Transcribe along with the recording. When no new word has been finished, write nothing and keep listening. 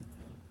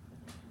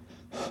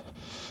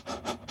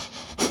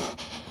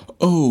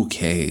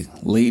Okay,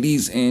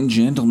 ladies and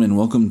gentlemen,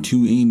 welcome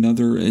to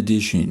another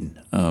edition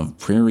of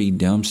Prairie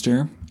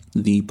Dumpster,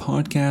 the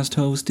podcast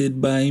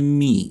hosted by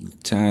me,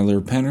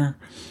 Tyler Penner,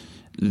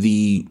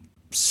 the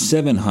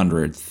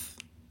 700th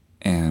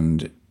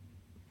and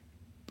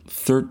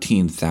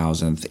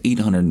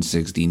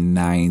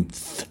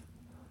 13,869th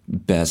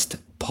best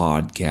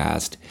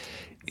podcast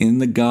in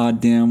the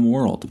goddamn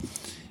world.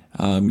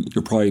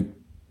 You're probably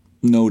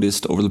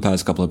noticed over the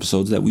past couple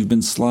episodes that we've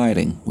been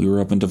sliding. We were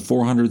up into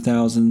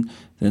 400,000,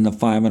 then the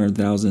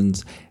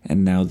 500,000s,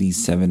 and now the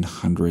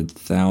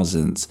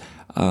 700,000s.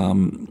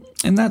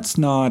 And that's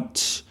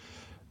not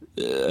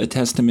a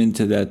testament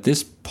to that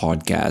this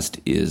podcast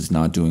is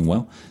not doing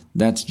well.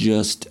 That's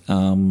just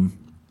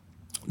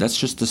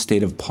the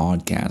state of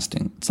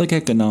podcasting. It's like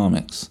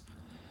economics.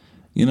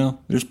 You know,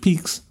 there's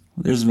peaks,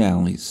 there's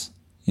valleys.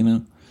 You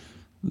know,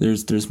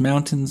 there's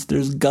mountains,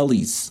 there's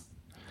gullies,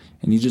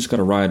 and you just got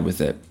to ride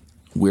with it.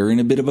 We're in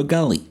a bit of a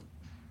gully,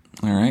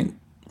 all right?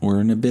 We're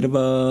in a bit of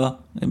a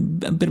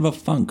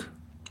funk.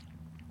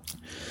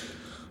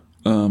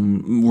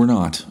 We're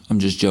not. I'm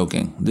just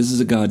joking. This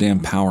is a goddamn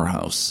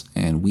powerhouse,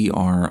 and we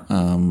are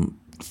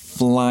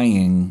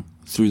flying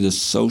through the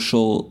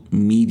social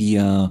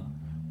media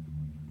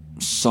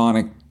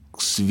sonic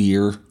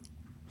sphere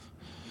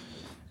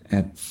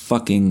at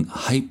fucking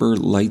hyper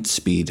light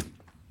speed.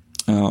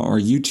 Our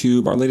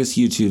latest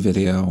YouTube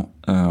video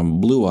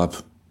blew up.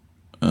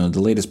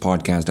 The latest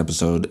podcast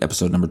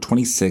episode number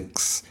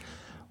 26,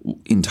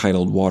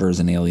 entitled Water is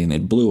an Alien,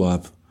 it blew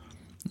up.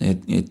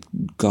 It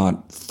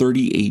got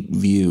 38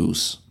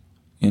 views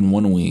in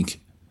 1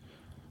 week,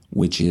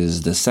 which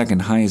is the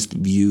second highest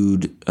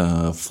viewed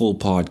full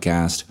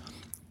podcast.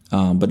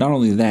 But not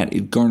only that,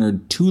 it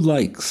garnered 2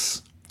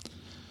 likes.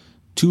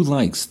 2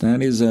 likes.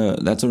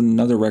 That's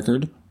another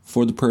record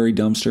for the Prairie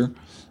Dumpster.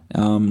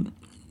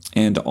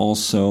 And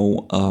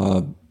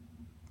also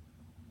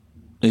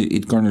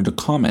it garnered a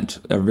comment,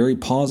 a very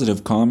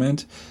positive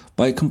comment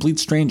by a complete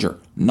stranger,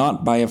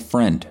 not by a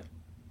friend.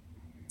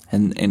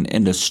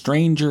 And a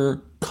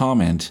stranger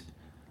comment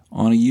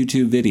on a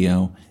YouTube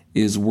video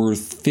is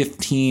worth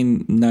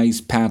 15 nice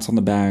pats on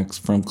the backs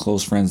from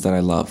close friends that I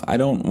love. I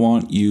don't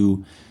want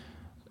you,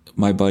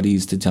 my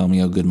buddies, to tell me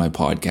how good my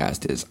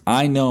podcast is.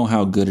 I know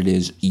how good it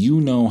is. You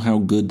know how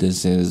good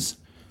this is.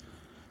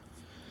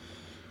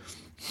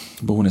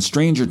 But when a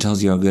stranger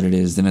tells you how good it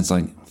is, then it's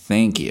like,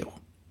 thank you.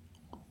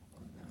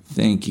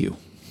 Thank you.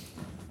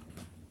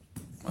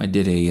 I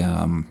did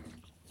and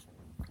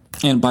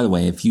by the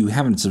way, if you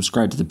haven't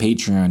subscribed to the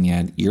Patreon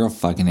yet, you're a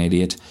fucking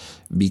idiot,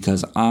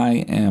 because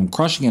I am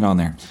crushing it on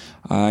there.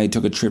 I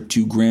took a trip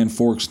to Grand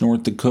Forks,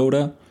 North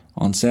Dakota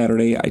on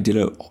Saturday. I did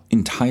an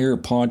entire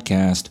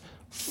podcast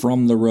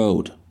from the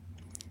road.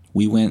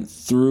 We went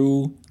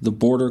through the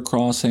border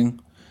crossing.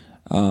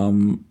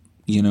 We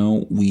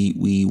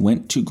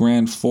went to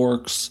Grand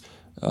Forks.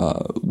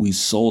 We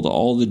sold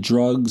all the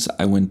drugs.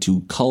 I went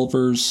to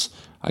Culver's.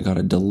 I got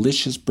a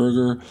delicious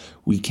burger.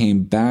 We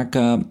came back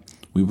up.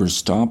 We were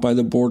stopped by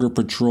the Border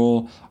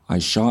Patrol. I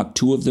shot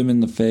 2 of them in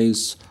the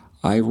face.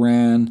 I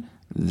ran.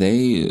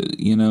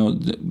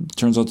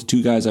 Turns out the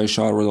 2 guys I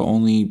shot were the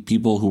only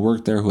people who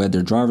worked there who had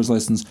their driver's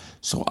license.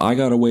 So I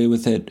got away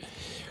with it.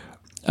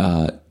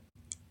 And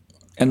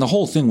the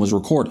whole thing was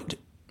recorded.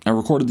 I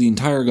recorded the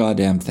entire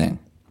goddamn thing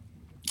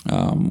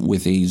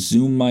with a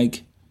Zoom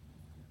mic.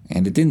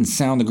 And it didn't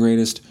sound the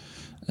greatest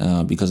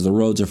because the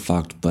roads are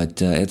fucked.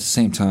 But at the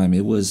same time,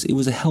 it was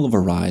a hell of a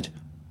ride.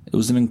 It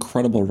was an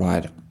incredible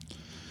ride. The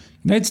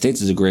United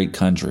States is a great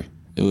country.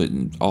 It was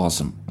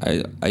awesome.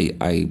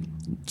 I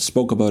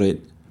spoke about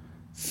it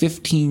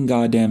 15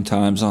 goddamn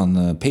times on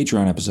the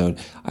Patreon episode.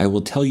 I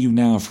will tell you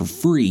now for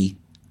free,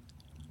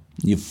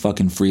 you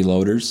fucking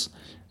freeloaders,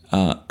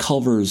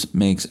 Culver's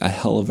makes a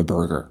hell of a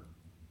burger.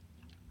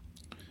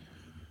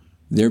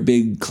 Their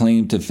big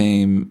claim to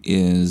fame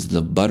is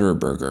the butter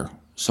burger.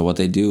 So what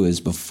they do is,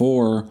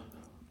 before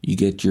you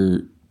get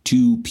your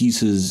 2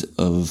 pieces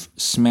of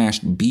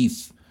smashed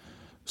beef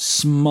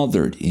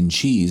smothered in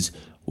cheese,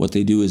 what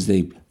they do is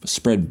they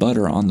spread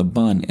butter on the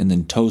bun and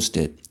then toast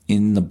it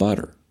in the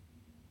butter.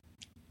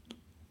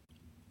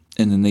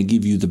 And then they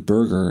give you the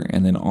burger,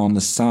 and then on the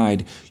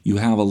side you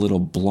have a little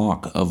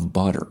block of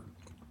butter.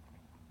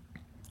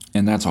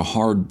 And that's a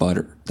hard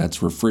butter.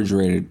 That's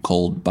refrigerated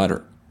cold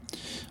butter.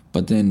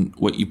 But then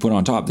what you put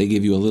on top, they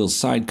give you a little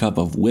side cup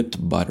of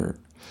whipped butter.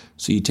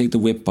 So you take the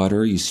whipped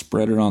butter, you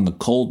spread it on the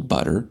cold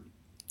butter,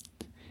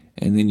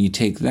 and then you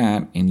take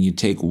that and you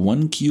take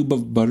 1 cube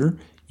of butter,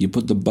 you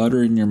put the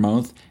butter in your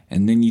mouth,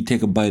 and then you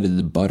take a bite of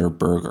the butter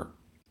burger.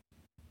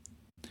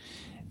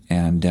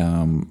 And,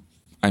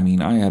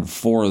 I had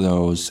 4 of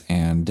those,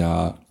 and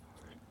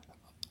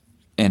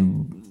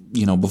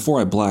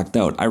before I blacked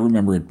out, I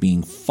remember it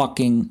being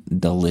fucking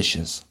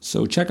delicious.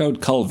 So check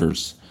out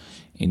Culver's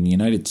in the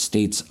United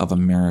States of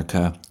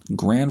America,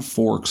 Grand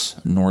Forks,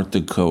 North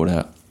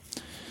Dakota.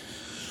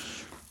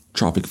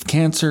 Tropic of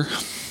Cancer.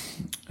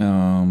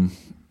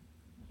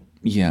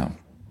 Yeah,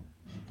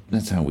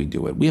 that's how we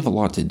do it. We have a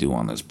lot to do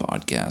on this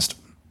podcast.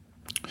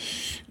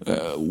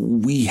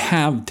 We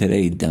have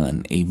today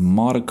done a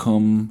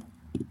modicum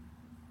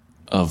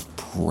of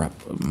prep.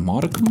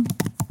 Modicum?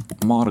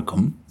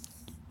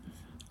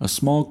 A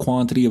small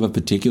quantity of a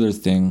particular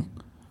thing,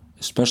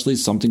 especially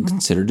something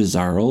considered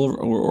desirable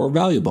or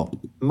valuable.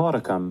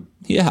 Modicum.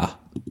 Yeah.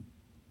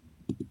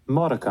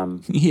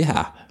 Modicum.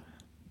 Yeah.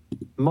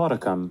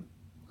 Modicum.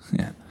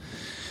 Yeah.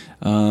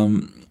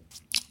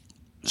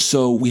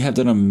 So we have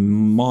done a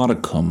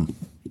modicum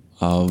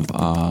of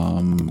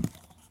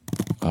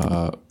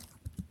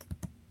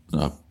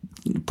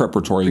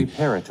preparatory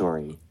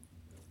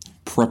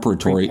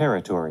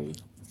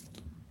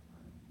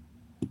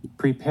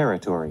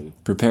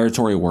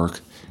work,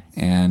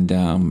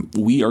 and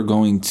we are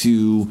going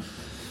to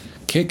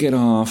kick it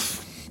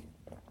off.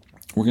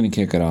 We're going to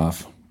kick it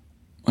off.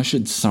 I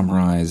should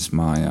summarize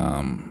my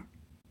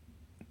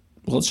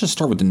well, let's just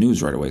start with the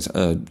news right away.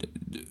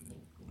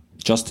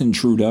 Justin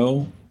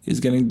Trudeau is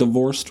getting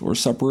divorced or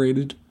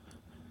separated.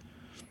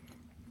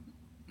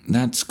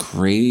 That's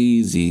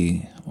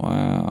crazy.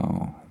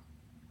 Wow.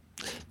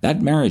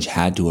 That marriage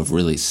had to have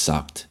really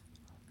sucked.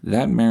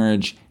 That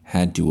marriage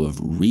had to have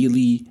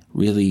really,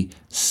 really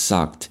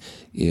sucked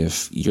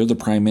if you're the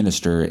prime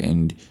minister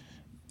and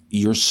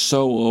you're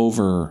so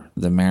over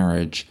the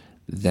marriage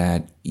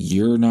that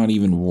you're not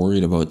even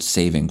worried about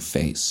saving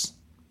face.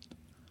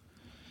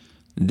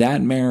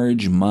 That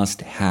marriage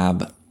must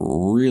have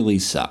really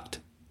sucked.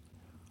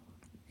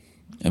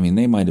 I mean,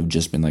 they might have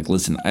just been like,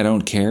 listen, I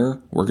don't care.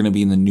 We're going to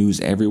be in the news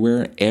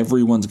everywhere.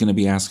 Everyone's going to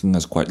be asking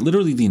us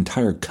literally the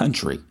entire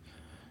country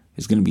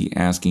is going to be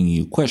asking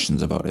you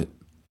questions about it.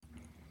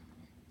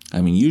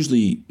 I mean,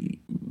 usually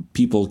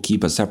people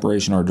keep a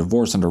separation or a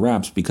divorce under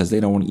wraps because they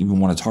don't even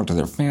want to talk to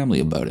their family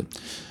about it.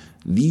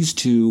 These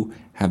two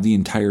have the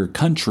entire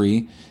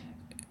country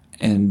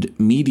and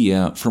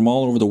media from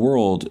all over the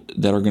world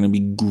that are going to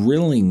be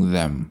grilling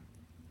them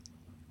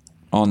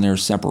on their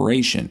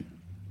separation.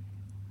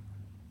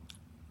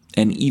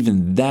 And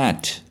even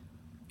that,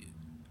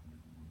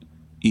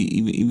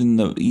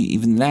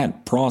 even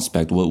that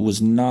prospect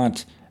was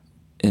not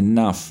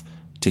enough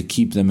to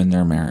keep them in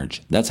their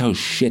marriage. That's how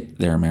shit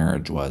their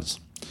marriage was.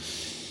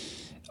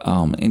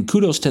 And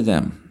kudos to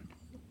them.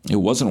 It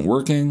wasn't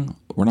working.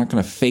 We're not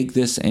going to fake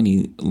this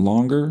any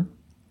longer.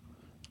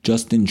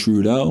 Justin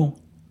Trudeau,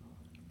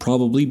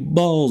 probably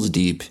balls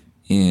deep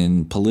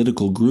in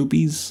political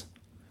groupies.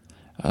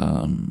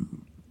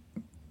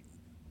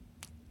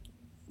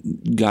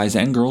 Guys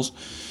and girls.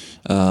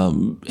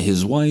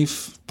 His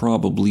wife,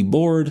 probably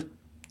bored,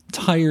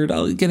 tired,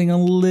 getting a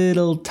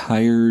little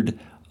tired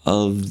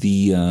of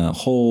the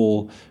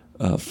whole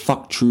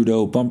fuck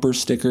Trudeau bumper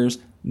stickers,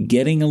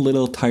 getting a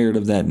little tired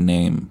of that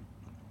name,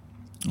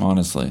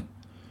 honestly.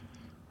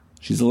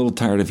 She's a little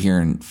tired of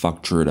hearing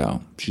fuck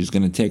Trudeau. She's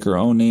going to take her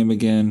own name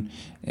again,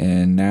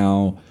 and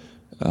now,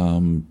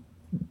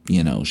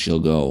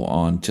 she'll go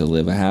on to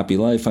live a happy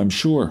life, I'm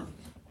sure.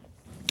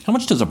 How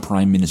much does a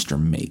prime minister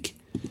make?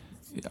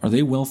 Are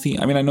they wealthy?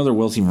 I mean, I know they're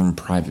wealthy from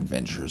private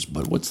ventures,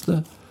 but what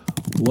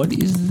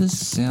is the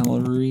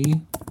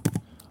salary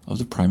of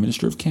the Prime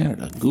Minister of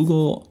Canada?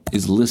 Google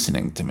is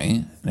listening to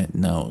me, and it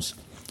knows.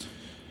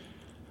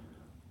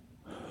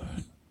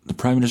 The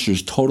Prime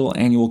Minister's total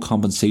annual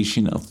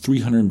compensation of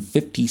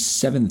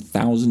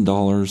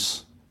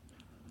 $357,000.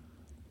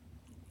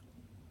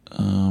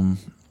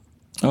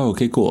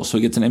 Okay, cool. So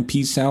he gets an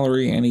MP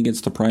salary, and he gets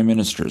the Prime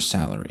Minister's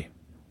salary.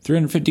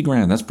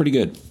 $350,000. That's pretty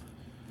good.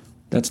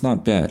 That's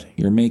not bad.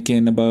 You're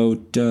making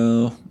about,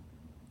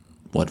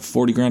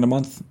 $40,000 a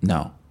month?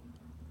 No.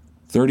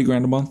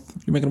 $30,000 a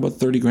month? You're making about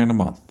 $30,000 a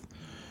month.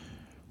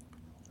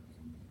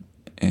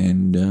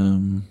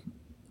 And,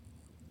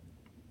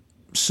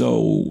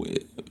 so,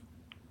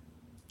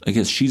 I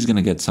guess she's going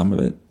to get some of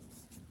it.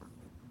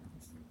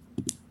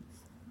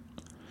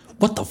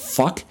 What the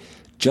fuck?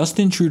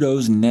 Justin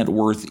Trudeau's net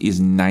worth is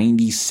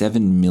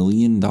 $97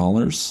 million?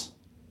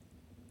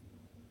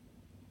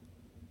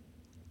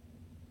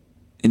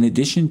 In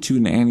addition to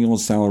an annual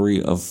salary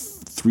of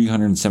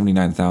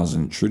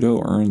 $379,000,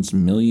 Trudeau earns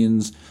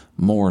millions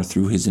more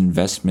through his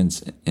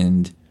investments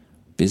and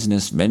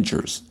business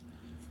ventures.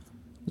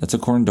 That's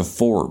according to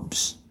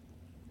Forbes.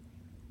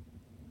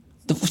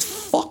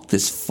 Fuck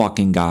this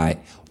fucking guy.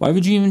 Why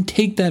would you even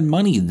take that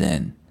money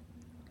then?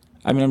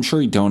 I mean, I'm sure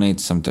he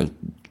donates some to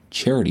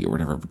charity or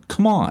whatever, but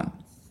come on.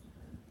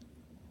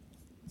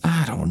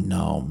 I don't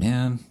know,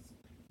 man.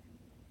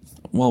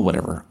 Well,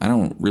 whatever. I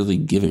don't really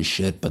give a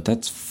shit, but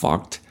that's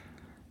fucked,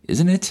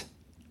 isn't it?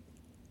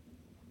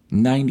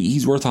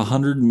 He's worth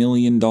 $100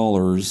 million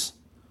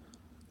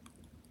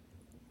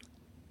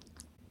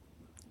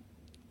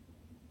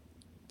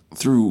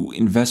through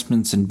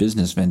investments and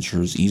business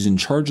ventures. He's in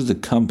charge of the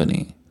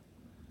company,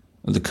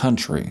 of the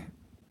country.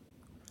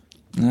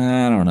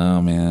 I don't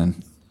know,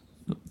 man.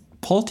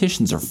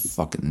 Politicians are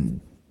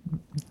fucking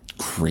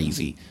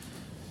crazy.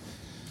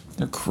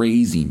 They're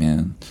crazy,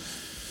 man.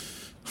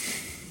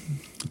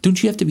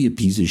 Don't you have to be a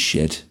piece of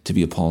shit to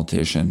be a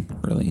politician,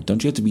 really?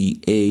 Don't you have to be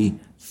A,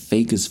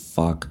 fake as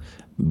fuck,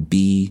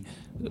 B,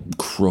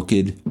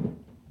 crooked,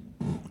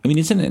 I mean,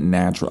 isn't it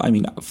natural? I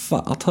mean,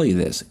 I'll tell you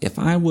this. If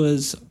I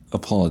was a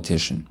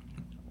politician,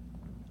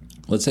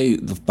 let's say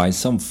by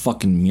some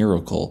fucking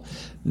miracle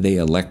they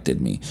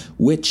elected me,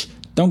 which,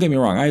 don't get me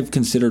wrong, I've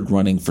considered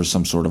running for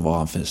some sort of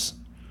office.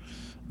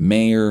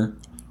 Mayor,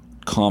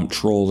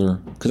 comptroller,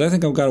 because I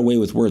think I've got away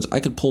with words. I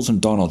could pull some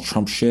Donald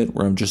Trump shit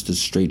where I'm just a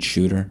straight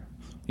shooter,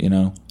 you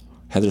know?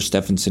 Heather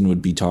Stephenson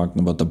would be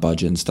talking about the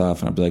budget and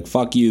stuff, and I'd be like,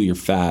 fuck you, you're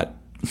fat.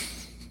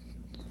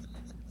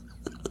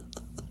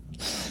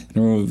 And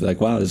everyone would be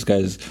like, wow, this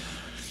guy's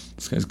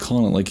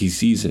calling it like he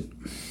sees it.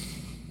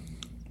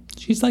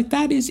 She's like,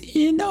 that is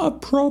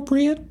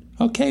inappropriate.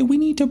 Okay, we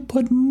need to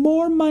put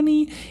more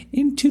money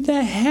into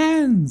the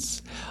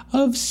hands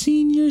of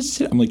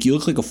seniors. I'm like, you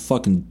look like a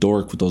fucking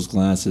dork with those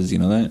glasses. You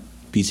know that?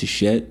 Piece of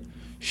shit.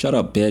 Shut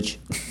up, bitch.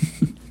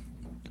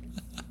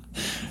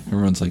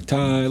 Everyone's like,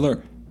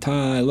 Tyler.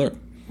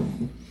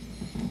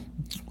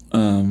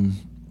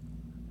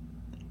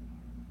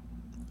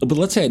 But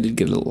let's say I did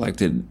get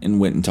elected and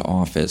went into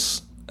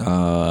office,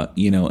 and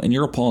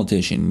you're a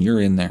politician,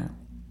 you're in there.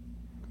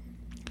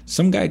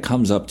 Some guy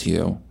comes up to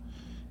you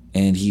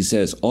and he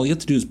says, all you have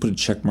to do is put a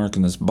check mark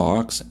in this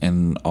box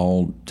and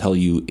I'll tell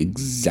you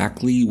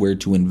exactly where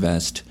to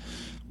invest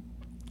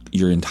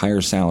your entire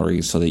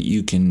salary so that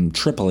you can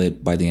triple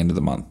it by the end of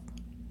the month.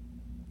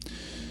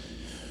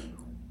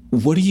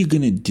 What are you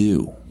going to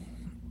do?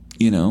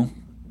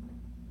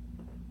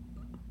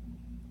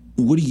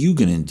 What are you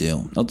going to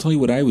do? I'll tell you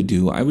what I would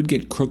do. I would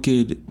get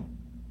crooked.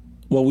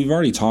 Well, we've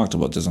already talked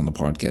about this on the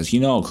podcast. You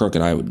know how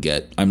crooked I would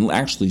get. I'm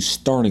actually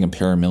starting a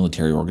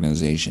paramilitary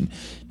organization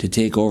to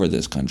take over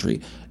this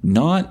country.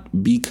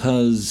 Not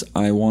because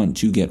I want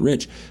to get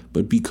rich,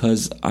 but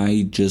because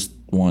I just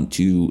want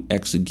to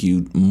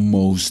execute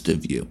most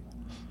of you.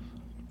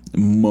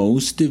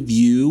 Most of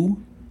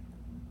you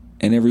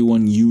and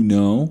everyone you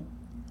know,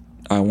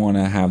 I want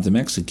to have them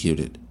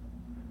executed.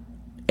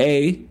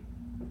 A,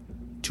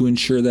 to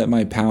ensure that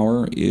my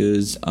power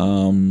is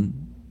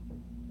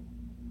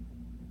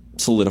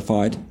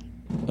solidified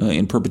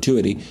in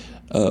perpetuity,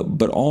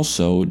 but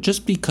also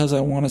just because I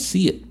want to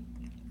see it.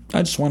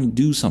 I just want to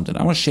do something.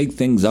 I want to shake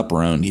things up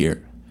around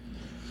here.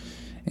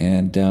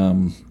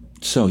 And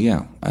so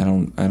yeah, I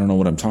don't know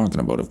what I'm talking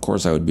about. Of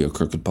course, I would be a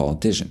crooked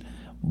politician,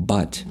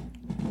 but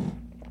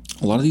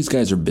a lot of these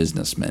guys are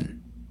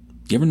businessmen.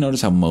 You ever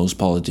notice how most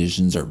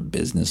politicians are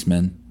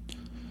businessmen?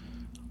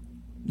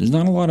 There's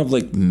not a lot of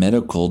like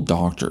medical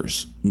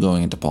doctors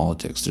going into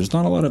politics. There's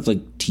not a lot of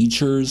like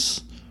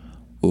teachers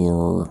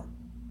or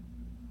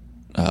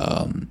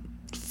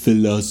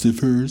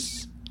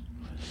philosophers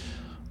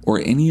or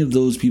any of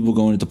those people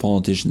going into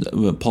politics.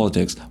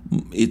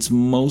 It's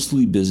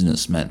mostly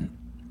businessmen,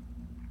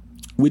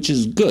 which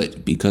is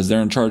good because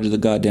they're in charge of the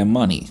goddamn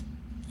money.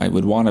 I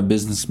would want a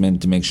businessman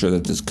to make sure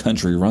that this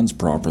country runs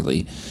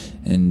properly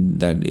and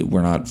that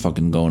we're not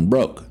fucking going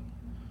broke.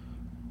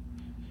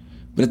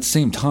 But at the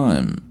same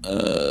time,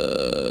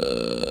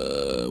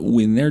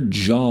 when their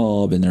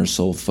job and their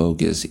sole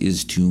focus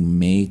is to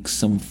make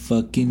some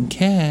fucking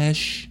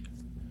cash,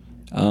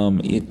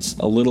 it gets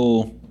a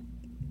little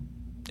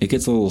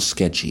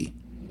sketchy.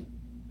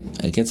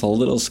 It gets a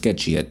little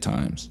sketchy at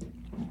times.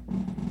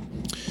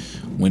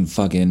 When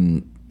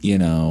fucking,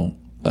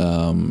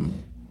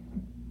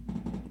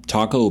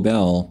 Taco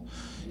Bell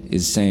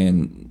is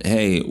saying,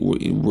 hey,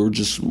 we're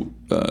just,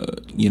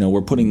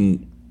 we're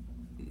putting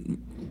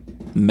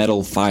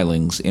metal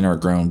filings in our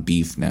ground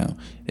beef now.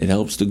 It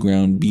helps the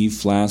ground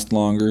beef last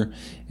longer,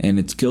 and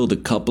it's killed a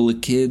couple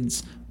of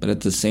kids, but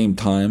at the same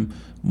time,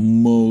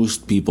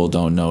 most people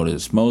don't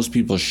notice. Most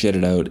people shit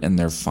it out and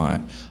they're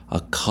fine. A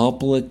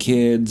couple of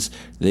kids,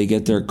 they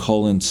get their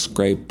colon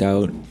scraped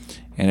out,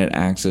 and it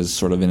acts as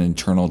sort of an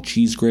internal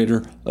cheese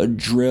grater, a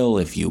drill,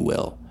 if you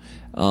will.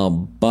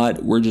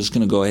 But we're just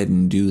going to go ahead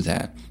and do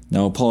that.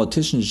 Now, a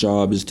politician's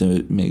job is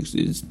to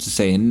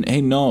say,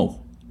 hey, no,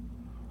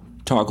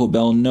 Taco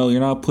Bell, no, you're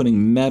not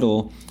putting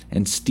metal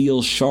and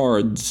steel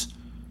shards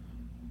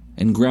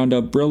and ground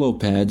up Brillo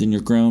pads in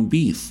your ground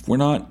beef.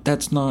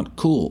 That's not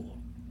cool.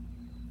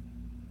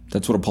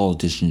 That's what a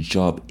politician's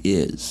job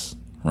is,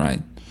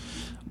 right?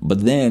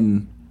 But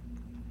then,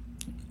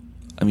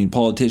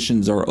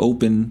 politicians are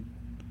open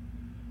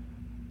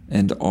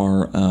and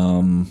are,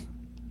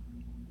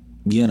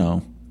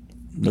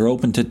 they're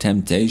open to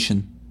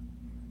temptation.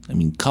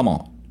 Come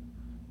on.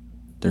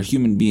 They're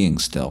human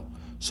beings still.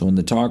 So when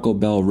the Taco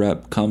Bell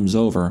rep comes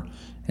over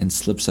and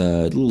slips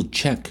a little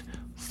check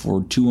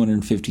for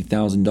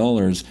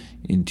 $250,000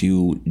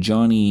 into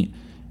Johnny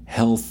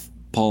Health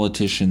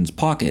Politician's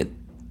pocket,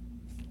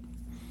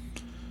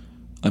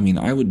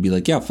 I would be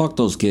like, yeah, fuck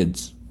those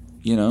kids.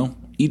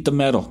 Eat the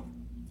metal.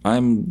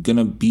 I'm going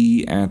to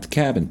be at the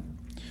cabin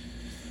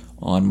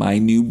on my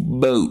new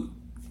boat.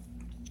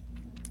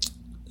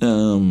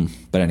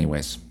 But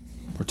anyways,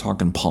 we're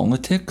talking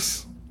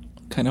politics?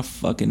 What kind of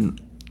fucking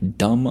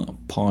dumb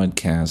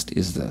podcast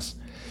is this?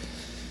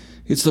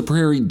 It's the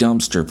Prairie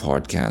Dumpster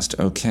podcast,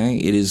 okay?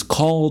 It is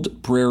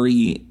called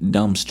Prairie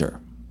Dumpster.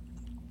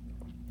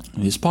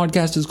 This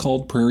podcast is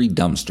called Prairie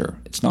Dumpster.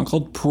 It's not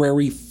called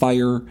Prairie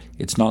Fire.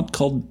 It's not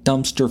called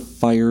Dumpster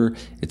Fire.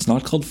 It's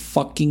not called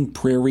fucking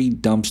Prairie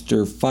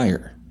Dumpster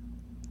Fire.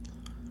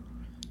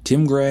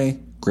 Tim Gray,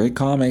 great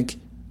comic,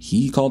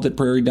 he called it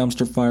Prairie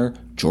Dumpster Fire.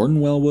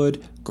 Jordan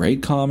Wellwood,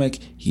 great comic,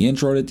 he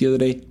introed it the other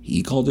day.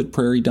 He called it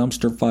Prairie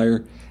Dumpster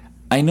Fire.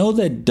 I know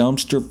that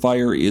dumpster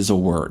fire is a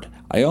word.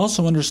 I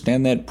also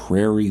understand that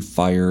prairie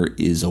fire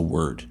is a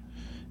word.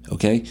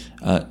 Okay?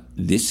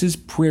 This is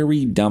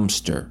Prairie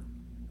Dumpster.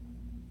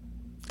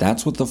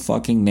 That's what the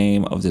fucking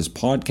name of this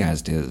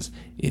podcast is.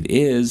 It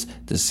is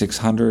the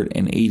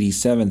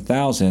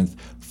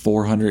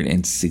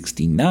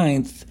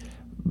 687,469th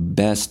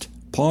best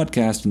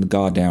podcast in the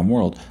goddamn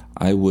world.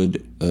 I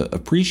would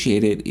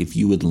appreciate it if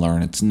you would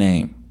learn its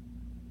name.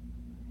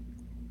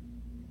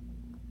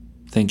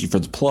 Thank you for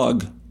the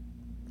plug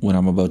when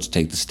I'm about to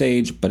take the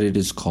stage, but it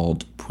is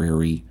called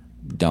Prairie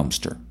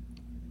Dumpster.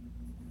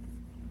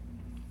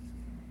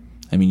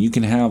 I mean, you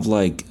can have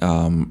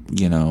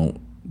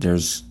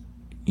there's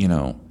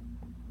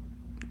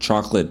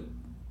chocolate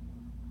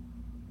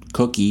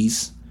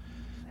cookies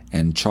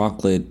and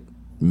chocolate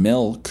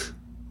milk.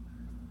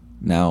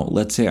 Now,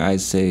 let's say I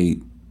say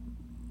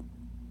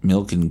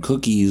milk and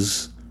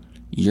cookies.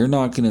 You're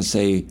not going to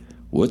say,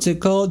 what's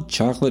it called?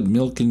 Chocolate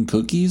milk and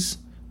cookies?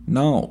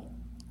 No.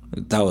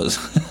 That was...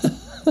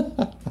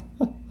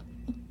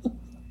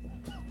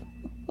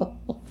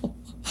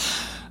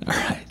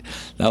 Alright.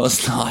 That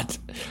was not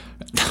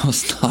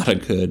a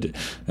good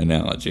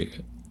analogy.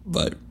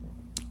 But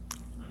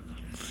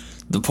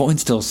the point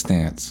still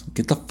stands.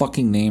 Get the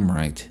fucking name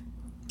right.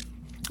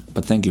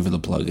 But thank you for the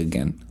plug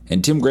again.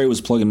 And Tim Gray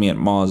was plugging me at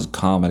Moz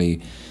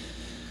Comedy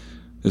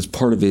as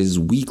part of his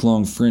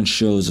week-long Fringe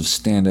shows of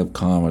stand-up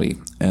comedy.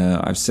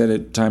 I've said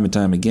it time and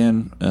time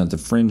again. The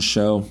Fringe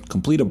show,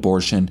 complete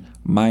abortion,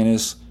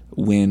 minus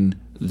when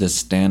the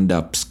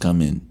stand-ups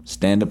come in.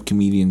 Stand-up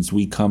comedians,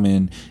 we come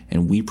in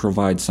and we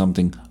provide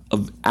something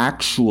of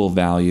actual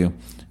value.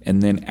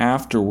 And then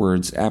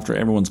afterwards, after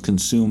everyone's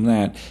consumed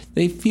that,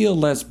 they feel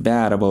less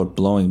bad about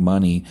blowing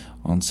money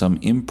on some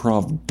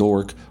improv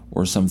dork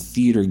or some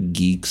theater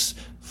geek's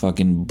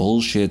fucking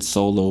bullshit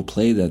solo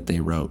play that they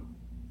wrote.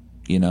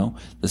 You know,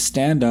 the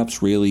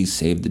stand-ups really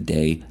saved the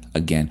day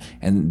again.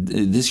 And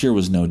this year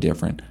was no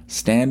different.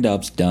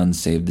 Stand-ups done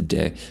saved the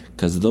day.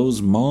 Because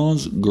those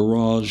Moz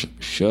Garage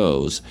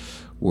shows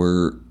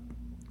were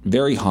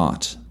very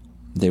hot.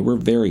 They were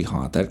very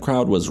hot. That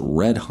crowd was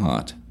red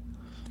hot.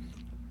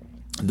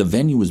 The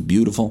venue was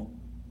beautiful.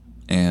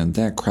 And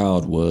that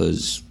crowd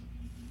was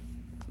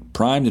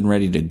primed and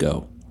ready to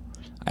go.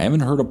 I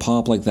haven't heard a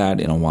pop like that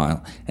in a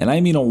while. And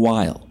I mean a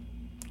while.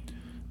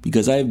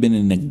 Because I have been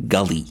in a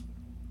gully.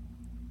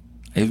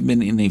 I have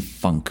been in a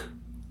funk.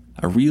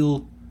 A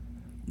real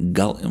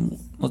gully.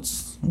 What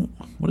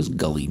does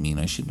gully mean?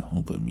 I should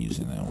hope I'm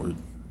using that word.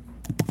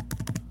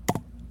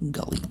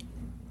 Gully.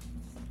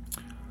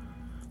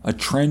 A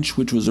trench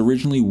which was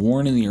originally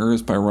worn in the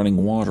earth by running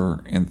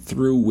water and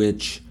through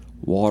which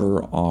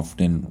water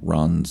often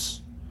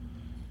runs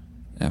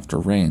after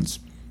rains.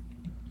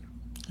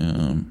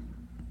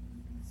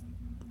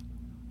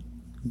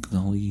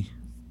 Gully.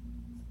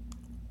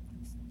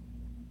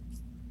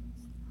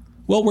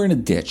 Well, we're in a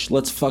ditch.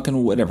 Let's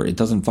fucking whatever. It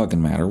doesn't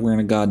fucking matter. We're in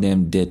a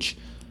goddamn ditch.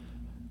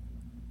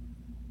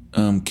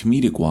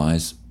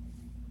 Comedic-wise,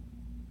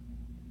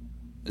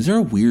 is there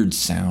a weird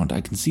sound?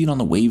 I can see it on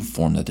the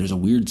waveform that there's a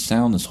weird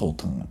sound this whole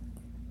time.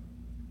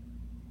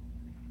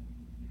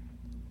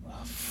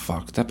 Oh,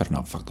 fuck. That better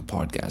not fuck the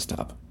podcast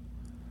up.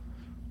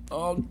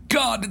 Oh,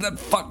 God, did that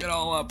fuck it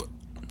all up?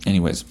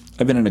 Anyways,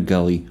 I've been in a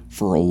gully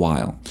for a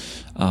while.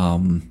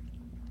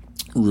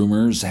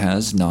 Rumors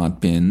has not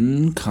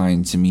been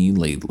kind to me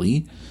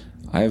lately.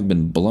 I have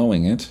been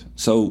blowing it.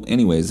 So,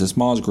 anyways, this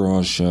Moz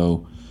Garage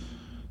show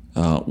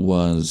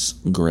was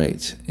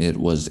great. It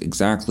was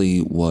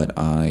exactly what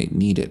I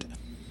needed.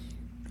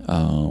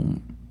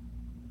 And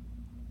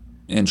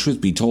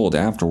truth be told,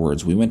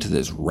 afterwards, we went to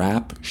this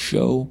rap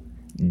show.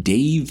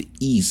 Dave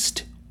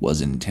East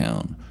was in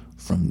town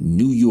from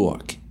New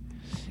York.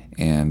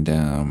 And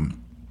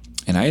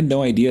I had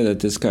no idea that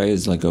this guy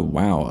is like a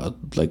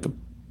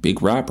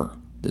big rapper.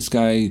 This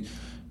guy,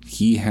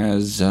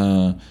 he's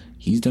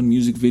done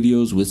music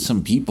videos with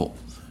some people.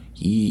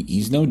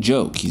 He's no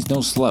joke. He's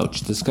no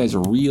slouch. This guy's a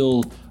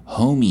real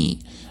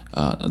homie.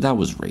 That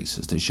was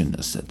racist. I shouldn't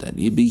have said that.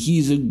 But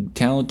he's a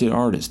talented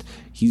artist.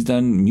 He's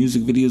done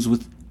music videos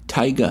with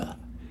Tyga.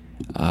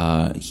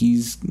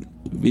 He's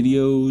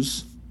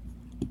videos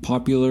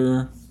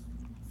popular.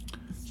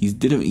 He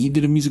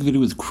did a music video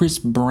with Chris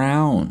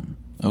Brown.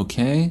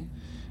 Okay.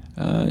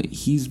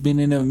 He's been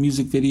in a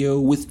music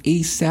video with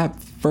A$AP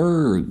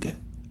Ferg.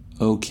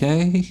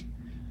 Okay?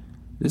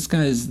 This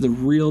guy is the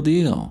real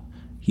deal.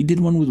 He did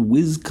one with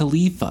Wiz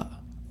Khalifa.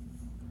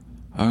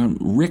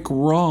 Rick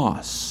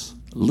Ross.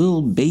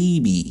 Lil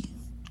Baby.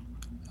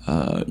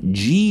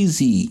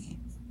 Jeezy.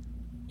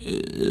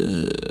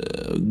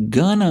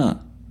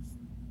 Gunna.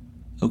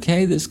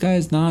 Okay? This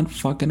guy's not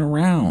fucking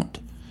around.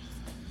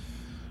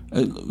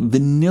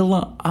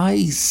 Vanilla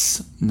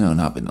Ice. No,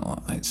 not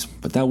Vanilla Ice.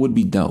 But that would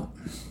be dope.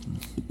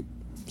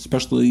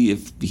 Especially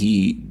if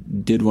he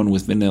did one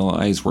with Vanilla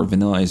Ice where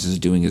Vanilla Ice is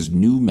doing his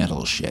new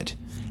metal shit.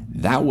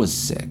 That was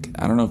sick.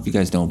 I don't know if you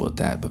guys know about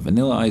that, but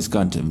Vanilla Ice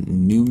got into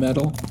new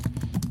metal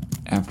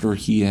after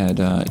he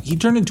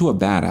turned into a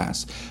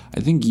badass. I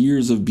think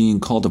years of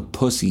being called a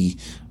pussy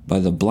by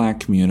the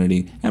black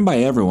community and by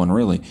everyone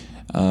really.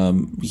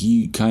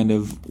 He kind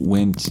of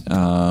went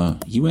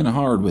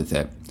hard with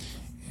it.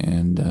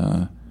 And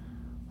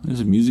there's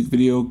a music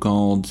video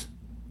called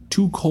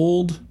Too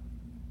Cold.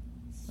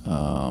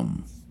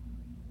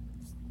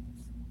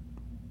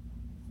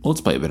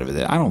 Let's play a bit of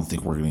it. I don't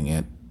think we're going to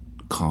get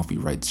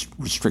copyrights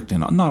restricted.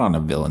 Not on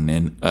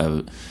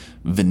a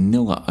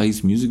Vanilla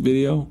Ice music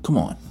video. Come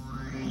on.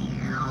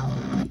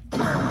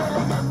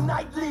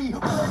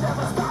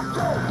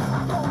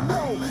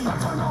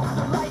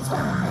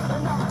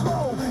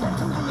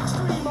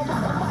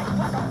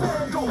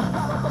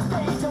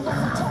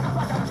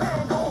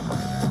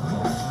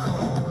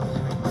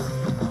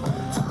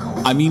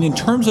 I mean, in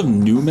terms of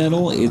new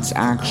metal, it's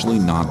actually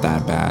not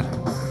that bad.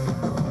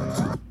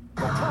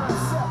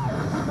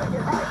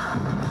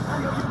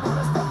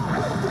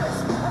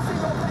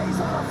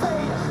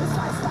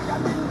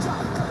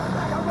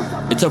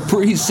 It's a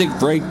pretty sick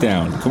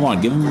breakdown. Come on,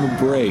 give him a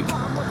break.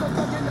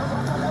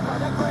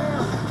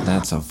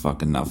 That's a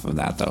fuck enough of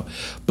that, though.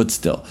 But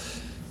still,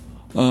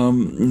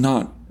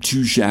 not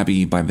too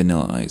shabby by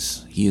Vanilla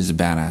Ice. He is a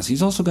badass.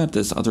 He's also got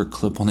this other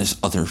clip on this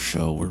other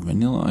show where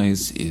Vanilla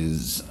Ice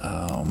is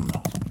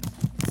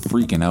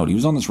freaking out. He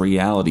was on this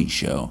reality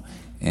show,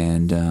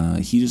 and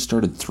he just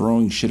started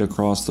throwing shit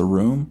across the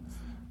room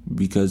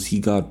because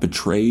he got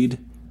betrayed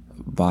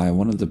by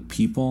one of the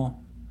people.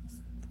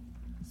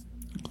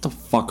 What the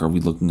fuck are we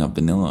looking up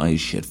Vanilla Ice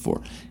shit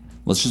for?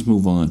 Let's just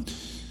move on.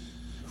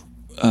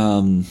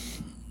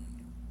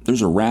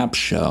 There's a rap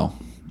show,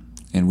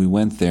 and we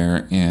went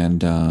there,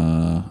 and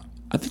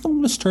I think I'm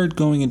going to start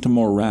going into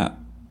more rap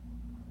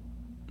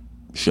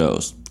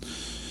shows.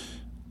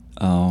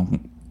 I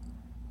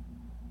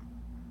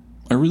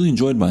really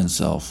enjoyed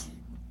myself,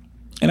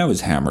 and I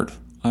was hammered.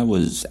 I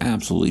was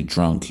absolutely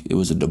drunk. It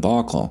was a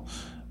debacle,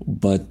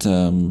 but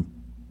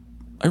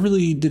I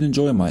really did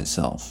enjoy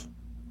myself.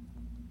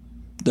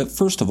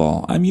 First of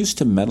all, I'm used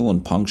to metal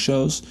and punk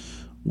shows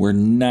where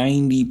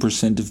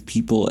 90% of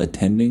people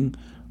attending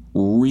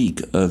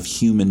reek of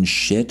human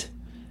shit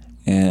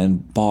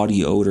and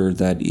body odor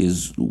that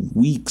is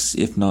weeks,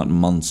 if not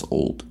months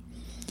old.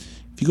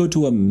 If you go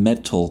to a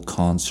metal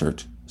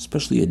concert,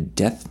 especially a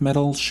death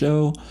metal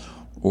show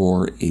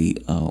or a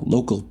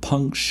local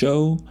punk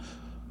show,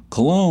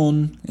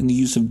 cologne and the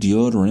use of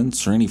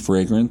deodorants or any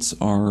fragrance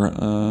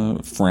are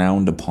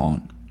frowned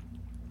upon.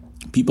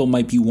 People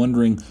might be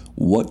wondering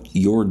what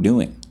you're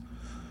doing.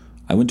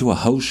 I went to a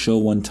house show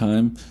one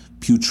time.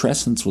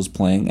 Putrescence was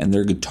playing, and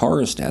their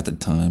guitarist at the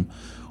time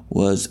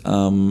was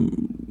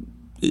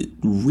it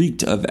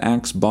reeked of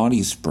Axe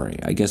body spray.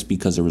 I guess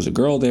because there was a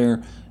girl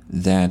there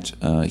that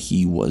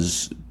he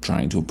was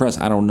trying to impress.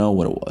 I don't know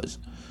what it was.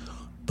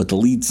 But the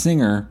lead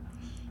singer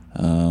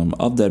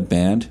of that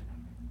band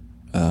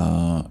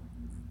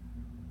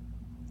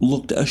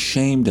looked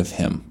ashamed of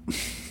him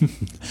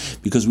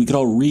because we could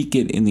all reek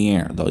it in the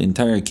air. The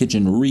entire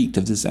kitchen reeked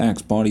of this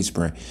Axe body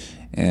spray,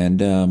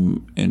 and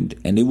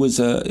it was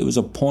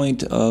a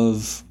point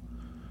of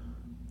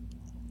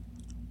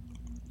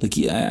like,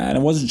 and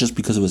it wasn't just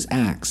because it was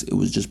Axe. It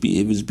was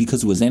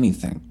because it was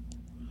anything.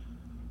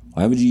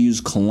 Why would you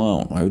use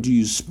cologne? Why would you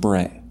use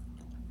spray?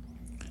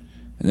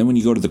 And then when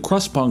you go to the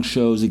crust punk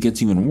shows, it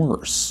gets even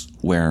worse,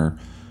 where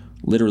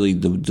literally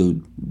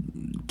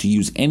to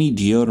use any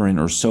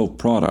deodorant or soap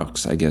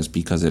products, I guess,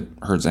 because it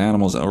hurts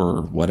animals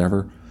or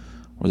whatever,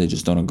 or they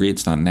just don't agree,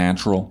 it's not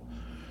natural,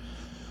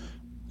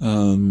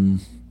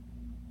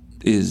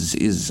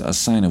 is a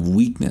sign of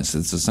weakness.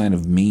 It's a sign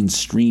of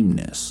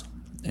mainstreamness.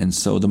 And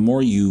so the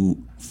more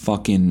you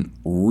fucking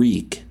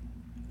reek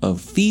of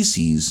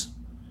feces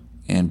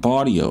and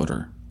body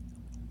odor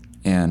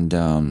and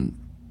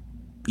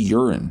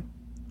urine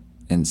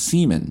and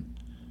semen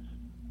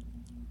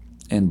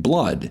and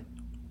blood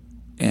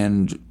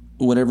and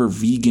whatever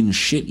vegan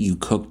shit you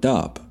cooked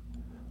up,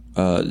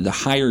 the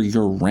higher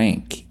your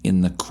rank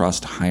in the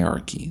crust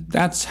hierarchy.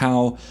 That's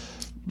how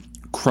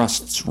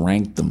crusts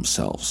rank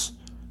themselves.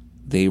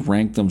 They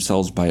rank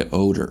themselves by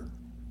odor.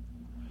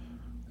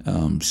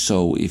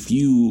 So if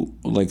you,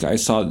 like I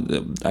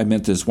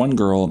met this one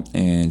girl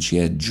and she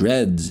had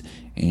dreads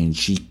and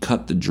she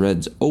cut the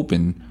dreads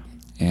open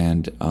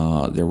and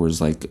there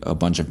was like a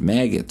bunch of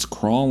maggots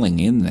crawling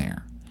in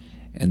there.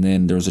 And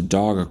then there was a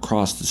dog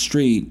across the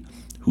street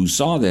who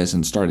saw this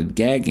and started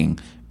gagging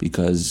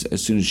because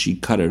as soon as she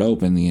cut it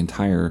open, the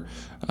entire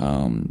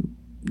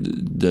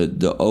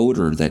the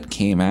odor that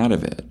came out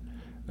of it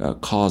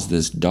caused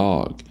this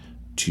dog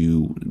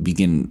to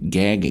begin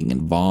gagging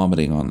and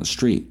vomiting on the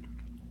street.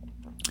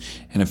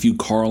 And a few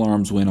car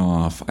alarms went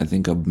off. I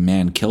think a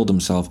man killed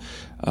himself.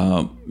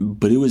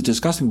 But it was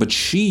disgusting. But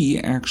she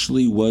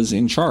actually was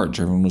in charge.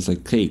 Everyone was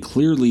like, hey,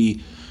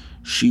 clearly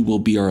she will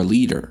be our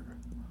leader,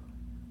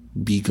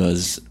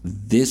 because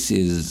this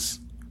is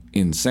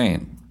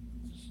insane.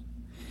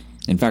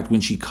 In fact,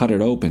 when she cut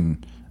it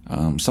open,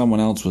 someone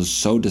else was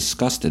so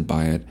disgusted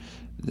by it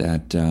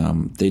that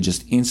they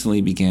just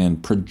instantly began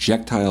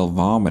projectile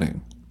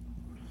vomiting.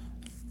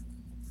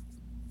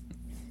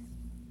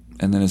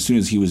 And then as soon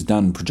as he was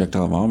done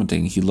projectile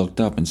vomiting, he looked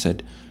up and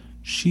said,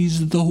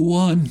 "She's the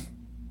one."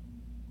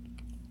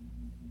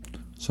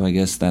 So I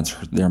guess that's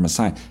their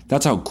messiah.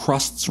 That's how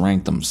crusts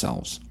rank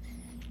themselves,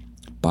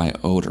 by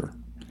odor.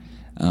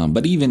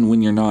 But even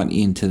when you're not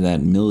into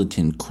that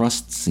militant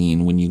crust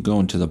scene, when you go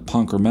into the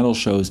punk or metal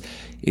shows,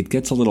 it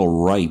gets a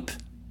little ripe.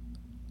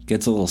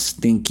 Gets a little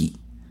stinky.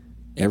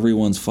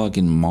 Everyone's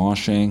fucking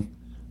moshing.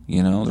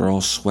 They're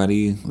all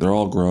sweaty. They're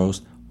all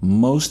gross.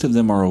 Most of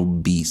them are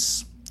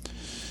obese.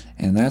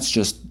 And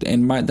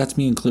that's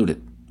me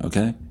included,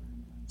 okay?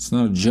 It's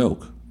not a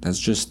joke.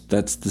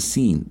 That's the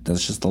scene.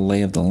 That's just the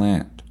lay of the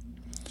land.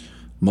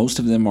 Most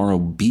of them are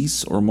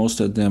obese, or most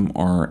of them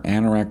are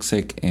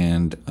anorexic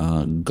and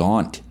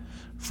gaunt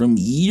from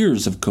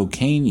years of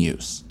cocaine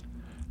use.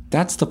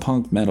 That's the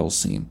punk metal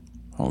scene,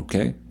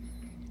 okay?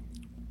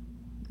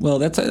 Well,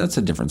 that's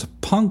a difference.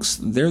 Punks,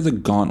 they're the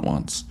gaunt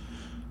ones.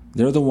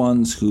 They're the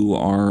ones who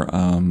are,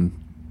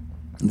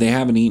 they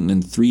haven't eaten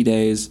in 3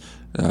 days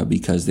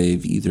because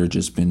they've either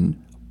just been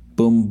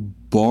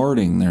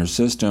bombarding their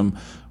system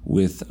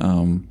with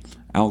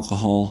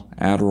alcohol,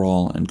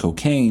 Adderall, and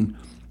cocaine,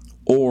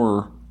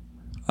 or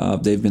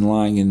they've been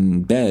lying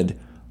in bed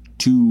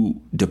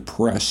too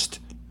depressed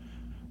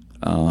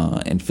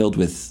and filled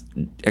with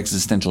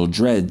existential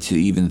dread to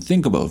even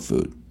think about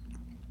food.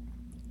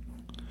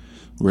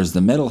 Whereas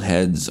the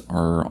metalheads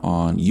are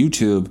on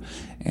YouTube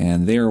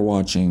and they're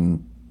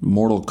watching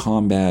Mortal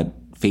Kombat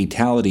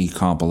fatality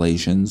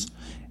compilations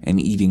and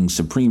eating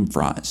Supreme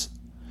fries.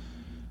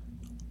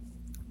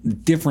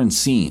 Different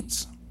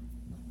scenes.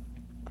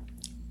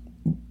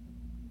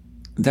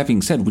 That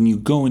being said, when you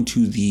go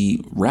into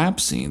the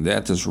rap scene,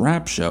 at this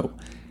rap show,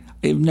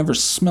 I've never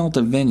smelt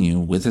a venue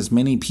with as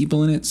many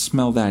people in it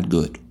smell that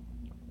good.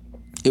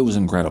 It was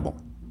incredible.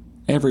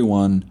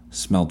 Everyone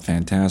smelled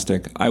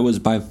fantastic. I was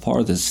by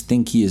far the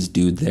stinkiest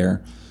dude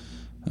there.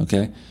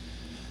 Okay?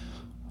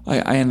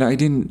 I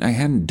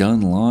hadn't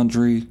done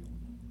laundry,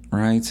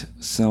 right?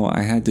 So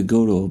I had to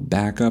go to a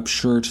backup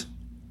shirt.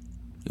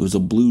 It was a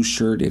blue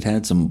shirt. It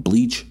had some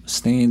bleach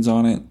stains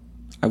on it.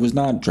 I was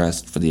not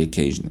dressed for the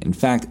occasion. In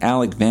fact,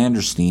 Alec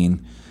Vandersteen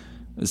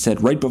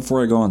said right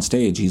before I go on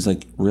stage, he's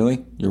like,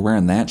 "Really? You're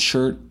wearing that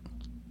shirt?"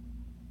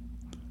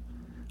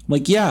 I'm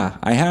like, "Yeah,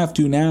 I have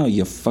to now,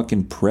 you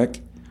fucking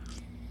prick."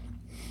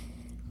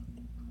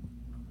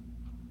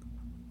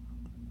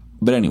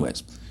 But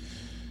anyways,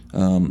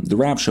 the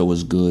rap show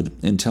was good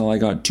until I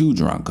got too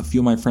drunk. A few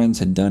of my friends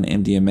had done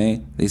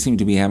MDMA. They seemed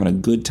to be having a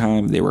good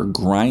time. They were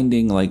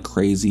grinding like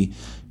crazy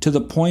to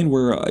the point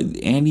where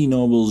Andy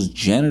Noble's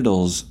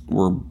genitals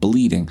were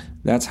bleeding.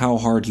 That's how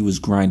hard he was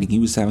grinding. He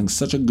was having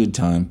such a good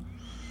time.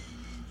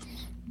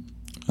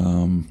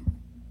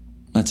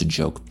 That's a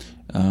joke.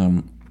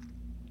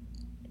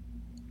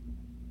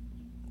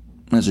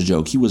 That's a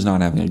joke. He was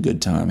not having a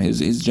good time.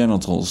 His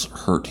genitals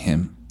hurt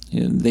him.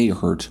 They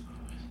hurt.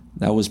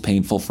 That was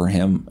painful for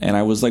him. And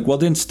I was like, "Well,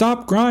 then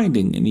stop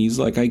grinding." And he's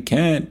like, "I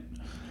can't.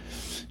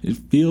 It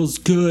feels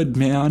good,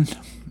 man."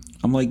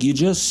 I'm like, "You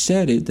just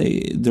said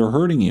it. They're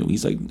hurting you."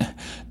 He's like,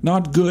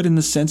 "Not good in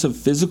the sense of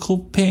physical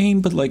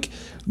pain, but like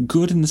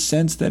good in the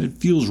sense that it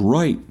feels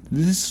right.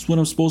 This is what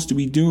I'm supposed to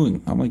be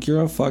doing." I'm like,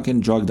 "You're a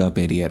fucking drugged up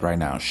idiot right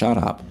now. Shut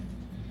up."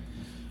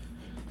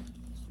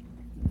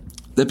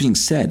 That being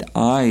said,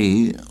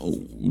 I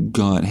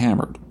got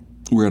hammered.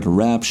 We're at a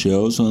rap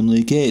show, so I'm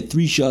like, "Hey,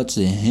 3 shots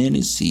of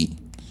Hennessy."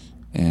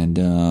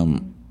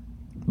 And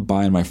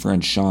buying my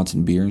friend shots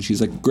and beer, and she's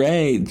like,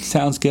 "Great,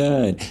 sounds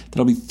good.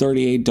 That'll be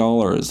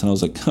 $38. And I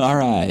was like, "All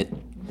right."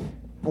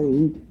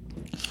 I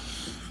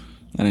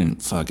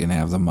didn't fucking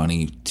have the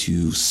money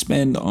to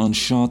spend on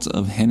shots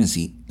of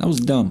Hennessy. That was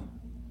dumb.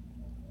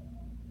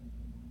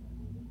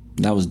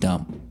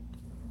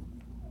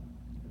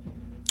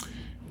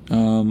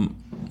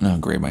 Oh,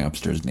 great, my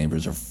upstairs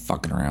neighbors are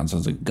fucking around.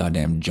 Sounds like a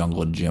goddamn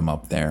jungle gym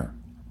up there.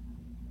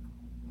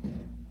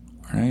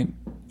 Alright?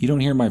 You don't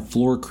hear my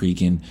floor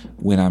creaking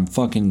when I'm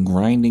fucking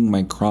grinding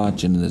my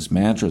crotch into this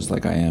mattress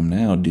like I am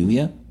now, do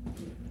ya?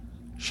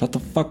 Shut the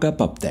fuck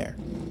up there.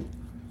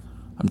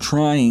 I'm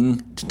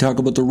trying to talk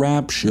about the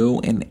rap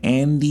show and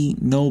Andy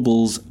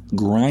Noble's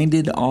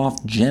grinded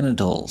off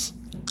genitals.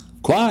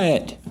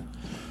 Quiet!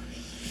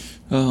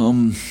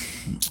 What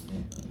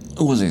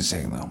was I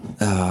saying though?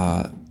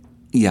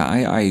 Yeah,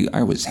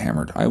 I was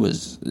hammered. That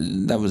was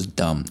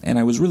dumb. And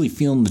I was really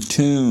feeling the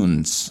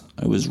tunes.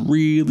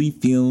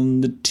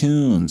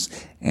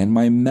 And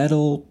my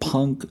metal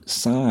punk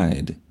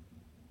side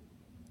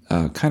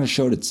kind of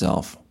showed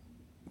itself.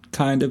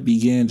 Kind of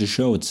began to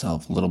show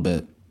itself a little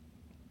bit.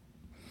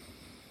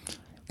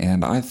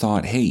 And I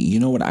thought, hey, you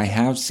know what I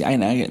have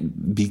seen?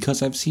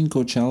 Because I've seen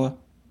Coachella,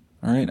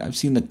 all right? I've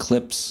seen the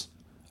clips.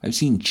 I've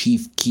seen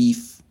Chief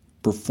Keef.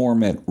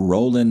 perform at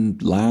Rolling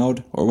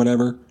Loud or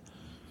whatever.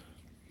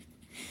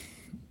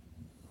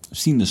 I've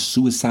seen the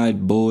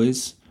Suicide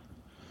Boys.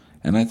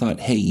 And I thought,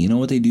 hey, you know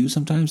what they do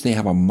sometimes? They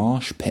have a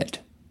mosh pit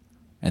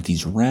at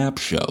these rap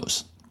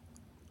shows.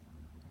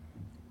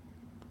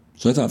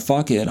 So I thought,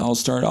 fuck it,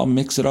 I'll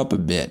mix it up a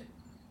bit.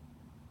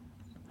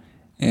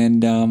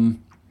 And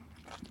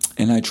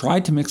I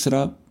tried to mix it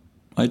up.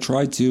 I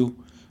tried to,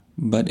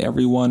 but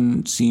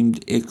everyone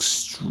seemed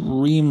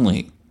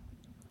extremely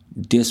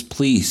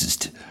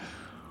displeased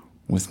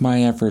with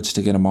my efforts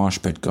to get a mosh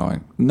pit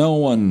going. No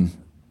one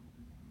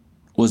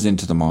was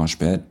into the mosh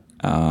pit.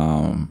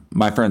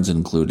 My friends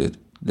included.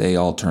 They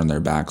all turned their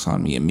backs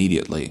on me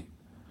immediately.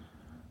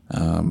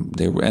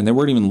 They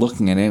weren't even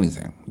looking at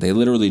anything. They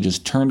literally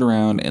just turned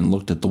around and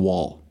looked at the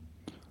wall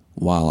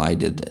while I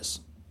did this.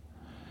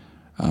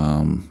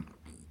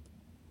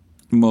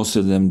 Most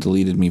of them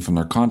deleted me from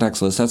their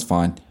contacts list. That's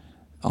fine.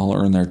 I'll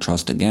earn their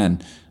trust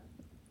again.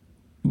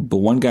 But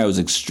one guy was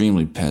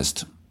extremely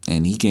pissed,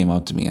 and he came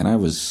up to me, and I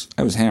was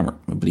hammered.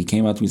 But he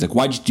came up to me. He's like,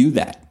 "Why'd you do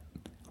that?"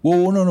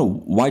 Whoa, no.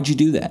 Why'd you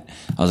do that?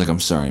 I was like, "I'm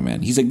sorry,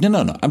 man." He's like,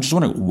 No. I'm just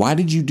wondering, why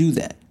did you do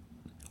that?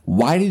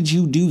 Why did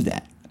you do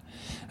that?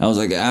 I was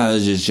like, I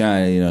was just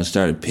trying to,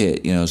 start a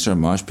pit, start a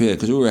mosh pit,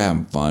 because we were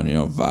having fun,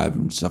 vibing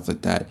and stuff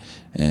like that.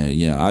 And,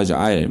 I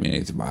didn't mean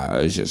anything by it.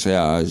 I was just,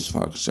 I was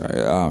fucking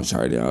sorry. Oh, I'm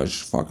sorry, dude. I was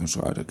just fucking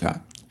sorry to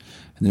God.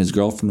 And then his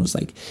girlfriend was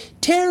like,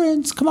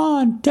 "Terrence, come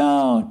on,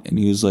 don't." And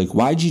he was like,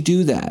 "Why'd you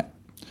do that?"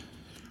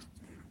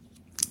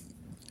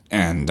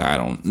 And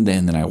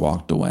then I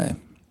walked away.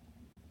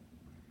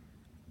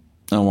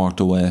 And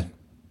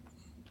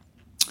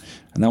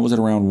that was at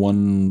around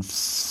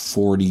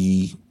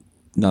 1:40.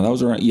 No, that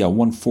was around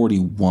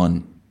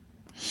 1:41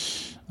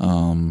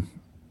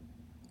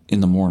 in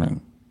the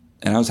morning.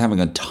 And I was having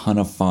a ton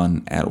of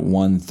fun at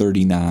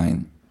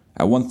 1:39.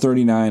 At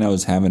 1:39, I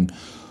was having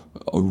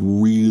a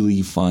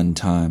really fun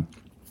time.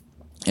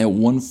 At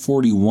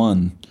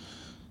 1:41,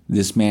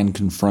 this man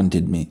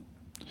confronted me.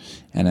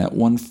 And at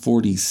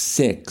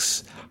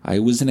 1:46, I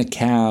was in a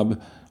cab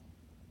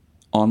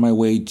on my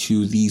way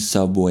to the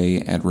subway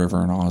at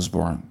River and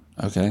Osborne.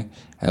 Okay?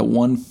 At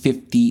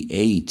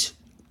 1:58,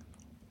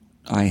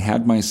 I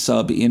had my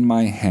sub in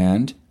my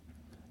hand,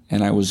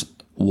 and I was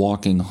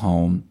walking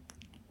home.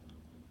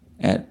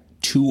 At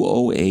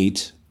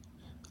 2:08,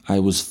 I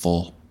was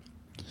full.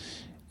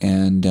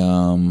 And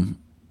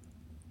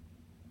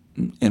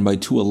by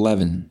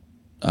 2:11,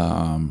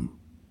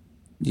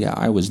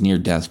 I was near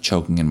death,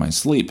 choking in my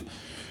sleep.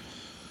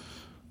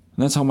 And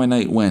that's how my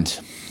night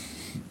went.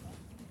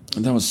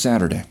 And that was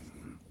Saturday.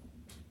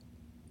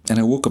 And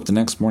I woke up the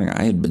next morning.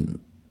 I had been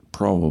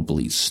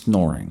probably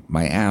snoring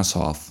my ass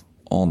off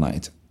all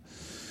night.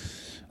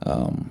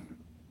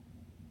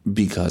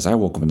 Because I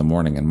woke up in the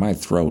morning and my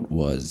throat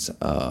was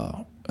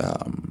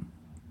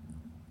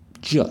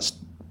just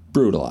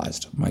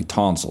brutalized. My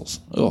tonsils.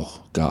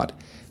 Oh, God.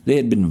 They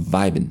had been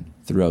vibing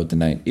throughout the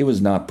night. It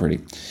was not pretty.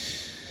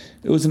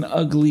 It was an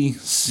ugly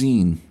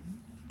scene.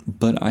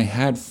 But I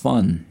had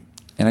fun.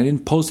 And I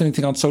didn't post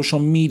anything on social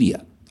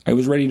media. I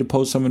was ready to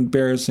post some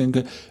embarrassing,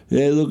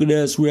 "Hey, look at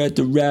us. We're at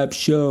the rap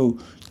show.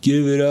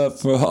 Give it up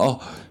for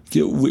all."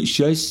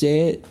 Should I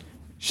say it?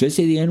 Should I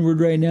say the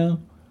N-word right now?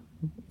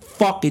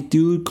 Fuck it,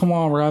 dude. Come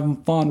on, we're having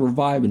fun. We're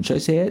vibing. Should I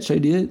say it? Should I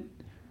do it?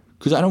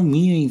 Because I don't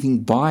mean anything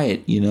by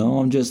it,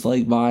 I'm just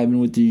like vibing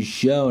with this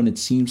show, and it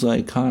seems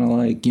like kind of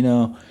like, I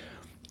don't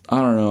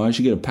know. I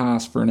should get a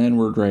pass for an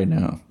N-word right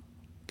now.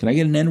 Can I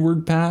get an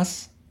N-word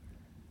pass?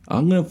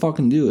 I'm going to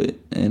fucking do it.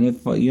 And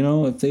if,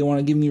 if they want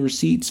to give me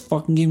receipts,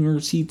 fucking give me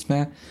receipts,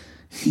 man.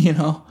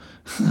 I'm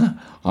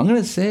going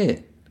to say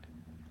it.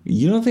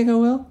 You don't think I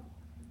will?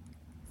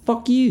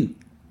 Fuck you.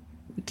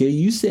 Okay,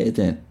 you say it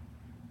then.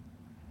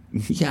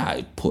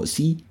 Yeah,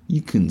 pussy.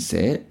 You couldn't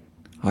say it.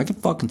 I can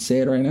fucking say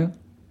it right now.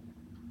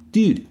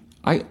 Dude,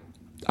 I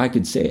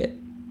could say it.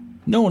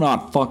 No,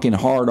 not fucking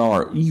hard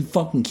R. Are you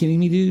fucking kidding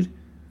me, dude?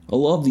 I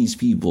love these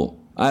people.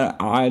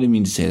 I didn't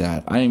mean to say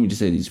that. I didn't mean to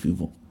say these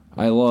people.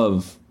 I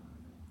love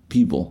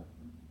people,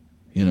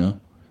 And,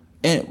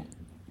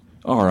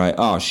 all right.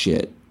 Oh,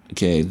 shit.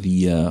 Okay,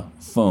 the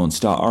phone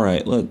stopped. All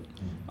right,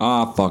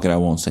 fuck it. I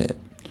won't say it.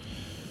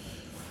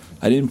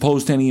 I didn't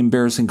post any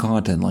embarrassing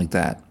content like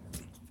that.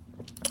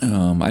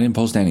 I didn't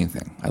post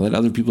anything. I let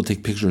other people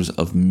take pictures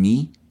of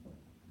me.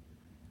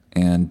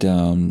 And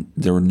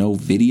there were no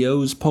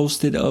videos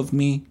posted of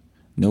me.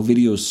 No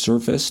videos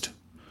surfaced.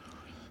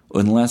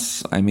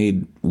 Unless I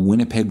made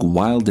Winnipeg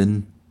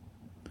Wilden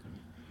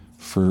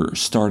for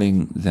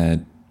starting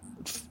that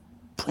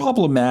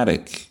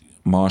problematic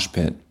mosh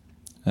pit.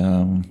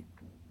 Still,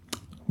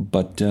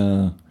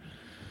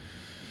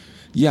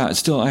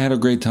 I had a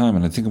great time,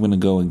 and I think I'm going to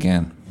go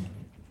again.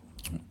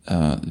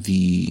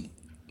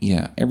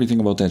 Everything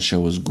about that show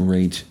was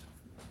great.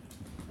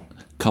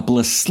 Couple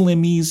of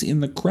slimmies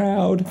in the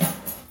crowd.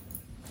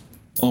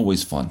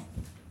 Always fun.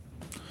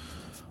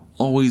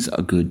 Always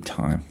a good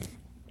time.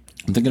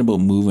 I'm thinking about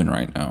moving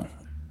right now.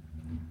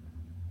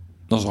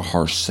 That was a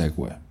harsh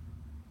segue.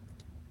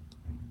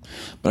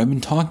 But I've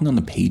been talking on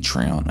the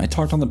Patreon. I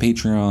talked on the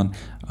Patreon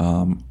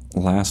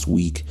last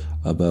week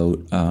about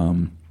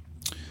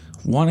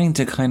wanting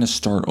to kind of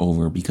start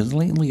over, because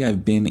lately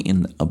I've been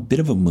in a bit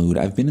of a mood.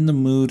 I've been in the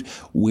mood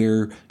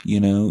where,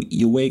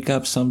 you wake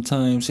up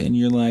sometimes and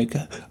you're like,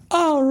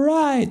 all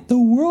right, the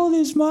world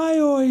is my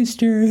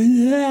oyster.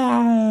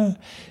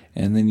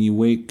 And then you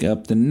wake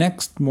up the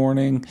next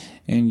morning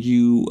and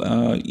you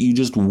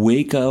just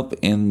wake up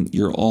and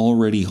you're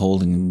already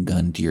holding a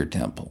gun to your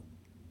temple.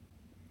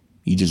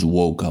 You just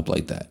woke up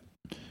like that.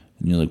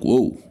 And you're like,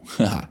 whoa,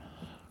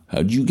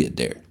 how'd you get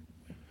there?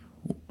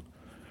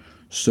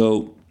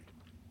 So,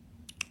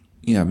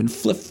 I've been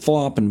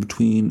flip-flopping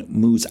between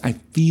moods. I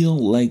feel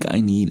like I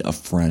need a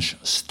fresh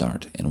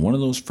start. And one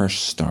of those fresh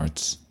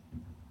starts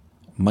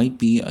might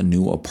be a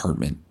new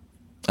apartment.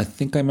 I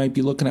think I might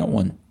be looking at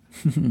one.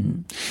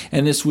 And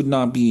this would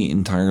not be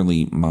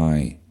entirely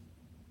my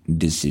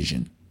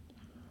decision.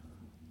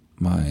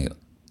 My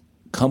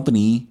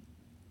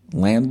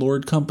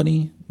landlord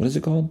company, what is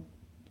it called?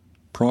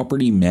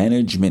 Property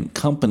management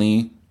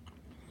company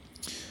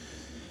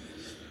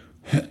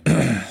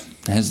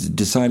has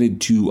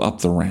decided to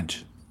up the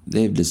rent.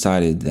 They've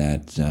decided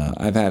that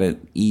I've had it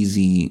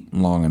easy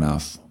long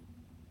enough.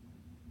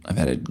 I've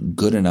had it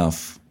good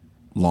enough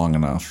long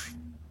enough.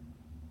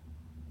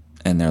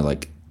 And they're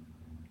like,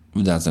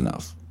 that's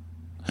enough.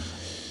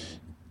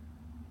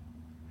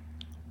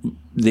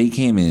 They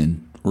came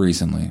in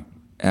recently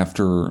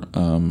after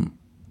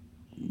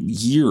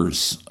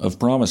years of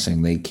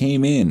promising. They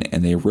came in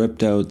and they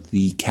ripped out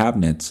the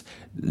cabinets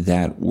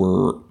that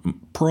were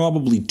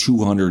probably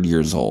 200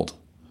 years old.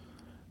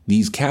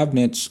 These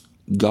cabinets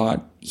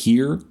got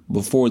here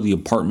before the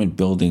apartment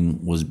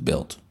building was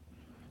built.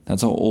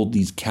 That's how old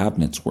these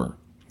cabinets were.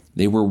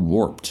 They were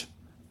warped.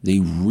 They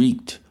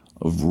reeked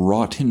of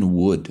rotten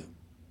wood.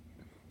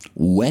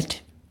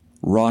 Wet,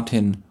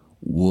 rotten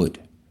wood.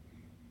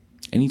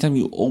 Anytime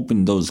you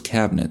opened those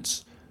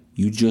cabinets,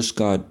 you just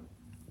got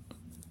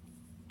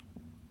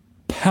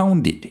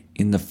pounded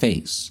in the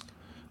face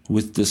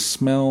with the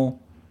smell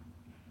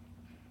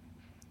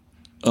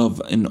of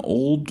an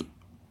old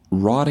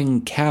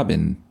rotting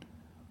cabin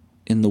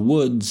in the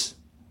woods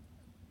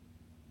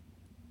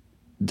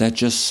that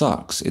just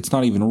sucks. It's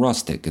not even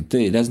rustic.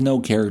 It has no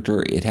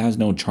character. It has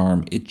no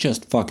charm. It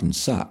just fucking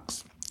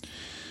sucks.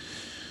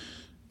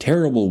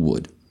 Terrible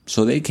wood.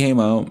 So they came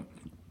out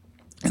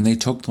and they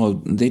took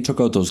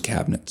out those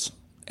cabinets,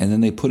 and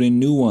then they put in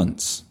new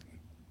ones.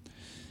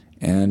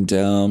 And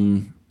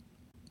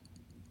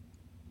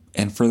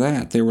for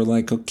that they were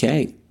like,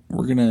 okay,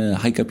 we're gonna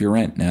hike up your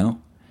rent now.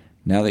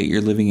 Now that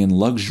you're living in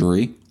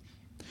luxury,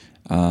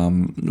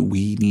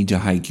 we need to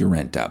hike your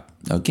rent up,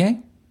 okay?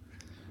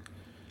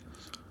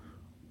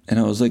 And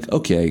I was like,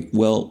 okay,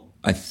 well,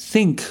 I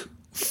think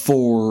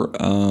for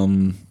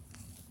the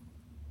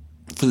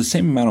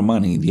same amount of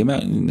money,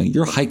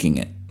 you're hiking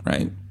it,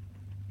 right?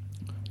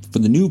 For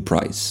the new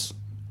price,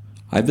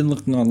 I've been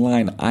looking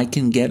online. I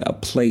can get a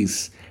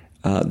place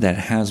that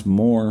has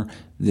more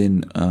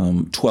than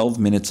 12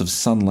 minutes of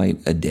sunlight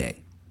a day.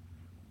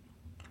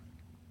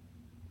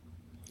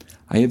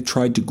 I have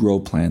tried to grow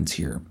plants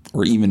here,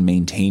 or even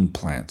maintain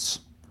plants.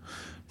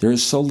 There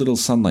is so little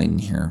sunlight in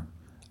here.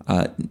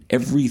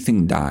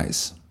 Everything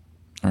dies.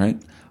 All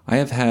right? I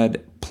have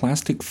had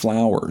plastic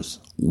flowers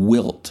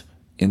wilt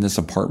in this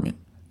apartment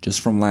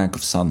just from lack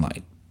of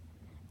sunlight.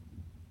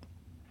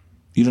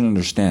 You don't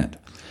understand.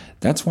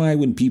 That's why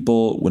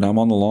when I'm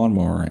on the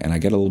lawnmower and I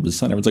get a little bit of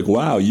sun, everyone's like,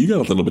 wow, you got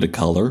a little bit of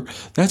color.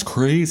 That's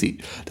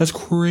crazy. That's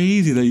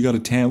crazy that you got a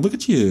tan. Look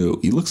at you.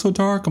 You look so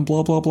dark and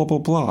blah, blah, blah, blah,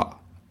 blah.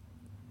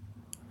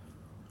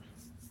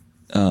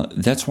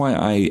 That's why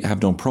I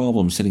have no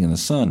problem sitting in the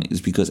sun, is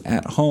because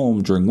at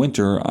home during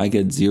winter, I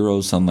get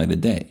 0 sunlight a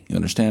day. You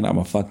understand? I'm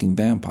a fucking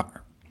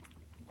vampire.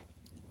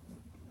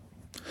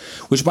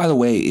 Which, by the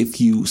way, if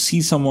you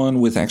see someone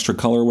with extra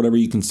color or whatever,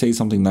 you can say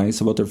something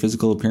nice about their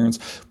physical appearance,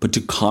 but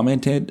to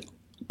comment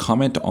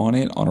on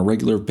it on a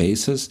regular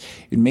basis,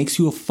 it makes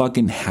you a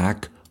fucking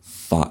hack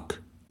fuck.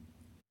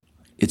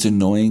 It's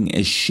annoying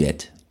as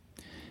shit.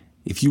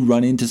 If you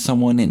run into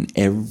someone and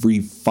every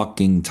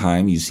fucking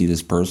time you see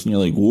this person, you're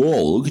like,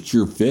 whoa, look at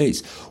your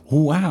face.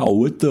 Wow,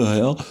 what the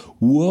hell?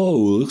 Whoa,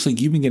 looks like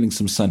you've been getting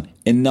some sun.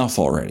 Enough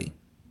already.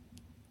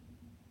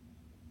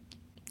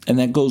 And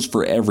that goes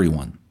for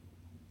everyone.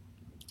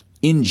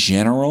 In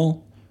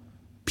general,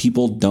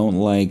 people don't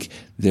like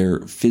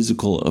their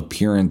physical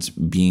appearance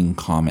being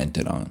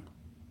commented on.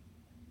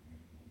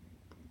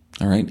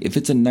 All right? If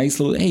it's a nice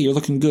little, hey, you're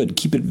looking good,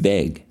 keep it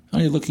vague. Oh,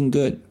 you're looking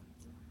good.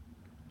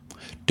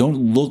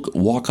 Don't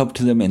walk up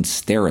to them and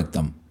stare at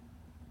them.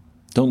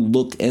 Don't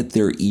look at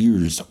their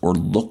ears or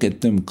look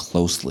at them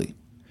closely.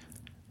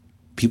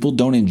 People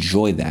don't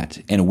enjoy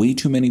that, and way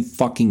too many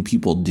fucking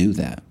people do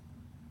that.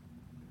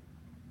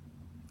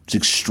 It's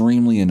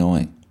extremely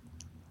annoying.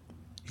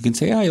 You can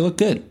say, oh, you look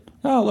good.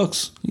 Oh,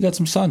 you got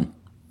some sun.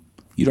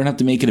 You don't have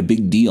to make it a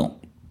big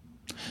deal.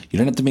 You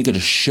don't have to make it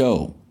a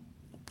show.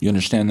 You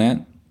understand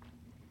that?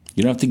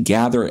 You don't have to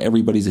gather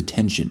everybody's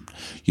attention.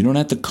 You don't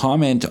have to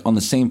comment on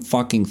the same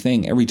fucking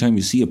thing every time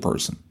you see a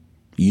person.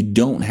 You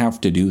don't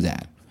have to do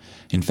that.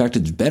 In fact,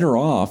 it's better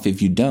off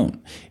if you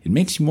don't. It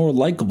makes you more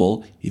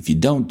likable if you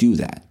don't do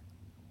that.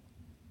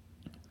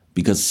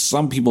 Because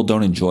some people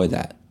don't enjoy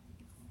that.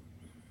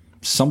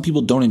 Some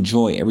people don't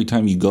enjoy every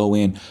time you go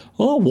in,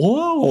 oh,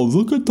 wow,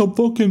 look at the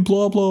fucking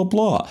blah, blah,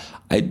 blah.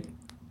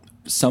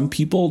 Some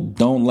people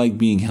don't like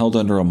being held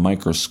under a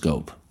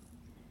microscope.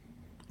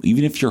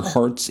 Even if your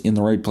heart's in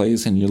the right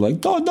place and you're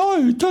like, oh, no,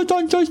 you don't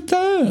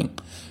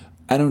understand.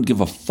 I don't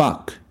give a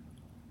fuck.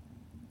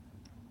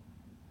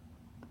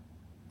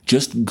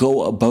 Just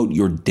go about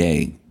your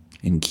day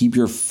and keep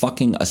your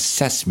fucking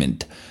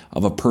assessment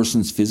of a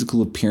person's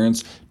physical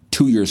appearance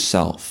to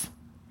yourself.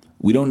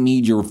 We don't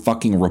need your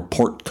fucking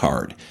report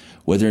card,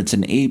 whether it's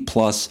an A+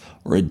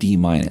 or a D-.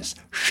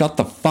 Shut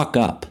the fuck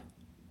up.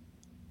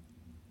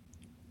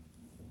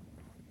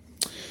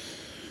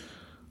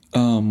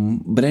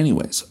 But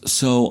anyways,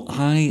 so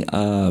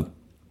I'm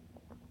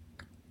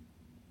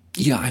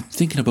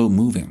thinking about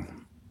moving.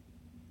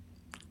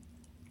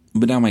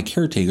 But now my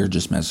caretaker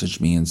just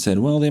messaged me and said,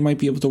 well, they might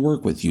be able to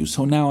work with you.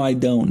 So now I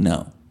don't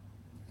know.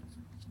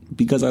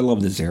 Because I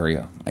love this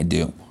area. I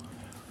do.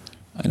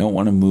 I don't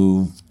want to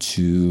move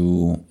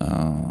to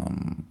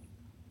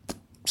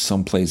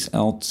someplace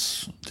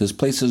else. This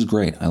place is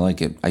great. I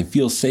like it. I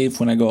feel safe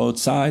when I go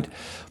outside,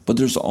 but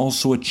there's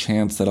also a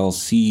chance that I'll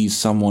see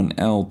someone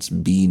else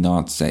be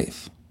not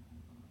safe.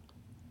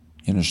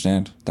 You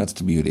understand? That's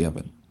the beauty of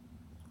it.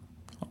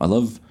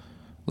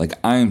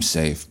 I'm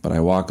safe, but I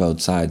walk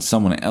outside,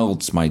 someone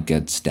else might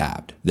get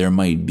stabbed. There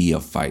might be a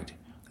fight.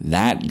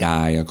 That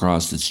guy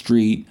across the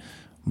street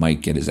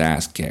might get his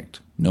ass kicked.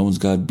 No one's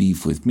got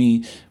beef with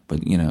me,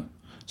 but,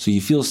 so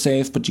you feel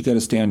safe, but you got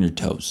to stay on your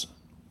toes.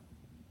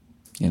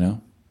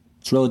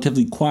 It's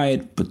relatively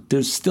quiet, but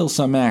there's still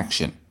some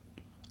action.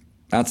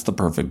 That's the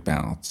perfect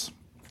balance.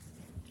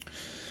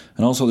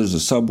 And also there's a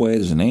Subway,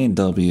 there's an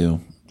A&W,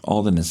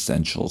 all the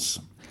essentials.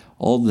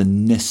 All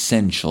the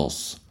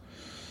essentials.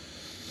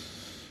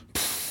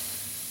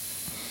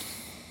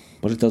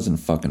 But it doesn't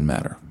fucking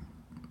matter.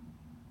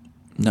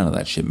 None of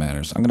that shit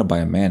matters. I'm going to buy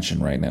a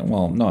mansion right now.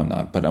 Well, no, I'm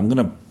not. But I'm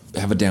going to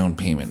have a down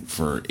payment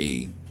for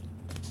a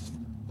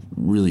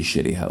really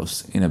shitty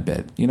house in a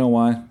bit. You know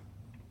why?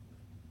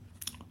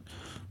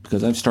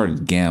 Because I've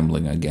started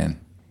gambling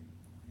again.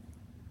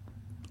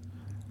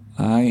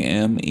 I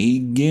am a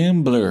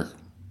gambler.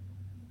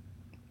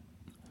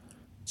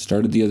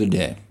 Started the other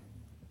day.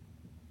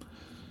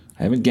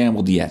 I haven't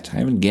gambled yet. I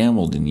haven't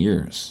gambled in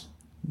years.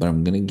 But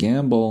I'm going to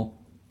gamble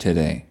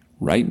today.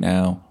 Right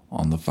now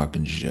on the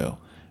fucking show,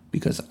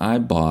 because I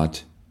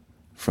bought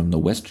from the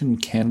Western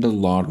Canada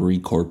Lottery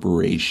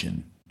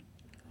Corporation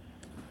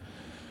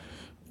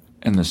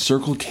and the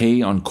Circle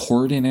K on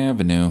Corydon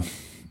Avenue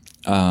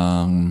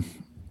a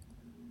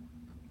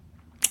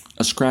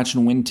scratch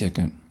and win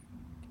ticket.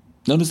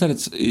 Notice that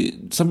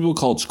some people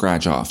call it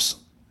scratch offs.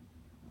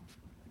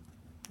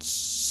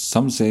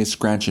 Some say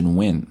scratch and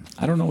win.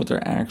 I don't know what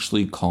they're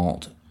actually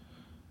called.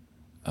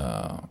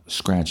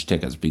 Scratch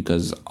tickets,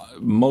 because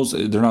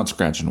they're not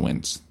scratch and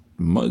wins.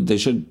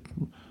 The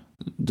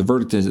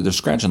verdict is they're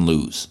scratch and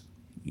lose.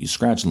 You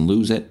scratch and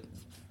lose it.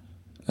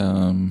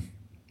 So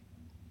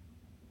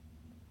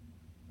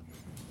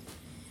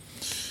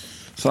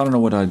I don't know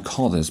what I'd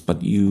call this,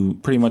 but you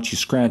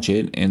scratch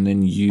it and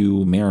then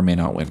you may or may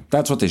not win.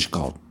 That's what they should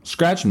call it.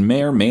 Scratch and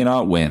may or may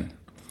not win.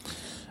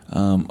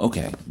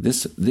 Okay,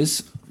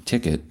 this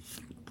ticket,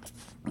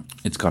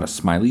 it's got a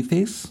smiley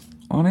face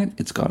on it.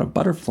 It's got a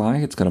butterfly.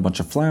 It's got a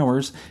bunch of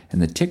flowers,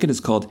 and the ticket is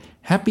called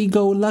Happy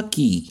Go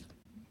Lucky.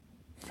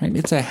 Right?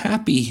 This is a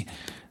happy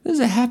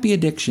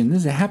addiction. This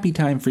is a happy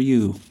time for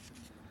you.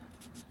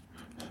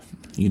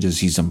 You just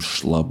see some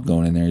schlub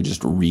going in there. He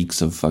just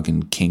reeks of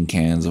fucking king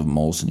cans of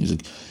Molson. He's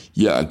like,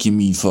 yeah, give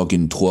me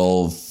fucking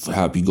 12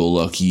 Happy Go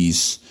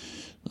Luckies.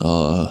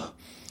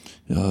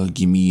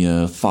 Give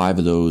me 5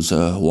 of those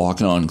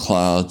walking on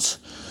clouds.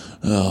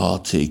 I'll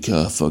take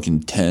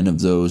fucking 10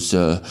 of those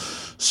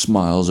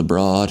Smiles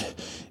Abroad,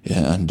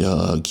 and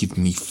give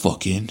me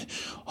fucking,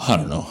 I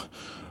don't know.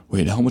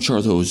 Wait, how much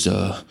are those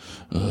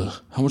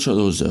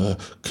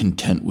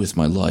Content With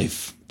My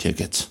Life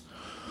tickets?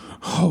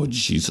 Oh,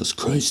 Jesus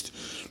Christ.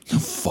 No,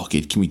 fuck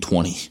it, give me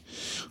 20.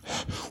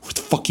 What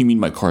the fuck you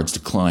mean my card's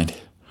declined?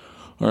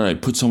 All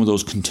right, put some of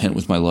those Content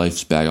With My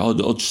Life's back. I'll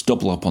just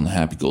double up on the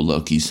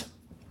happy-go-luckies.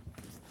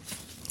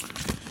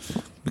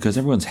 Because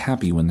everyone's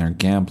happy when they're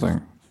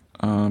gambling.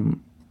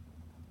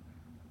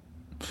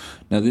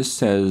 Now this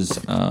says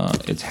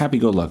it's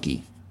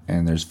happy-go-lucky,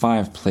 and there's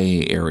 5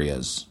 play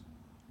areas.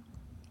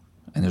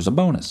 And there's a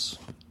bonus.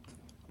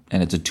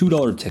 And it's a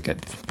 $2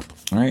 ticket.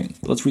 All right,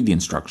 let's read the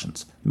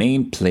instructions.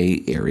 Main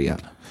play area.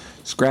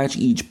 Scratch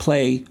each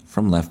play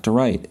from left to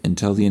right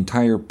until the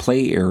entire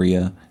play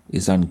area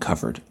is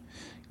uncovered.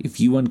 If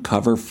you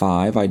uncover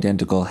 5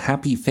 identical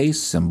happy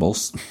face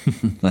symbols,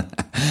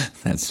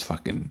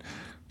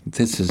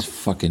 this is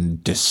fucking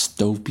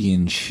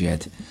dystopian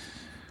shit.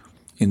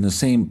 in the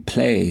same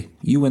play,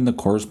 you win the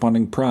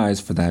corresponding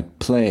prize for that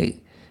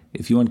play.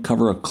 If you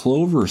uncover a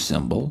clover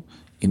symbol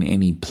in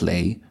any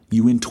play,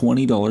 you win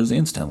 $20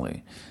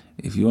 instantly.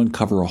 If you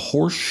uncover a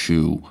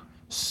horseshoe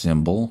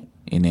symbol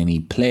in any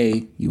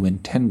play, you win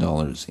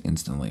 $10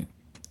 instantly.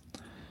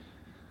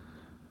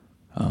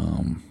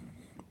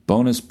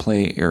 Bonus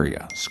play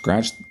area.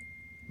 Scratch.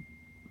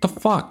 The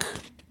fuck?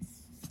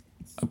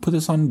 I put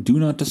this on Do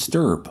Not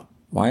Disturb.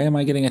 Why am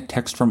I getting a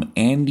text from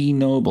Andy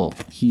Noble?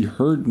 He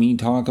heard me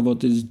talk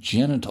about his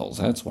genitals,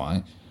 that's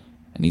why.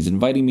 And he's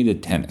inviting me to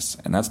tennis,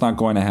 and that's not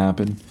going to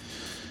happen.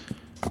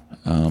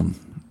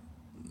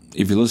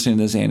 If you're listening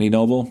to this, Andy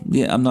Noble,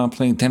 yeah, I'm not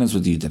playing tennis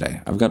with you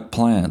today. I've got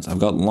plans. I've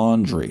got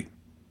laundry.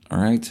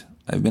 All right?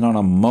 I've been on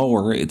a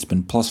mower. It's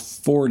been plus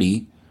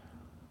 40.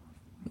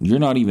 You're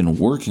not even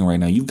working right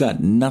now. You've got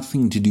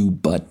nothing to do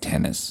but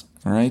tennis.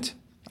 All right?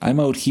 I'm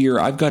out here.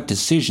 I've got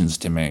decisions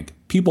to make.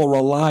 People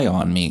rely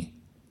on me.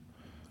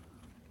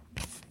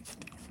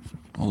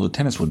 Although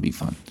tennis would be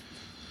fun.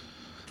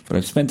 But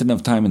I've spent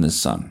enough time in the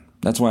sun.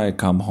 That's why I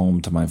come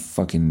home to my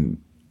fucking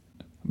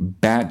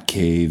bat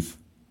cave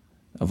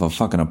of a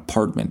fucking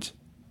apartment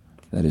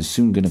that is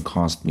soon going to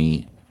cost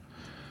me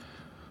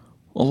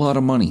a lot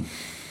of money.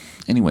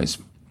 Anyways,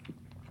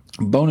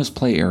 bonus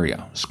play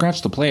area.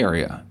 Scratch the play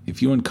area.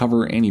 If you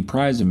uncover any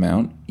prize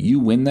amount, you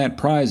win that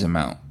prize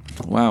amount.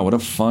 Wow, what a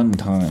fun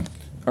time.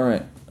 All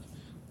right.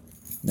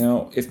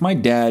 Now, if my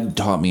dad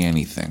taught me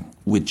anything,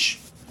 which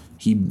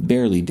he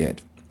barely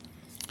did,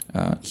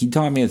 he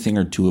taught me a thing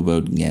or two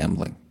about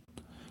gambling.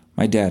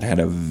 My dad had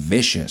a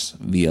vicious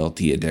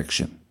VLT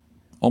addiction.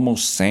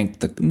 Almost sank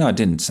the... No, it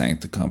didn't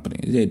sank the company.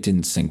 It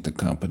didn't sink the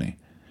company.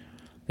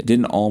 It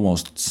didn't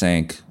almost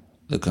sank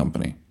the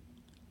company.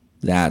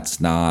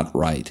 That's not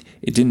right.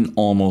 It didn't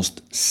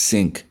almost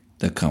sink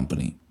the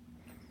company.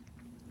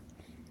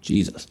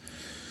 Jesus.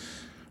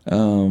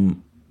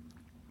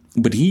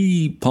 But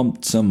he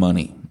pumped some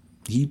money.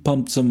 He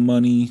pumped some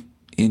money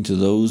into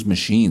those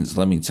machines,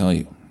 let me tell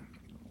you.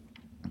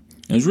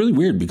 It was really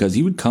weird because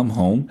he would come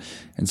home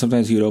and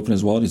sometimes he would open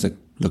his wallet. He's like,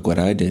 look what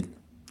I did.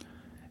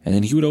 And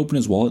then he would open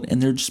his wallet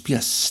and there'd just be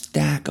a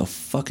stack of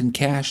fucking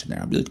cash in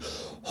there. I'd be like,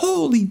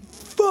 holy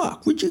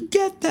fuck, where'd you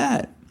get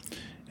that?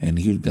 And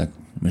he would be like,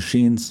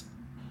 machines.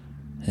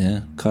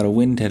 Yeah, caught a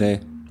win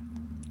today.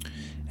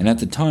 And at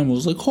the time I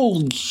was like,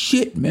 holy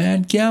shit,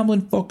 man,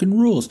 gambling fucking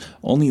rules.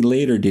 Only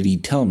later did he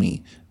tell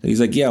me that he's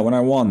like, yeah, when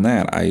I won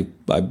that, I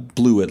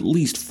blew at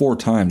least 4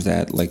 times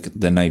that, like,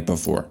 the night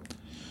before.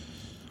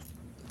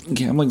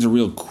 Gambling's a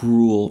real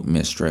cruel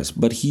mistress.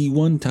 But he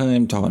one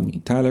time taught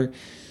me, Tyler,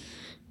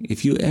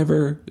 if you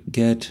ever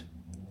get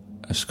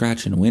a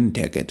scratch and win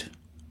ticket,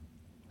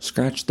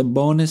 scratch the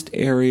bonus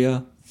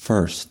area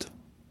first.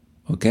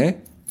 Okay?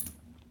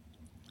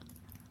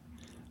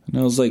 And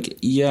I was like,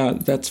 yeah,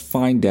 that's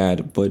fine,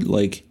 Dad, but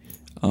like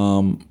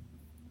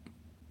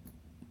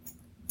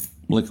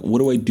what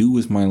do I do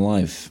with my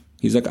life?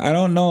 He's like, I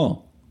don't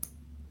know.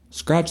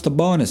 Scratch the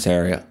bonus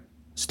area.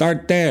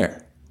 Start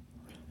there.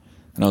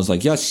 And I was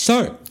like, yes,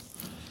 sir.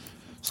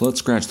 So let's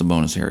scratch the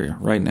bonus area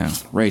right now,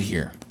 right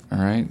here. All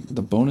right?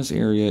 The bonus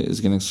area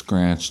is getting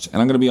scratched. And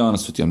I'm going to be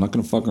honest with you. I'm not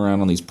going to fuck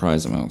around on these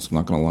prize amounts. I'm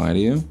not going to lie to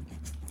you.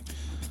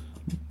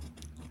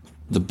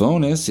 The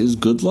bonus is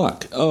good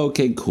luck. Oh,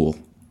 okay, cool.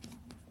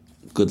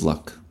 Good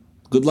luck.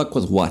 Good luck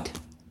with what?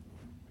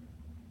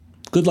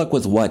 Good luck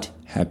with what,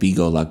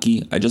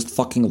 happy-go-lucky? I just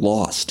fucking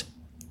lost.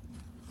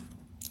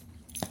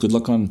 Good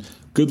luck on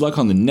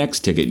the next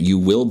ticket you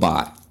will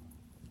buy.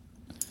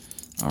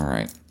 All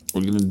right,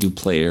 we're going to do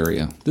play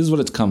area. This is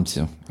what it's come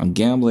to. I'm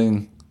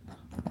gambling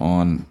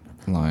online.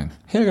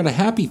 Hey, I got a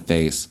happy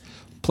face.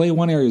 Play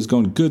 1 area is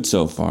going good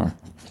so far.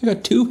 Hey, I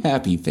got 2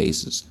 happy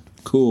faces.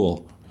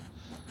 Cool.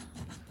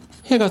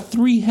 Hey, I got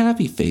 3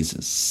 happy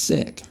faces.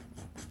 Sick.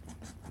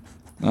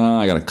 Oh,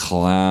 I got a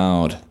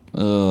cloud.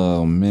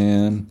 Oh,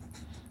 man.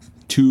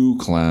 2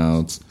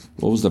 clouds.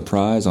 What was the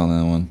prize on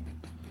that one?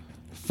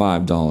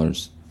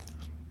 $5.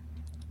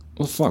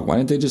 Well, fuck, why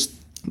did they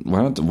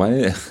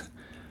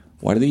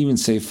even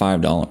say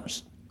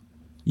 $5?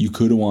 You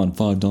could have won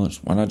 $5.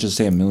 Why not just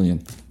say $1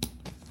 million?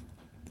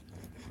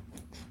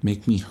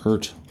 Make me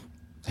hurt.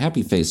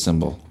 Happy face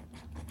symbol.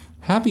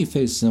 Happy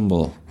face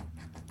symbol.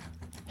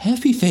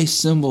 Happy face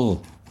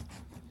symbol.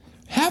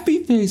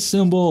 Happy face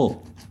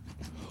symbol.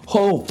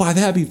 Oh, 5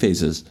 happy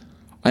faces.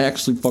 I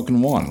actually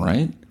fucking won,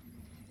 right?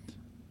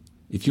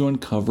 If you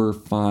uncover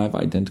 5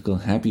 identical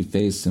happy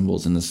face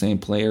symbols in the same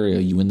play area,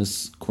 you win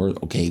this course.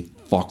 Okay,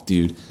 fuck,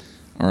 dude.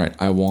 All right,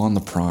 I won the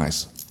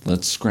prize.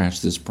 Let's scratch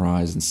this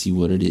prize and see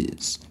what it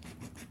is.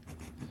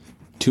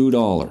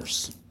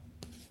 $2.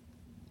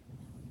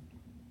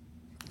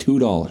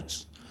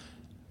 $2.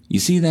 You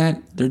see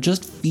that? They're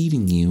just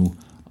feeding you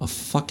a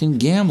fucking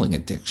gambling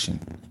addiction.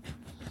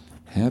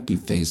 Happy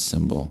face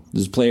symbol.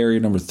 This is play area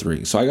number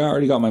 3. So I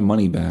already got my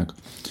money back,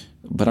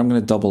 but I'm going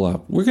to double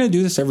up. We're going to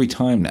do this every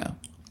time now.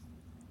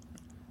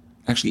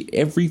 Actually,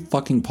 every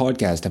fucking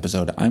podcast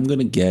episode, I'm going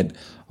to get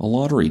a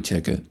lottery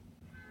ticket.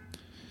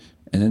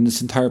 And then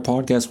this entire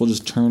podcast will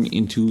just turn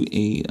into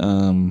a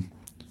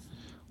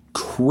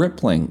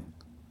crippling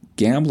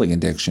gambling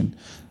addiction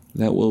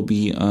that will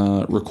be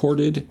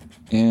recorded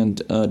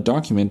and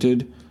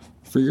documented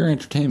for your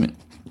entertainment.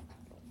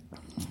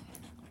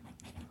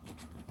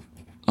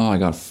 Oh, I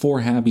got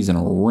 4 happies and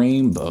a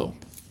rainbow.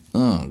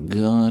 Oh,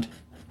 God.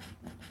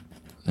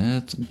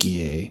 That's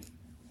gay.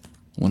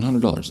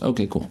 $100.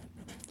 Okay, cool.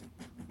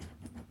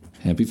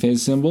 Happy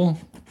face symbol.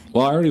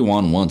 Well, I already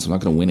won once. I'm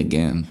not going to win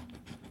again.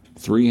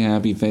 3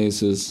 happy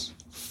faces.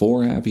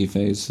 4 happy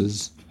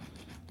faces.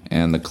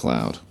 And the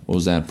cloud. What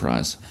was that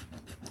prize?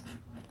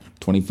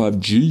 25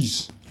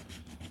 G's.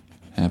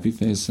 Happy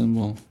face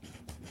symbol.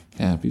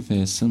 Happy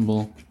face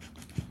symbol.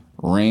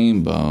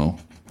 Rainbow.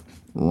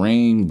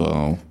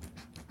 Rainbow.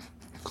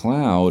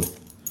 Cloud.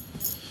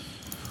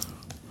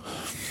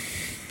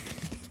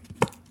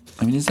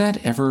 I mean, is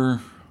that ever...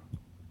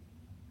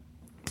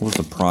 What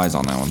was the prize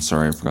on that one?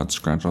 Sorry, I forgot to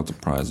scratch out the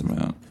prize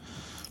amount.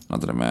 Not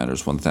that it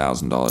matters.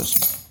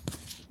 $1,000.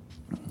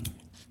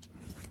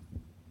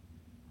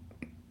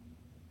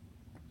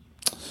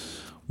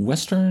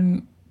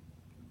 Western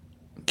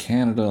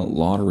Canada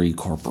Lottery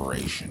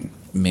Corporation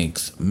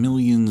makes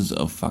millions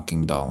of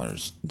fucking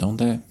dollars, don't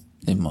they?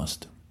 They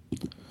must.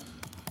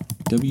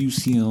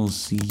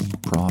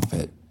 WCLC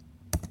profit.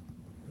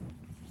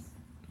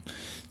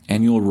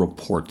 Annual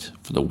report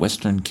for the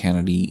Western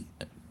Canada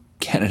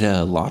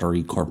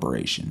Lottery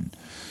Corporation.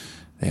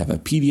 They have a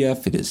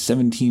PDF. It is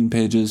 17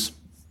 pages.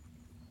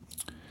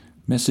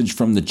 Message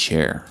from the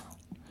chair.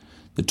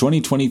 The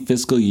 2020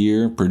 fiscal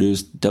year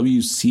produced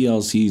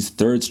WCLC's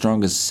third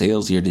strongest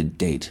sales year to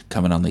date,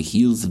 coming on the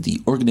heels of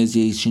the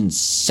organization's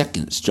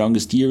second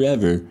strongest year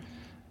ever,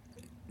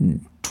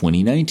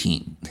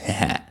 2019.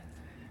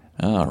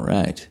 All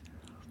right.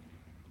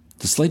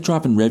 The slight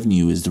drop in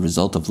revenue is the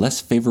result of less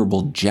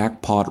favorable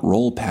jackpot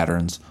roll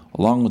patterns,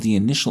 along with the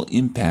initial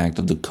impact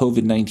of the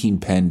COVID-19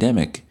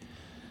 pandemic.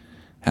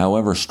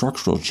 However,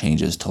 structural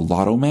changes to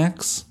Lotto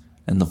Max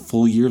and the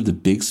full year of the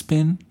Big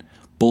Spin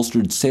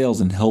bolstered sales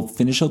and helped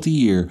finish out the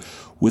year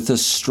with a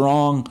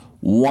strong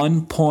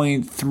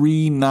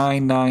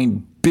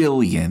 $1.399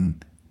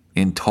 billion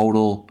in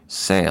total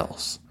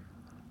sales.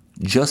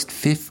 Just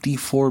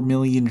 54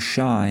 million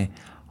shy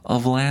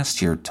of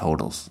last year's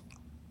totals.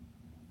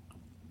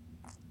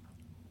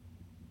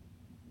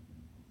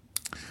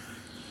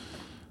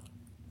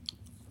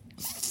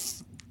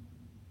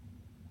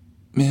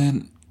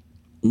 Man,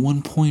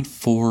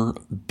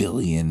 $1.4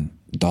 billion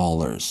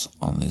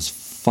on this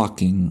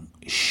fucking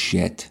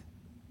shit.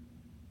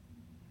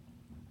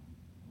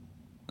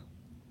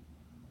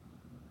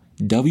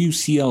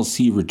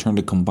 WCLC returned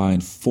a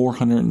combined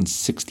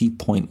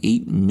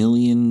 $460.8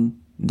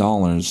 million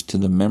to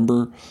the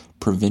member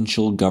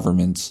provincial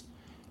governments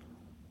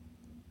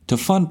to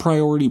fund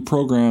priority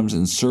programs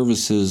and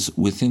services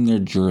within their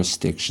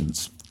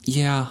jurisdictions.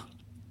 Yeah,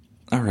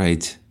 all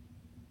right.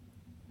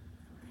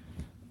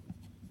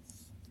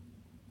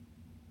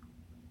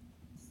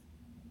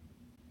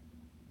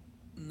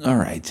 All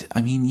right.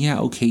 I mean, yeah,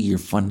 okay, you're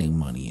funding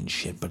money and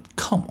shit, but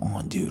come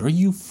on, dude. Are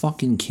you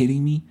fucking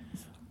kidding me?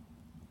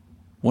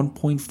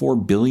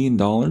 $1.4 billion?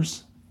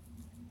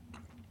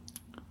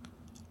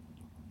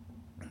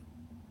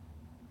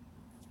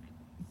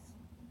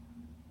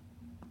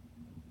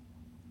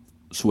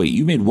 So wait,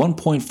 you made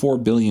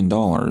 $1.4 billion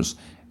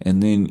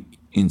and then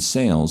in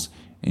sales,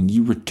 and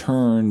you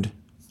returned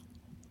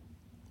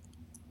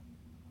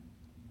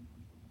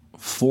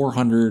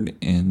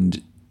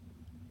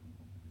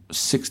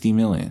 $460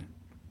 million.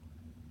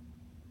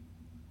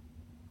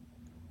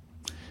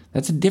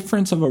 That's a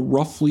difference of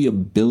roughly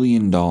 $1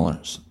 billion.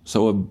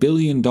 So $1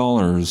 billion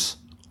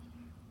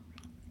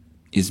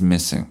is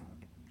missing.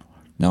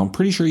 Now, I'm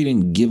pretty sure you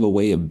didn't give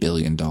away $1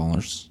 billion.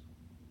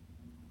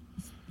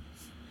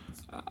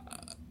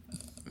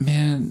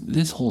 Man,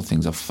 this whole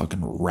thing's a fucking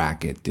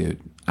racket, dude.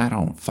 I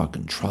don't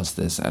fucking trust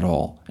this at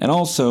all. And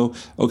also,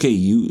 okay,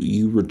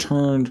 you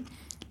returned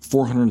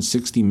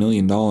 $460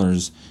 million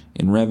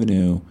in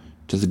revenue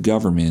to the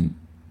government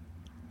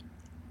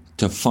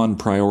to fund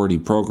priority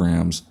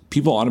programs.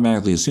 People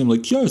automatically assume,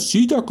 like, yeah,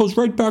 see, that goes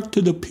right back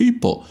to the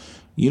people.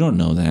 You don't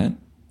know that.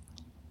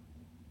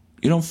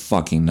 You don't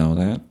fucking know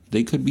that.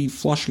 They could be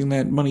flushing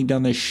that money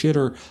down the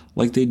shitter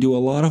like they do a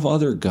lot of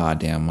other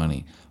goddamn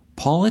money.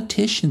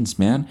 Politicians,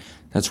 man.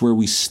 That's where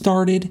we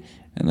started,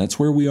 and that's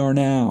where we are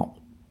now.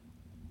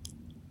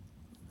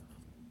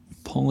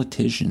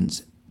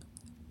 Politicians.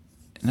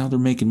 Now they're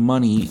making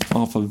money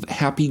off of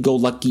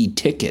happy-go-lucky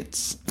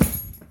tickets.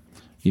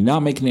 You're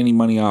not making any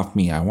money off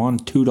me. I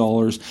want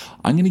 $2.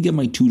 I'm going to get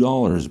my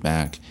 $2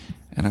 back,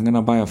 and I'm going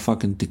to buy a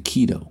fucking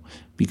taquito.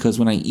 Because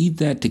when I eat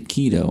that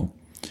taquito,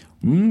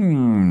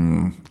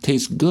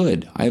 tastes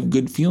good. I have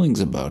good feelings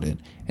about it.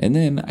 And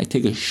then I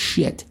take a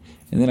shit.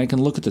 And then I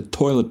can look at the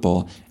toilet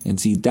bowl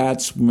and see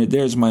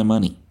there's my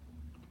money.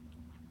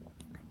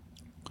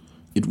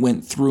 It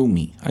went through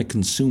me. I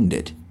consumed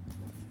it.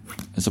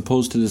 As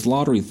opposed to this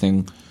lottery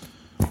thing.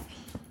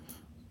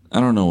 I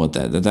don't know what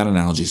that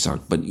analogy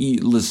sucked. But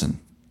listen.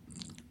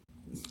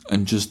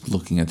 I'm just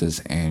looking at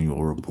this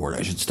annual report.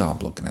 I should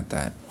stop looking at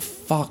that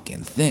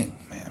fucking thing,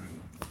 man.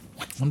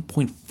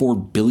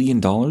 $1.4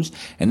 billion?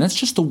 And that's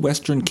just the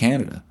Western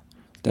Canada.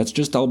 That's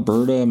just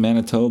Alberta,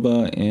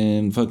 Manitoba,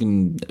 and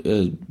fucking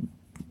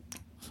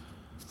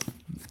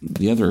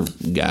the other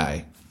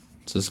guy,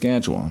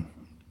 Saskatchewan.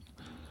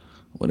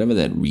 Whatever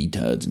that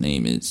retard's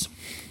name is.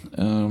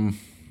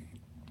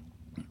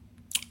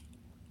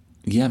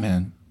 Yeah,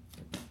 man.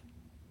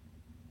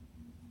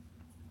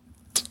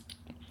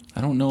 I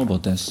don't know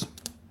about this.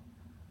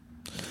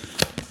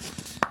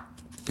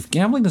 If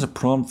gambling is a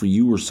problem for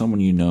you or someone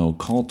you know,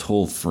 call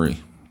toll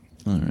free.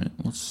 All right,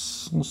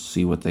 let's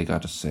see what they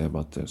got to say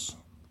about this.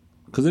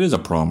 Because it is a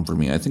problem for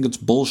me. I think it's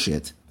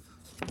bullshit.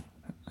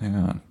 Hang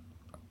on.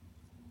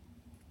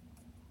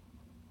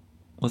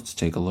 Let's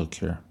take a look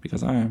here.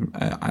 Because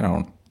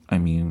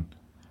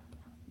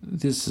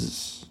this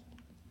is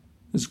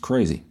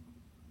crazy.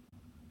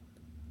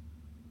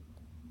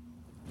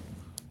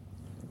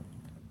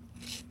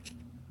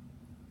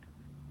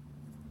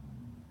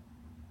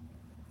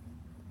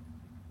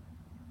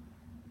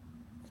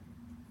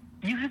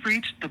 You have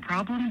reached the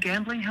Problem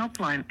Gambling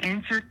Helpline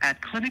answered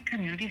at Clinic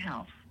Community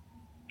Health.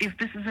 If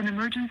this is an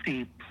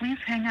emergency, please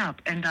hang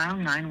up and dial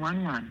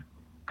 911.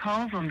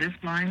 Calls on this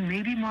line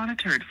may be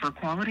monitored for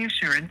quality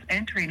assurance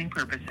and training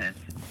purposes.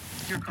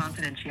 Your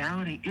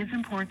confidentiality is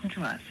important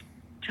to us.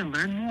 To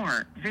learn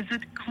more,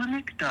 visit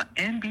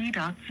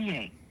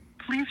clinic.nb.ca.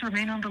 Please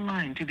remain on the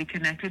line to be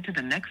connected to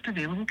the next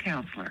available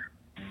counselor.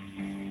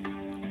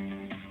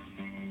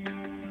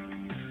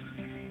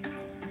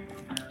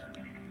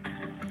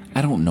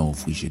 I don't know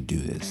if we should do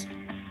this.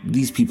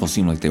 These people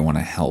seem like they want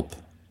to help.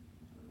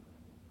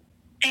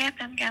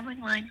 AFM Gambling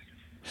Line.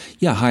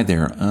 Yeah, hi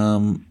there.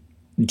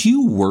 Do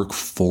you work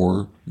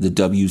for the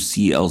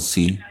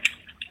WCLC?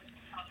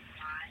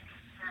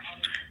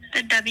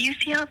 The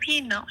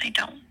WCLP? No, I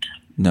don't.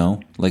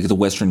 No? Like the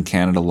Western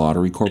Canada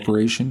Lottery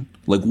Corporation?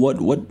 Like what,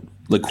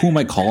 like who am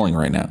I calling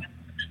right now?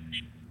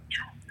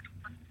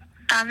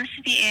 This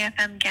is the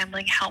AFM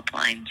Gambling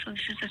Helpline. So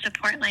this is a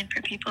support line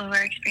for people who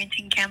are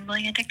experiencing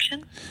gambling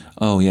addiction.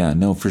 Oh, yeah,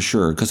 no, for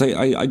sure. Because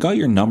I got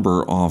your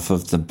number off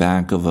of the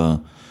back of a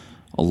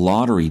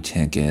lottery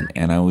ticket,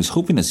 and I was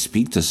hoping to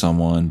speak to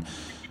someone,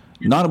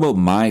 not about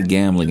my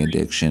gambling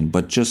addiction,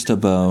 but just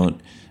about,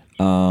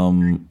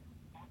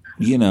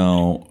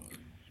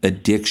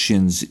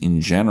 addictions in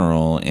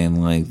general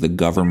and, like, the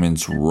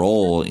government's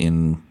role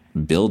in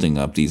building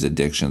up these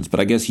addictions. But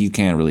I guess you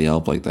can't really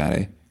help like that,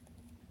 eh?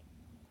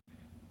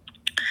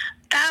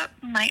 That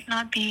might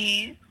not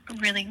be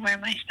really where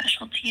my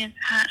specialty is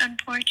at,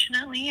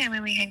 unfortunately. I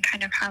mean, we can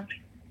kind of have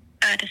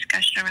a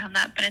discussion around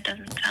that, but it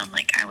doesn't sound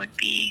like I would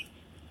be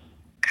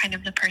kind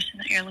of the person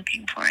that you're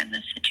looking for in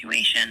this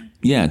situation.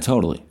 Yeah,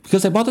 totally.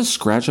 Because I bought this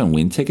scratch and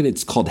win ticket.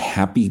 It's called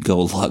Happy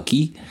Go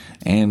Lucky.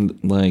 And,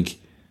 like,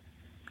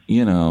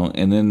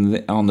 and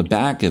then on the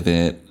back of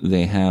it,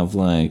 they have,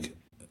 like,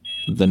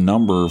 the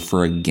number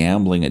for a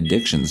gambling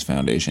addictions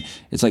foundation.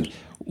 It's like,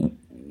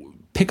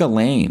 pick a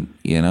lane,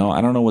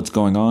 I don't know what's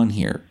going on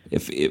here.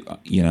 If do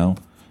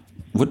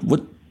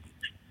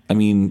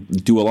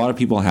a lot of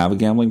people have a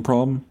gambling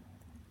problem?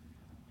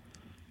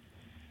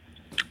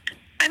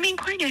 I mean,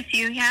 quite a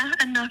few, yeah.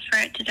 Enough for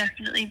it to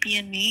definitely be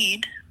a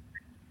need.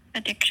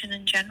 Addiction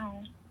in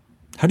general.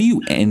 How do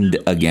you end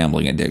a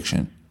gambling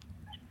addiction?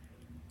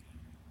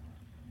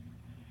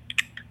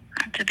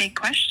 That's a big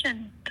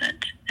question, but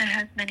it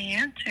has many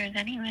answers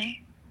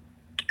anyway.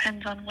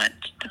 Depends on what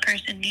the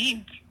person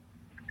needs.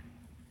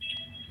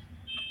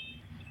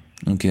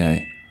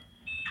 Okay.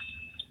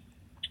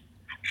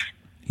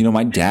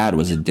 My dad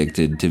was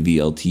addicted to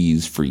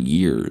VLTs for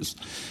years.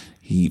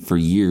 He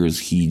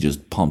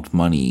just pumped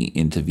money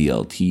into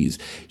VLTs.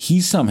 He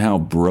somehow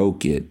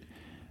broke it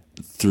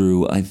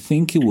through, I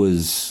think he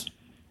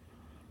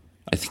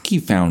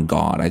found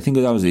God. I think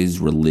that was his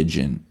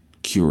religion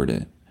cured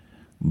it.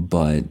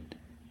 But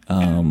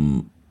I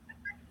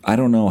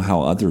don't know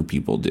how other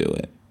people do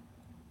it.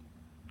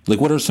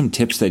 Like, what are some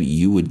tips that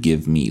you would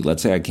give me?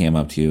 Let's say I came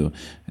up to you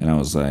and I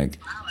was like,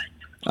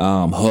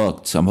 I'm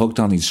hooked. I'm hooked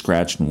on these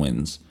scratch and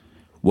wins.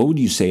 What would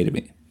you say to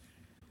me?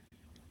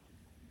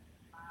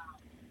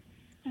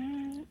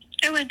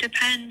 It would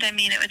depend. I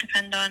mean, it would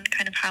depend on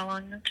kind of how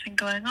long it's been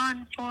going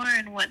on for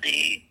and what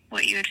you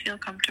would feel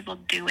comfortable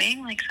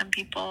doing. Like some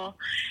people,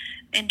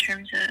 in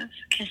terms of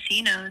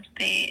casinos,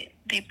 they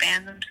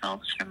ban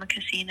themselves from a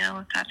casino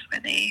if that's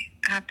where they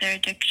have their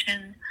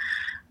addiction.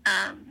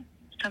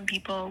 Some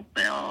people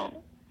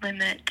will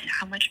limit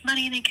how much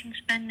money they can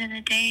spend in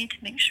a day to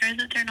make sure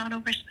that they're not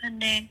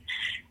overspending.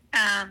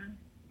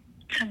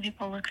 Some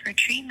people look for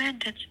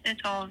treatment.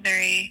 It's all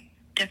very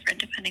different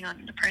depending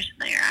on the person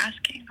that you're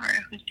asking or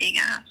who's being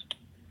asked.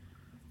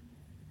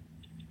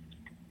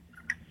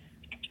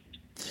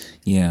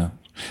 Yeah.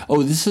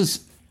 Oh,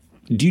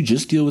 do you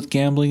just deal with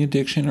gambling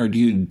addiction or do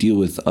you deal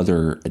with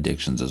other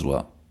addictions as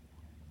well?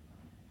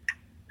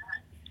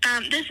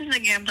 This is a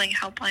gambling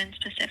helpline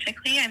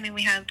specifically. I mean,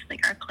 we have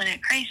like our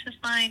clinic crisis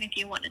line. If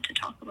you wanted to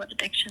talk about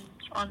addictions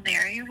on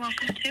there, you're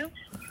welcome to.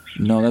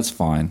 No, that's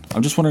fine.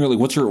 I'm just wondering, like,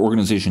 what's your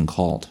organization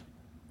called?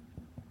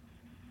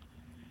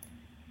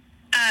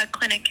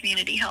 Clinic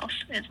Community Health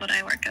is what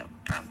I work out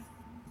from.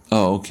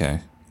 Oh,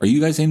 okay. Are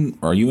you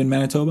in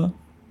Manitoba?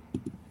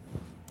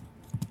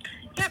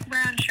 Yep, we're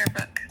on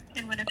Sherbrooke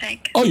in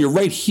Winnipeg. Oh, you're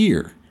right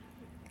here.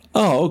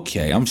 Oh,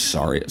 okay. I'm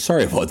sorry.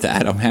 Sorry about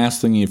that. I'm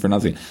hassling you for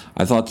nothing.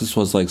 I thought this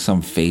was like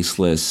some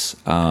faceless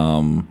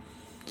giant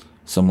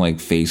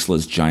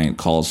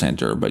call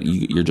center, but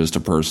you're just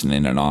a person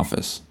in an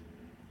office.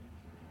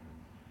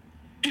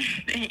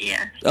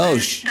 Yeah. Oh,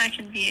 that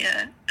can be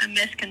a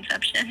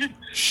misconception.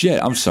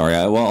 Shit, I'm sorry.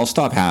 I'll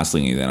stop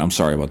hassling you then. I'm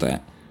sorry about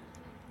that.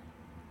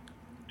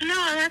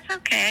 No, that's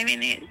okay. I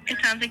mean, it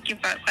sounds like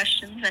you've got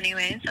questions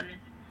anyways, and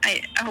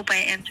I hope I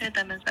answered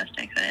them as best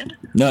I could.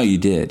 No, you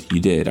did. You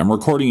did. I'm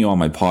recording you on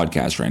my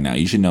podcast right now.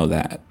 You should know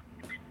that.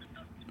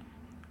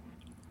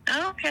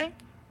 Oh, okay.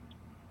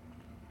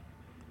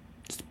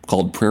 It's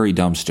called Prairie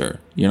Dumpster.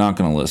 You're not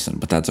going to listen,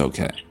 but that's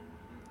okay.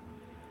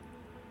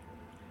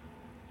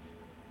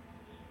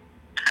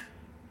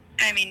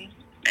 I mean,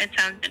 it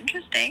sounds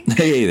interesting.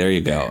 Hey, there you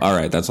go. All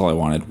right, that's all I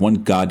wanted.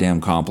 One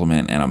goddamn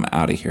compliment, and I'm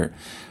out of here.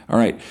 All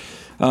right.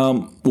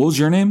 What was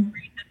your name?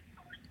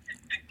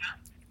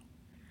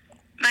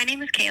 My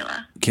name is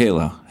Kayla.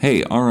 Kayla.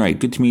 Hey, all right.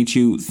 Good to meet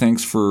you.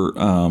 Thanks for,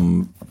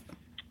 you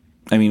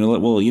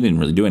didn't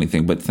really do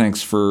anything, but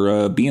thanks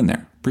for being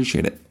there.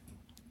 Appreciate it.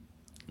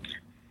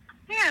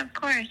 Yeah, of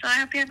course. Well, I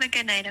hope you have a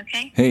good night,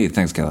 okay? Hey,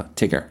 thanks, Kayla.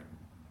 Take care.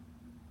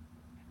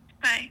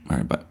 Bye. All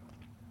right, bye.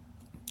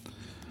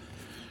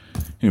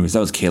 Anyways,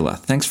 that was Kayla.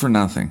 Thanks for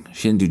nothing.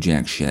 She didn't do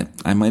jack shit.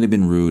 I might have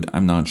been rude.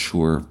 I'm not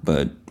sure,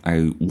 but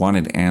I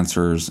wanted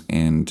answers,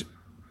 and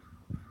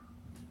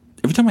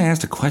every time I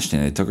asked a question,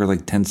 it took her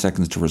like 10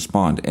 seconds to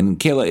respond. And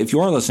Kayla, if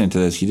you are listening to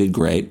this, you did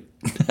great.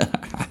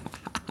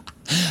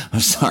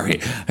 I'm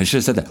sorry. I should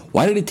have said that.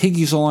 Why did it take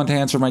you so long to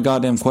answer my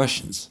goddamn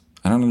questions?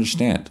 I don't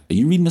understand. Are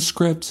you reading a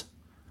script?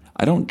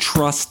 I don't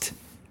trust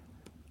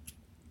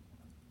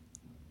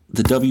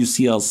the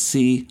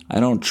WCLC. I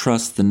don't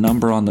trust the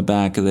number on the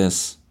back of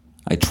this.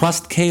 I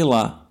trust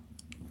Kayla.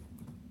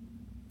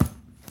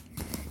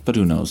 But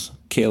who knows?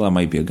 Kayla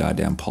might be a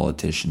goddamn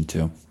politician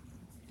too.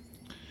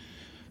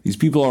 These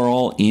people are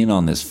all in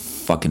on this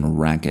fucking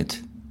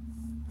racket.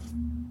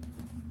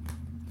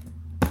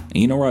 And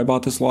you know where I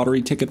bought this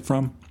lottery ticket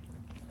from?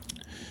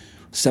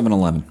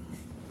 7-Eleven.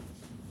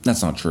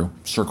 That's not true.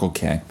 Circle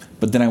K.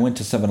 But then I went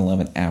to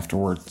 7-Eleven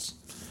afterwards.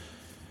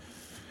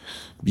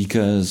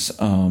 Because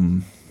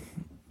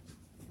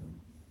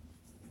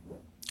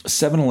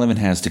 7-Eleven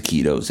has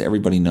taquitos.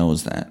 Everybody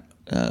knows that.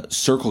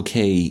 Circle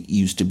K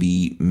used to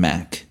be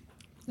Mac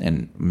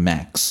and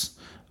Max.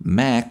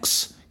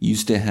 Max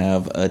used to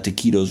have a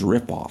taquitos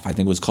ripoff. I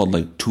think it was called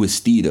like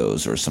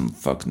Twistitos or some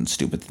fucking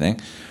stupid thing.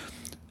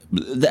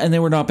 And they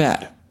were not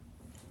bad.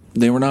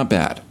 They were not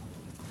bad.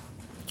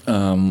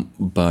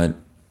 But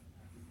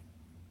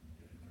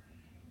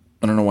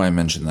I don't know why I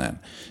mentioned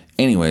that.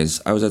 Anyways,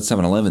 I was at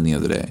 7-Eleven the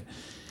other day,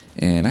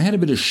 and I had a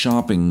bit of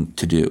shopping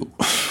to do,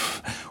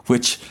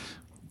 which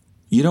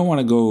you don't want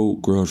to go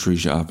grocery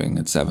shopping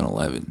at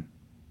 7-Eleven.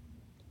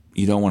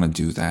 You don't want to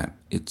do that.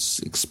 It's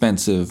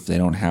expensive. They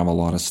don't have a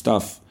lot of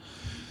stuff.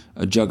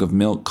 A jug of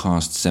milk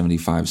costs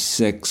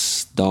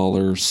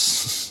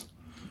 $6.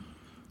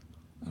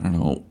 I don't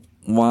know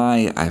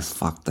why I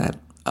fucked that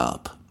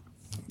up.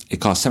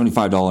 It costs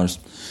 $75.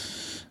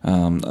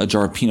 A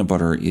jar of peanut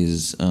butter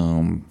is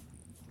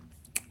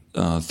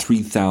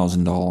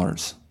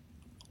 $3,000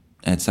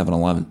 at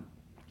 7-Eleven.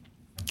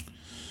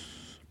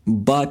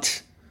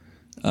 But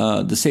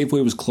the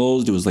Safeway was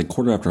closed. It was like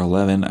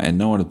 11:15. I had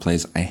no other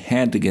place. I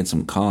had to get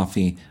some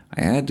coffee.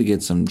 I had to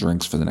get some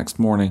drinks for the next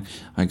morning.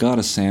 I got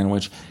a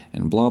sandwich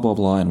and blah, blah,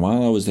 blah. And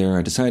while I was there,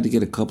 I decided to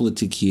get a couple of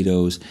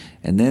taquitos.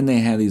 And then they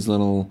had these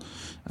little,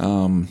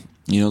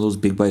 those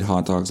big bite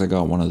hot dogs. I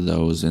got one of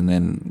those. And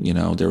then,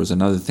 there was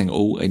another thing.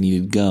 Oh, I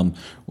needed gum,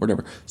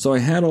 whatever. So I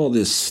had all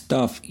this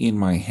stuff in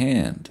my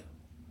hand.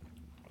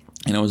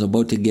 And I was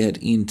about to get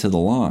into the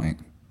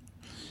line.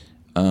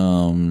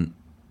 And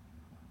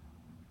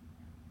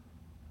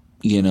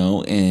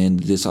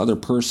this other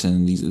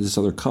person, this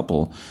other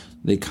couple,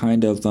 they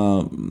kind of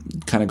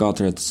got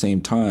there at the same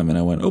time, and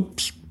I went,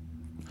 oops,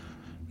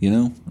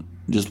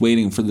 just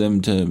waiting for them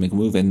to make a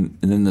move, and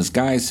then this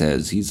guy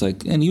says, he's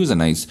like, and he was a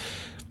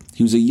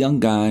young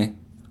guy,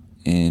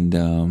 and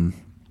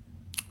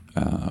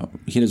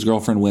he had his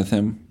girlfriend with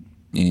him,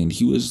 and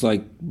he was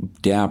like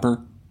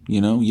dapper,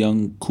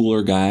 young,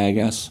 cooler guy, I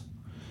guess,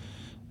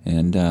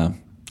 and I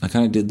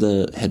kind of did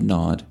the head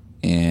nod,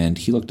 and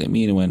he looked at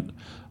me and he went,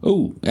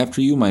 oh, after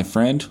you, my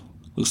friend.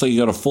 Looks like you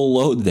got a full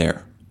load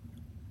there.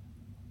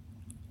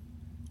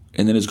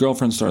 And then his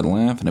girlfriend started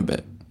laughing a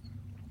bit.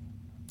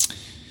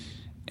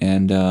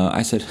 And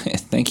I said,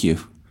 thank you.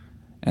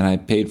 And I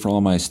paid for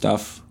all my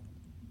stuff.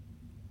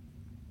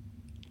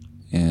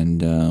 And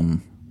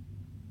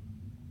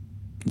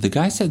the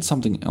guy said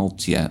something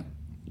else yet.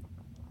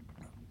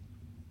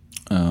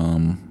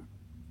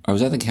 I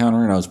was at the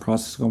counter and I was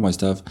processing all my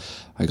stuff.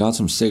 I got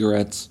some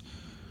cigarettes.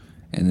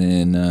 And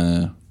then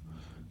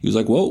he was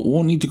like, well,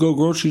 won't need to go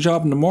grocery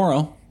shopping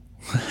tomorrow.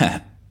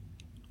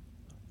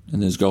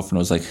 And his girlfriend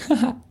was like,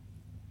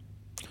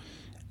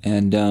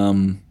 And,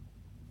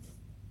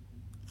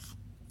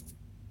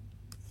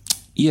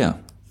 yeah.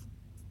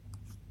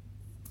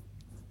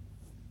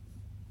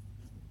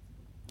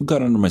 It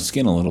got under my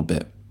skin a little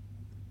bit.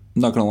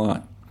 I'm not going to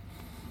lie.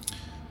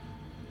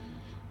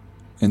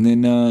 And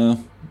then,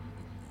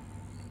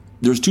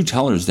 there's two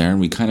tellers there, and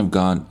we kind of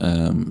got,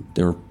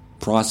 they were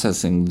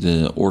processing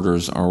our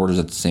orders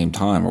at the same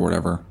time or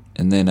whatever.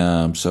 And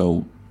then,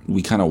 so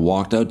we kind of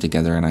walked out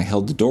together, and I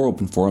held the door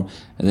open for him,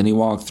 and then he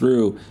walked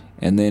through,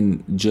 and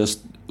then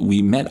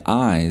we met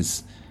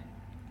eyes,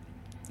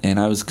 and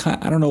I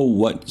don't know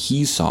what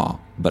he saw,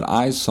 but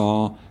I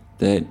saw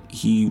that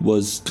he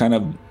was kind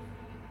of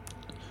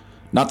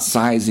not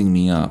sizing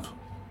me up,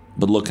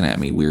 but looking at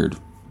me weird.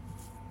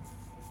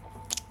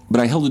 But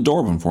I held the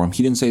door open for him.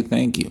 He didn't say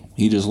thank you.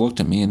 He just looked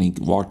at me and he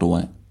walked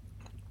away.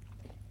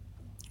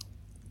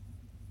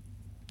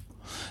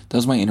 That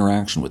was my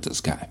interaction with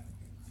this guy.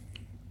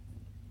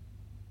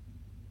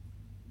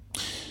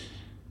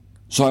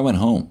 So I went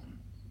home.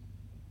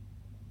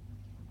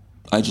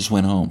 I just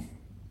went home.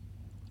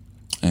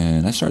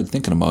 And I started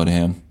thinking about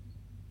him.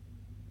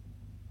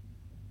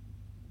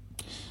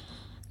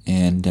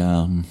 And,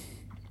 I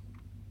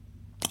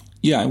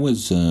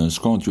was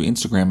scrolling through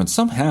Instagram, and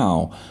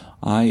somehow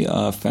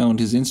I found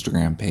his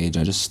Instagram page.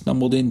 I just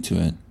stumbled into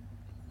it.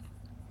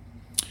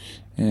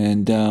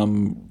 And,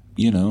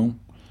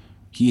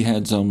 he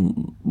had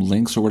some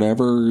links or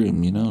whatever,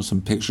 and,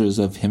 some pictures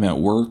of him at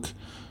work,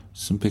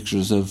 some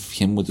pictures of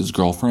him with his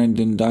girlfriend,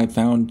 and I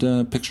found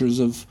pictures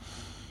of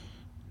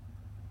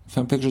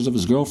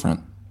his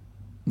girlfriend,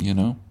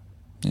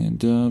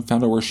 and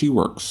found out where she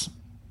works.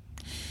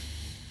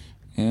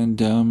 And,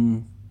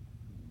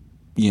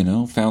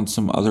 found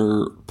some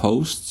other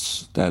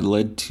posts that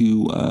led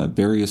to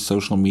various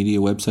social media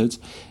websites.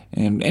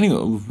 And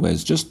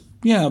anyways, just,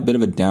 a bit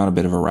of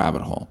a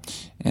rabbit hole.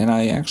 And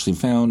I actually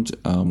found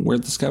where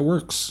this guy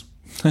works.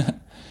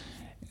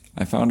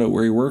 I found out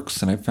where he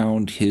works, and I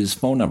found his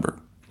phone number.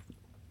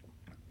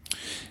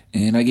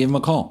 And I gave him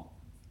a call.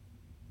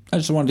 I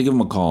just wanted to give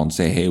him a call and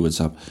say, hey, what's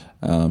up?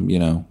 And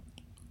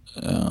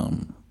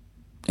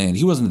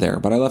he wasn't there,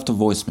 but I left a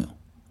voicemail.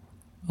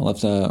 I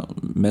left a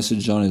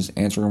message on his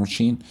answering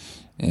machine,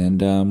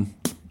 and,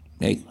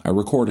 hey, I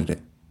recorded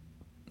it,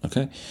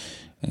 okay?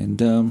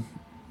 And,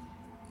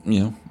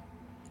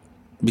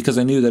 because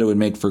I knew that it would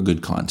make for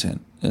good content.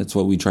 That's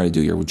what we try to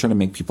do here. We try to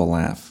make people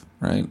laugh,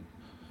 right?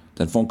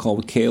 That phone call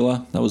with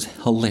Kayla, that was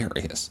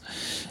hilarious.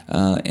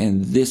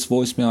 And this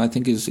voicemail, I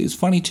think, is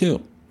funny,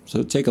 too.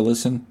 So take a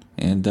listen,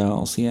 and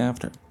I'll see you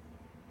after.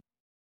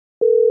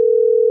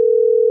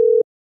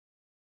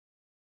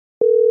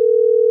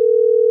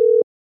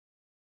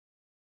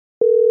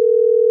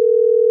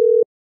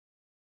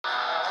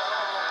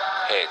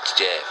 Hey, it's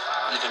Dave.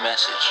 Leave a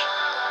message.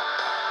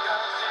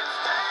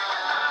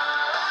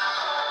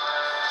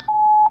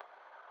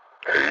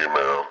 Hey,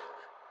 man.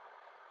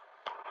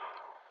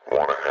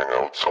 Wanna hang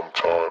out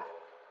sometime?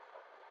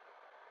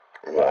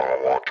 Wanna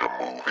watch a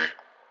movie?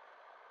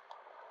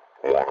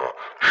 Wanna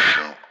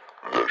shoot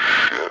the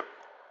shit?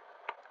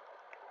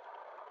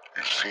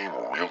 You seem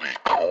really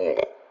cool.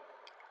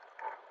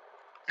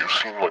 You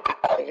seem like a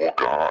cool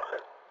guy.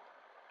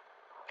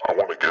 I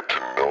wanna get to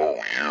know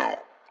you.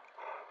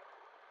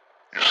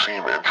 You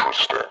seem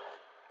interesting.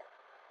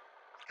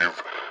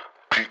 You've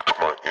piqued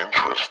my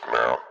interest,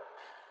 man.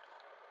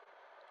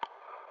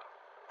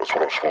 That's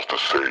what I'm supposed to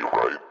say,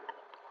 right?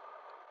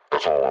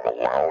 That's all I'm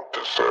allowed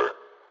to say.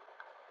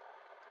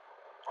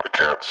 I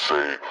can't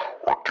say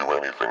or do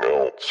anything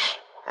else.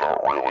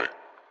 Not really.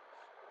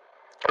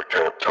 I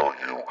can't tell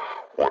you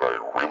what I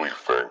really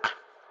think,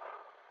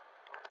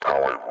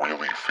 how I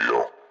really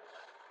feel,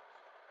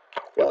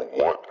 or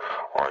what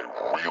I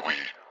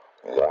really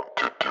want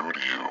to do to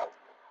you.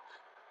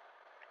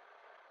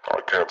 I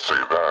can't say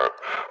that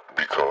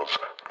because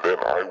then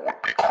I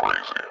would be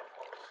crazy.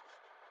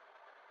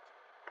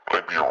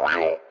 I'd be a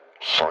real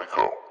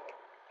psycho.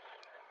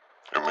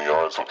 In the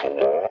eyes of the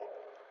law,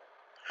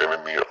 and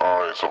in the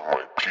eyes of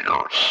my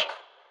peers.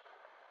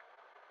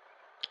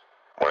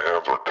 My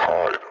hands are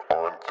tied,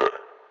 aren't they?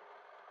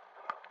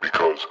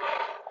 Because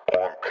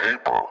on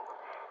paper,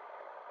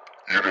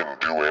 you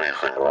didn't do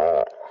anything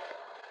wrong.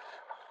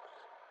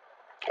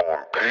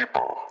 On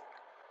paper,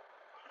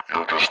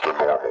 you're just a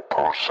normal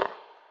person.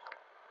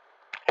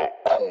 A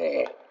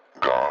cool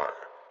guy.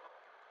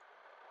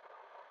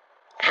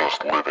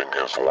 Just living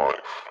his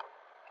life.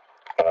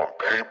 On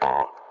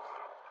paper,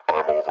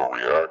 I'm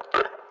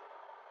overreacting.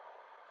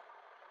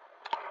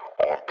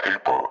 On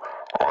paper,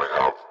 I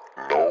have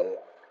no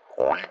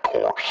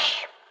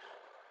recourse.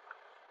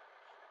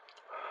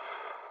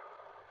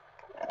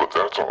 But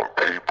that's on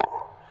paper.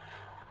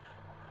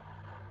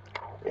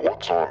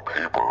 What's on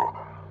paper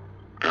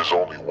is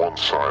only one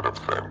side of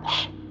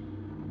things.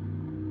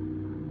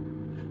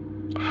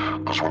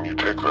 Because when you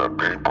take that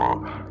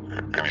paper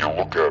and you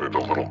look at it a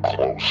little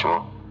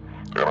closer,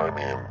 and I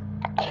mean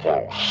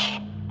close,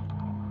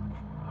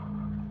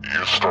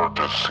 you start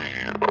to see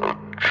a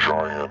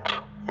giant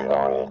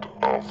world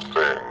of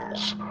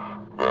things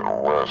that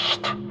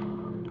rest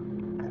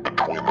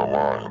between the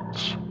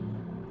lines.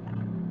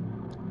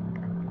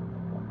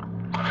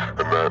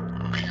 And that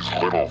these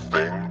little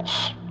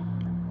things,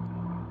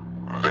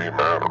 they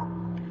matter.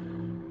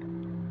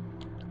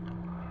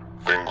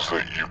 Things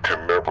that you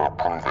can never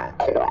prove in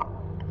court.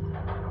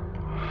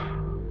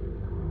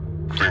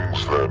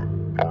 Things that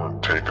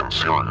aren't taken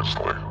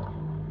seriously.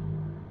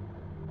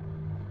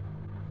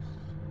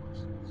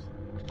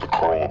 The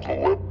curl of the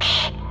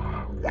lips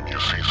when you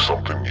see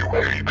something you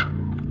hate.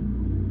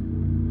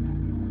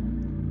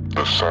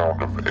 The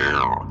sound of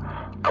air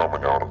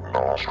coming out of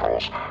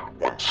nostrils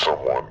when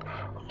someone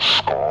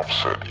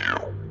scoffs at you.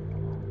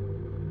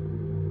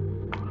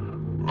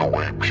 The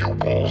way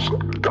pupils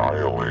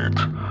dilate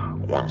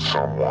when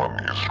someone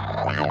is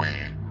really,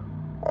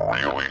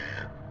 really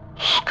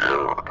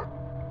scared.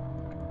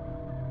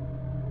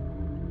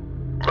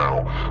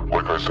 Now,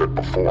 like I said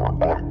before,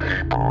 on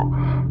paper,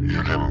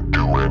 you didn't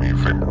do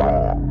anything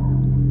wrong.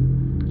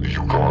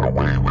 You got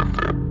away with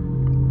it.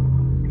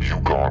 You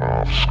got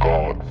off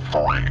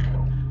scot-free.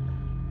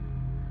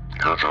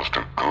 You're just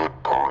a good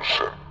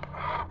person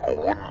who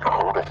wouldn't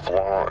hurt a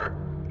fly.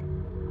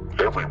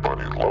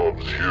 Everybody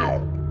loves you.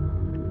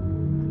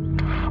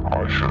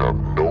 I should have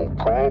no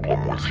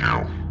problem with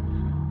you.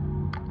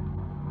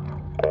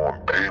 On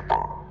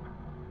paper.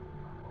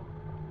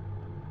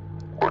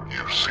 But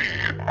you see,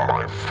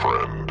 my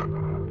friend,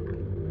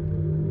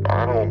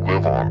 I don't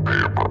live on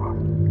paper.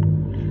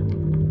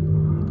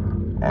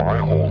 My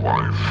whole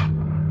life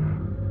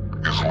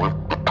is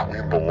lived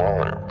between the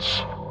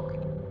lines.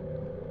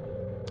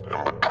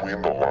 And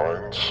between the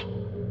lines,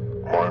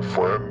 my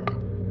friend,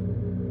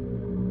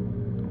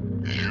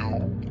 you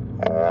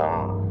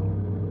are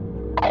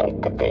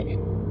culpable.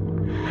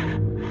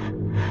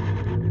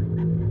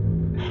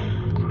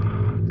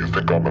 You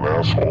think I'm an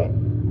asshole?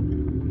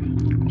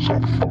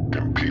 Some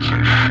fucking piece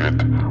of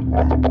shit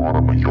on the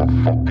bottom of your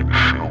fucking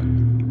shoe?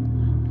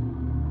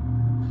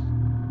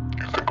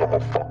 You think I'm a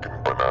fucking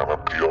banana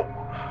peel?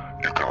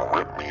 You can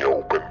rip me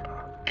open,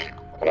 eat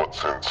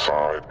what's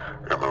inside,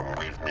 and then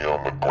leave me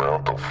on the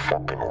ground to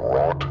fucking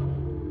rot?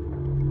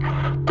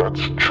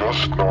 That's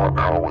just not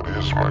how it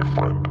is, my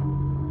friend.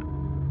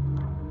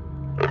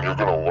 And you're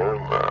gonna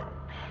learn that,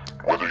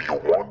 whether you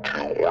want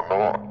to or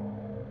not.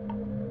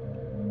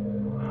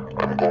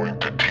 I'm going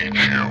to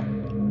teach you.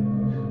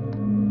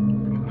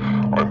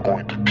 I'm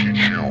going to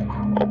teach you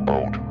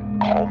about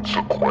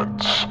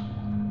consequence,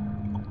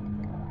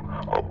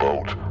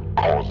 about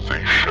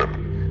causation,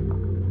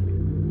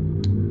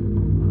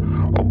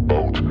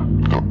 about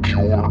the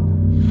pure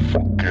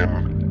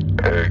fucking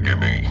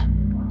agony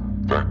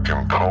that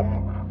can come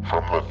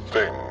from the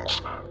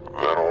things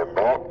that are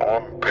not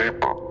on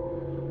paper.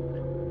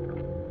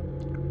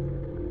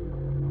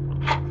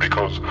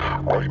 Because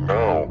right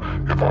now,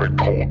 if I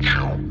told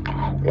you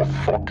or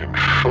fucking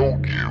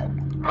showed you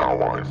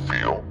how I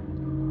feel,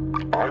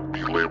 I'd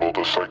be labeled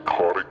a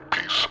psychotic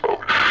piece of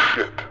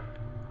shit.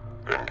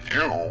 And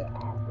you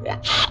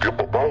would skip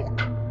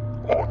about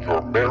on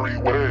your merry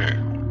way,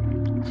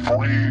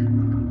 free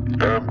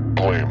and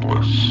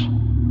blameless.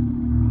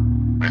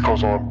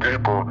 Because on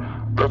paper,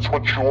 that's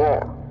what you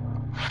are,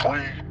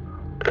 free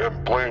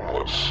and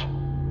blameless.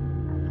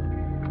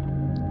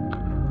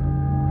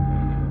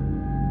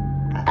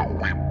 But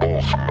we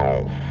both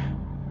know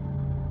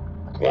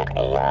what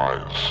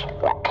lies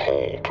were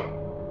told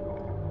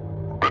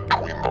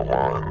between the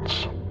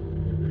lines.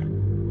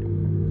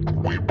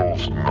 We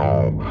both know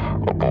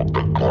about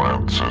the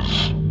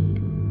glances,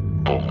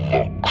 the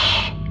looks,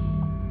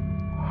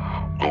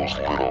 those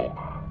little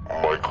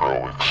micro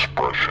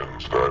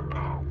expressions that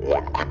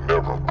one could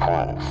never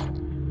prove.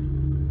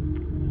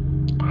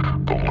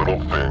 The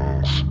little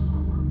things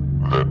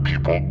that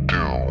people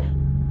do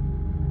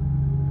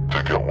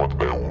to get what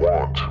they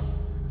want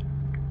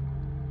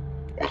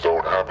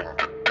without having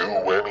to do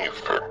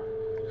anything.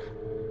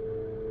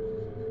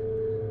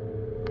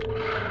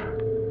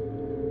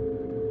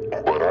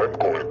 But I'm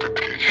going to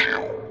teach you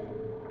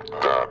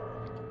that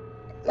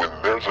when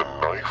there's a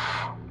knife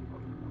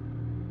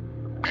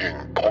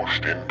being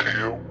pushed into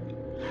you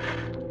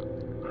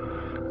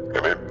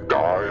and it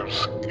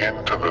dives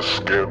into the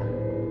skin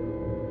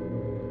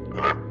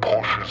and it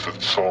pushes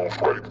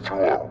itself right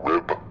through a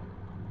rib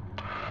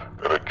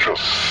and it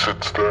just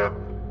sits there,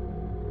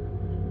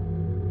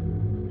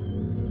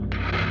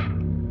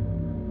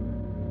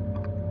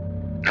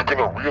 you're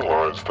gonna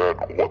realize that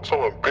what's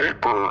on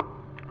paper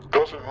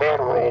doesn't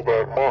matter all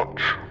that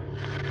much.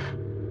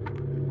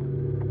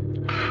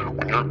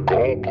 When your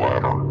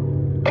gallbladder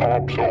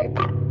pops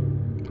open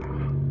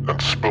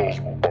and spills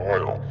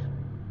bile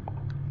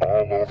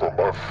all over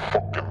my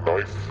fucking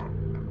knife,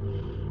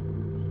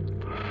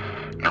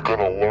 you're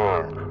gonna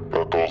learn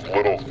that those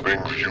little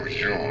things you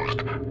used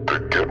to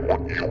get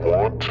what you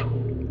want,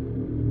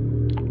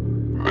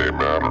 they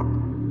matter.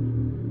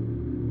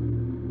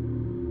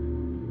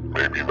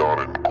 Maybe not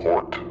in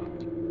court.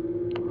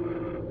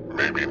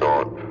 Maybe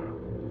not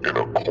in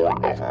a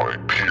court of my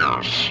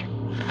peers.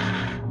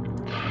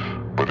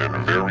 But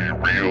in very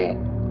real,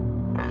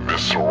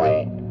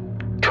 visceral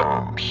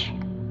terms,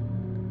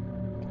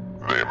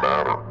 they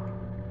matter.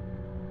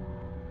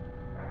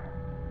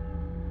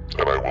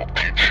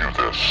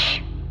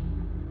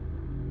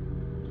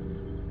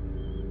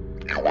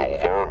 You will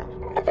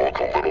learn about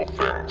the little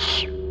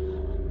things. You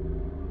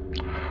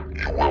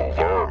will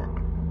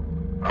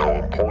learn how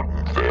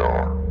important they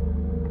are.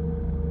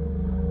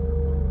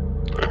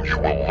 And you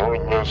will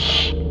learn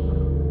this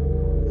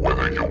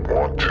whether you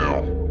want to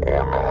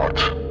or not.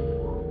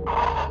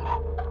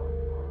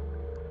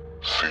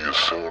 See you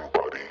soon,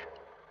 buddy.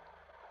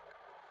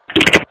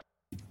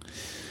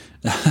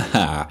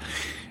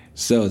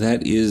 So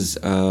that is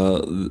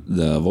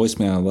the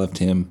voicemail I left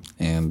him,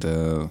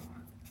 and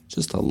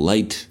just a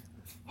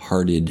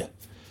light-hearted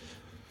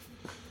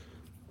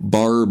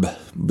barb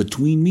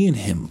between me and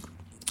him.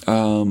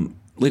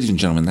 Ladies and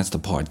gentlemen, that's the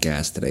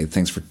podcast today.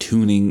 Thanks for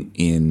tuning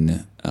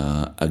in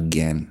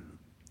again.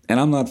 And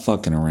I'm not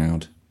fucking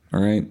around, all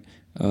right?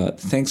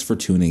 Thanks for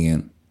tuning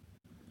in.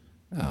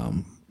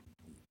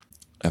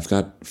 I've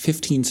got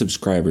 15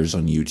 subscribers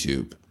on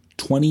YouTube,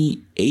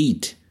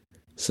 28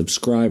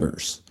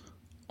 subscribers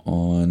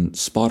on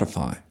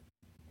Spotify.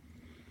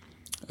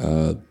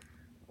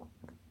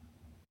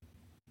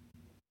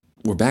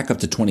 We're back up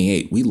to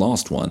 28. We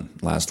lost one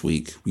last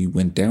week. We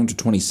went down to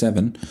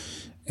 27,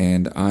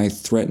 and I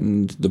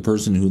threatened the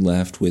person who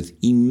left with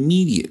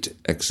immediate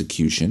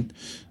execution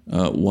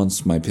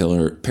once my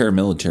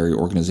paramilitary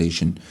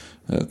organization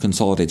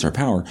consolidates our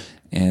power,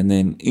 and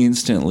then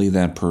instantly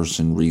that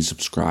person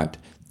resubscribed.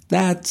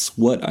 That's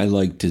what I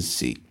like to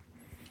see.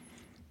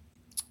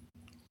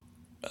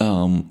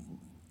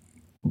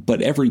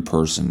 But every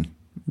person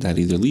that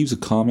either leaves a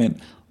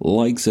comment,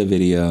 likes a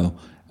video,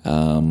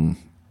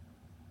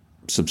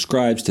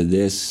 subscribes to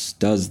this,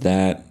 does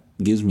that,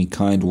 gives me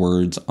kind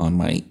words on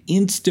my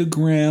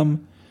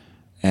Instagram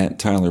at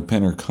Tyler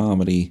Penner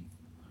Comedy.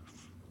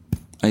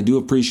 I do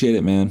appreciate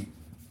it, man.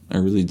 I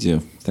really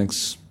do.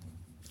 Thanks.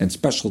 And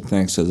special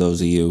thanks to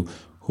those of you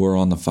who are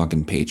on the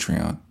fucking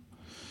Patreon.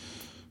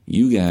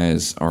 You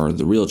guys are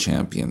the real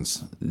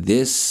champions.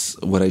 This,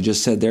 what I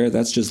just said there,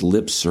 that's just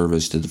lip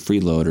service to the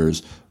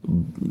freeloaders,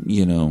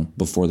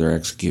 before they're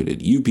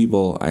executed. You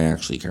people, I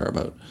actually care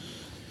about.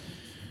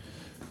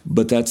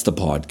 But that's the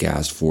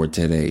podcast for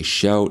today.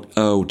 Shout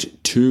out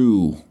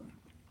to,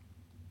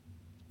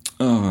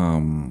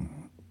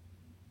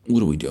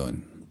 what are we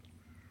doing?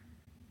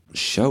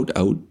 Shout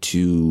out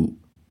to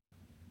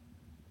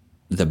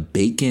the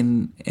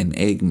bacon and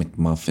egg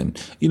McMuffin.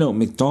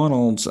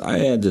 McDonald's, I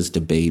had this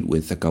debate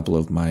with a couple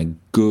of my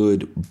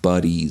good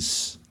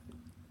buddies,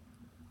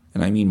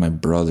 and I mean my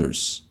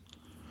brothers,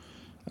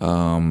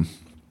 about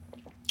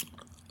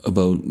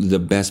the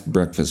best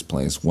breakfast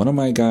place. One of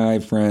my guy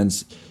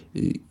friends,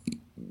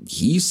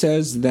 he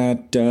says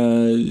that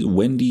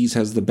Wendy's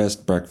has the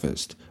best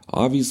breakfast.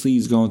 Obviously,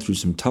 he's going through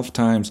some tough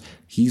times.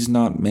 He's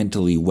not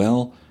mentally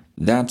well.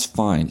 That's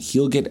fine.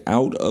 He'll get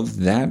out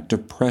of that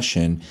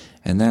depression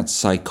and that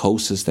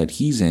psychosis that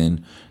he's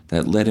in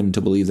that led him to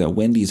believe that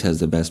Wendy's has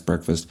the best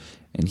breakfast,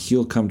 and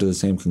he'll come to the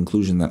same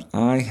conclusion that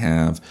I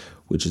have,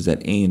 which is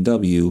that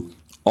A&W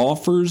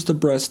offers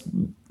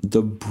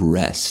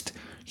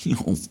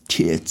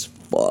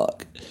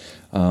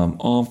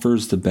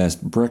offers the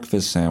best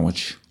breakfast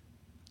sandwich,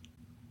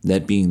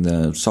 that being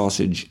the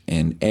sausage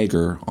and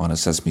egger on a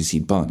sesame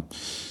seed bun,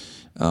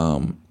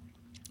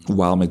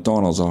 while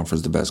McDonald's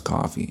offers the best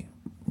coffee.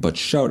 But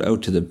shout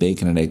out to the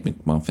bacon and egg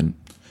McMuffin,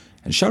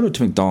 and shout out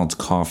to McDonald's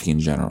coffee in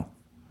general.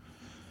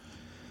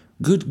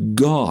 Good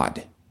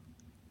God,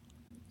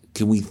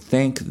 can we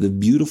thank the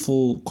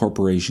beautiful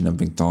corporation of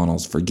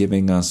McDonald's for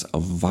giving us a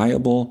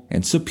viable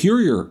and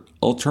superior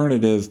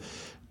alternative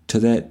to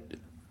that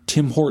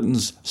Tim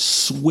Hortons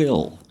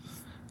swill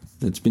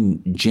that's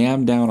been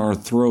jammed down our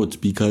throats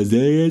because,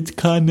 hey, it's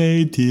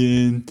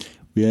Canadian.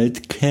 We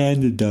had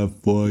Canada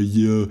for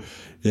you.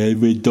 Hey,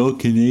 we're so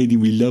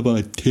Canadian. We love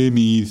our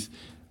Timmies.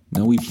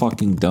 No, we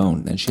fucking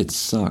don't. That shit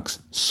sucks.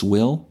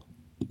 Swill?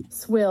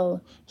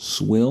 Swill.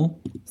 Swill?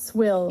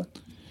 Swill.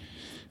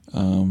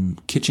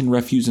 Kitchen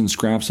refuse and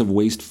scraps of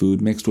waste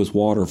food mixed with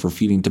water for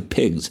feeding to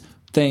pigs.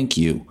 Thank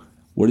you.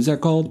 What is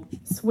that called?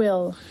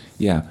 Swill.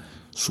 Yeah,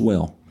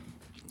 swill.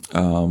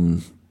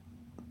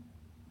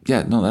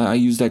 I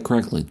used that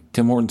correctly.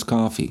 Tim Hortons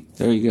coffee.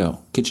 There you go.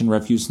 Kitchen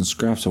refuse and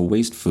scraps of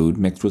waste food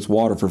mixed with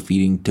water for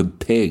feeding to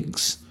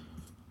pigs.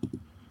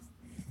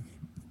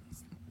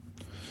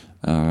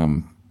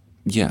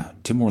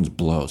 Tim Hortons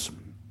blows.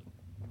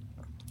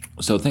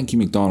 So thank you,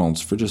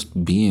 McDonald's, for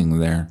just being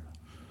there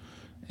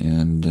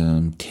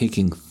and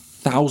taking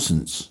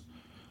thousands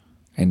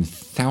and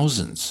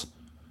thousands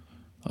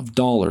of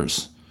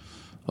dollars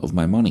of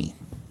my money.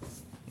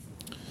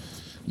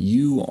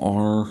 You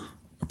are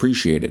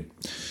appreciated.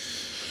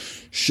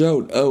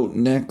 Shout out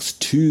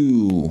next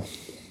to,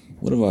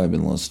 what have I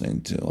been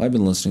listening to? I've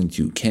been listening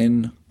to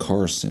Ken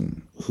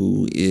Carson,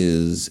 who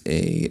is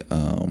a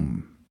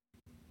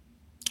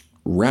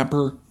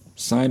rapper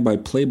signed by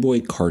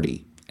Playboy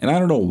Carti. And I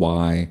don't know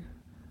why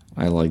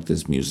I like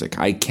this music.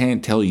 I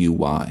can't tell you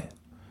why.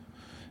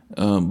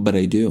 But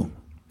I do.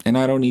 And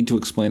I don't need to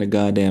explain a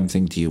goddamn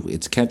thing to you.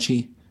 It's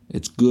catchy.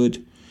 It's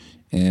good.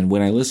 And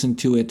when I listen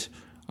to it,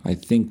 I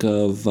think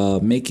of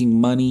making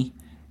money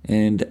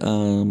and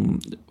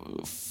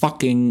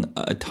fucking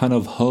a ton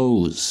of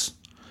hoes.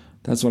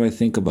 That's what I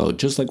think about.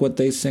 Just like what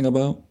they sing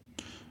about.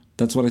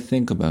 That's what I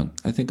think about.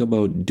 I think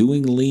about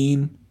doing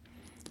lean,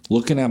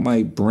 looking at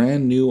my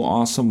brand new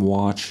awesome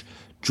watch,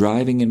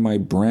 driving in my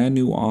brand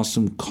new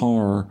awesome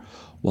car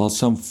while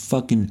some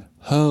fucking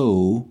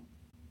hoe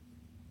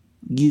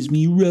gives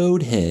me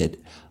roadhead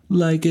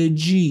like a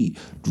G.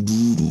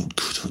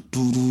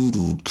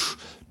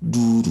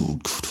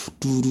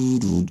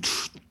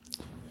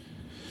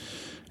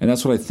 And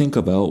that's what I think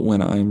about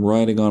when I'm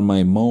riding on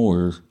my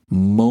mower,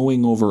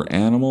 mowing over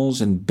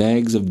animals and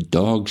bags of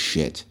dog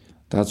shit.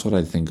 That's what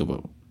I think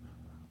about.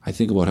 I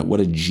think about what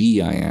a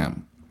G I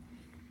am.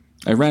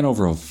 I ran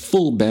over a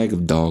full bag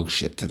of dog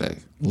shit today.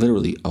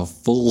 Literally a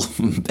full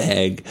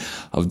bag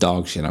of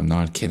dog shit. I'm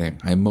not kidding.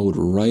 I mowed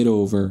right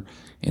over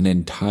an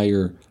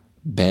entire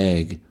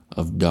bag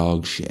of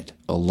dog shit.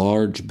 A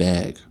large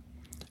bag.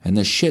 And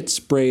the shit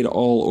sprayed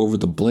all over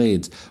the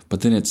blades,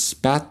 but then it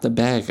spat the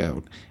bag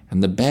out.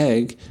 And the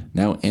bag,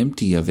 now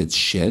empty of its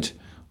shit,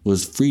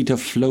 was free to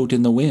float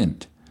in the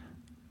wind.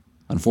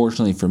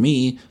 Unfortunately for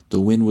me, the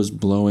wind was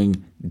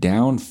blowing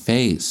down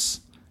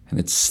face, and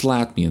it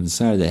slapped me in the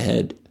side of the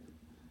head.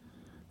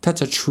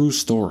 That's a true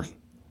story.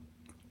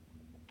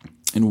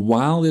 And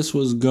while this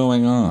was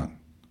going on,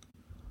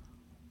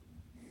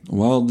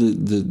 while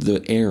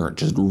the air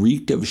just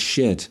reeked of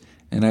shit,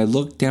 and I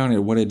looked down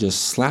at what had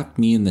just slapped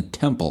me in the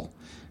temple,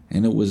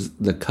 and it was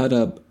the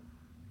cut-up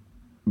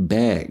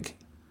bag,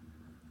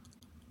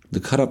 the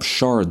cut-up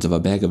shards of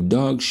a bag of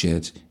dog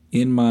shit.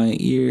 In my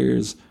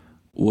ears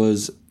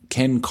was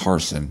Ken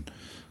Carson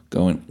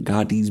going,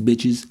 got these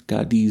bitches,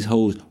 got these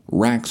hoes,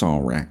 racks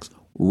on racks,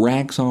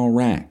 racks on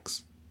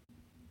racks.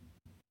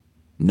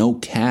 No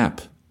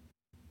cap.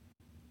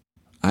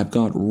 I've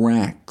got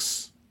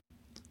racks.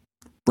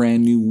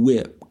 Brand new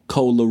whip,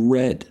 cola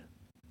red.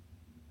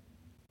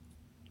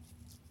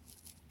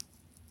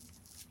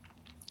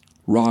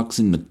 Rocks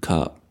in the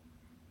cup.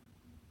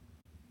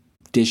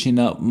 Dishing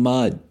up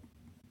mud.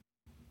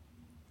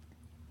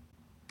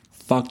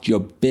 Fucked your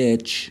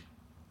bitch.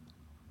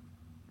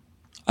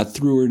 I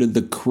threw her to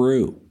the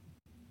crew.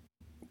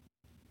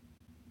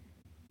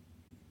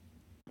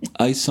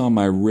 Ice on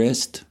my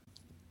wrist.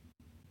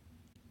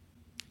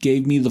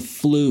 Gave me the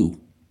flu.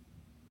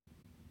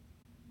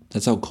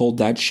 That's how cold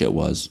that shit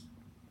was.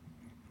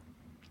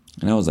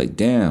 And I was like,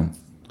 damn.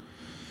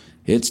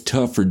 It's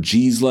tough for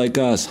G's like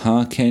us,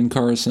 huh, Ken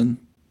Carson?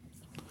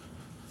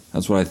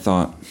 That's what I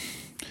thought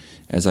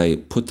as I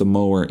put the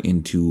mower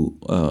into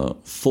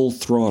full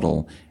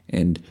throttle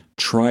and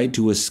tried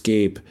to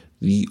escape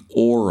the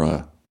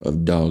aura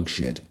of dog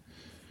shit.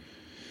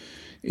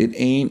 It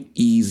ain't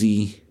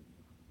easy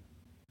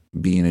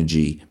being a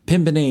G.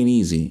 Pimpin' ain't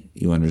easy,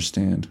 you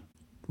understand?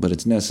 But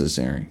it's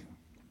necessary.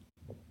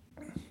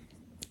 I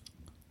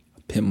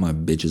pimp my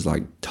bitches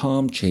like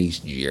Tom Chase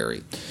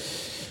Jerry.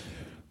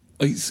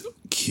 Ice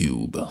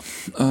Cube.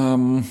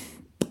 And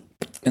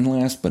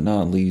last but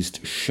not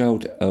least,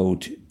 shout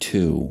out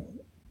to...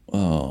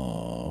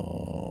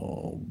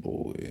 Oh,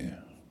 boy.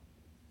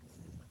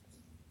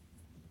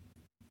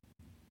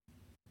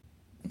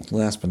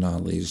 Last but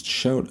not least,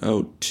 shout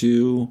out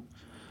to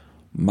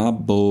my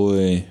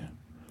boy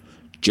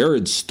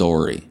Jared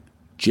Story.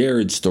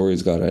 Jared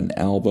Story's got an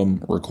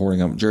album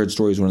recording up. Jared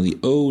Story is one of the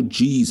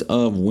OGs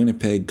of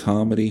Winnipeg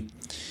comedy.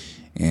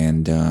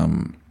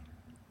 And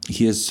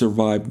he has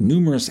survived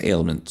numerous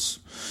ailments.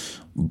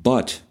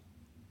 But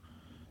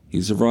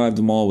he survived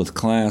them all with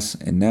class.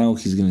 And now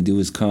he's going to do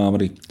his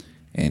comedy.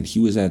 And he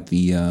was at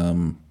the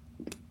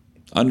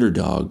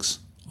Underdogs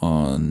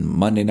on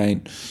Monday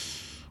night,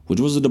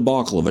 which was a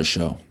debacle of a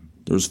show.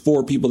 There was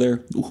 4 people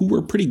there who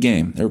were pretty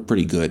game. They were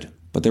pretty good.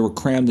 But they were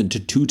crammed into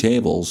 2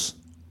 tables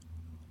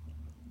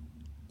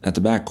at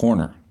the back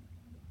corner.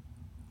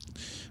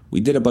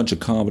 We did a bunch of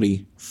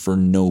comedy for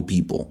no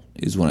people,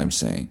 is what I'm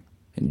saying.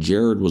 And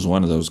Jared was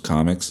one of those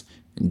comics,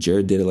 and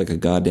Jared did it like a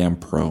goddamn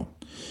pro.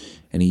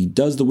 And he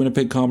does the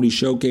Winnipeg Comedy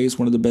Showcase,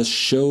 one of the best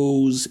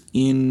shows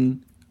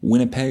in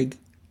Winnipeg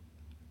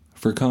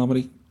for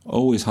comedy.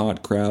 Always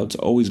hot crowds,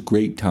 always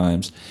great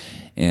times.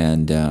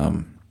 And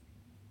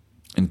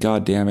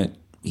goddamn it,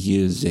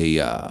 he's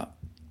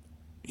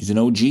an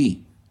OG.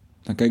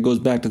 That guy goes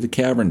back to the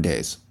Cavern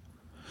days.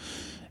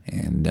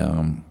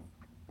 And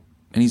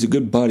he's a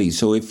good buddy.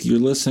 So if you're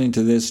listening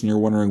to this and you're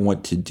wondering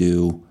what to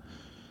do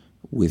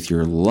with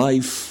your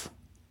life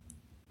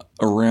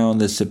around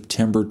the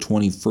September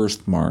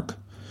 21st mark,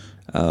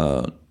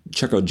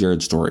 check out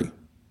Jared's story.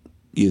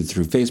 Either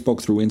through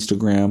Facebook, through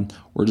Instagram,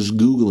 or just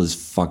Google his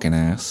fucking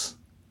ass.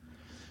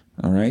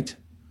 All right?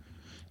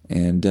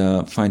 And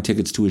find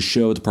tickets to his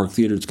show at the Park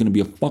Theater. It's going to be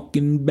a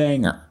fucking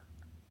banger.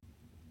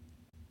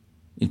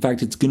 In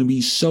fact, it's going to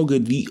be so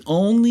good. The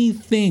only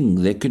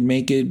thing that could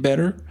make it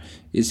better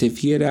is if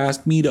he had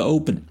asked me to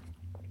open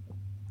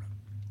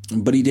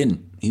it. But he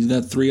didn't. He's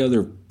got 3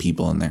 other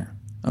people in there.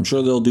 I'm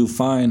sure they'll do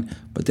fine,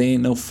 but they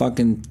ain't no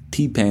fucking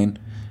T-Pain.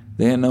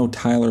 They ain't no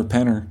Tyler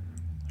Penner.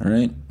 All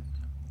right?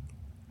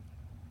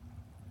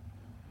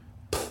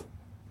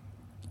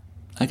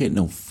 I get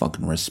no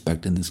fucking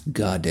respect in this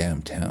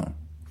goddamn town.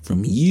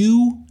 From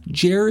you,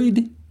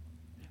 Jared,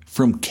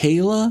 From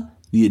Kayla,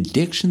 the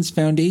Addictions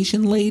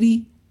Foundation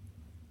lady?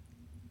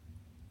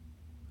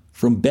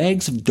 From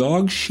bags of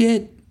dog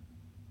shit?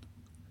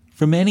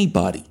 From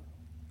anybody?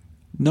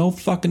 No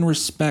fucking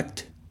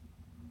respect.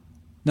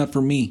 Not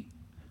for me.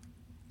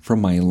 From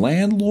my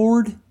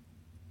landlord?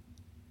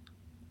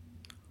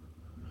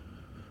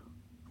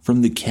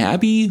 From the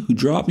cabbie who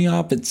dropped me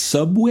off at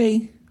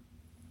Subway?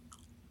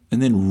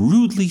 And then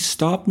rudely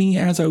stopped me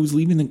as I was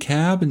leaving the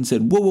cab and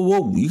said,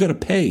 whoa, you gotta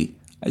pay.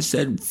 I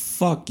said,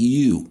 fuck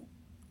you.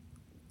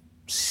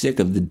 Sick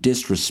of the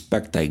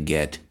disrespect I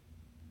get.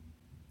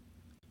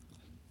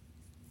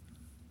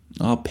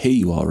 I'll pay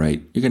you all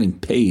right. You're getting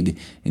paid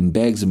in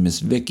bags of Miss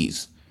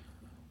Vicky's.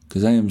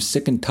 Because I am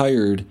sick and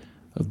tired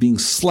of being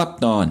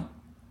slept on.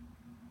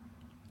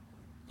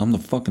 I'm the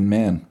fucking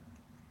man.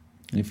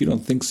 And if you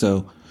don't think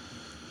so,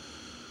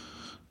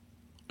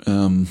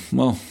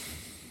 well,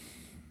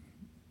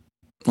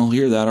 I'll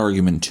hear that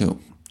argument too.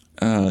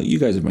 You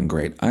guys have been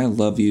great. I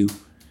love you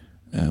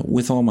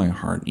with all my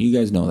heart. You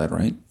guys know that,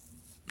 right?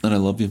 That I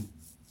love you.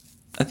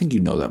 I think you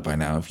know that by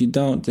now. If you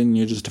don't, then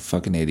you're just a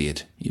fucking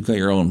idiot. You've got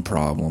your own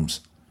problems.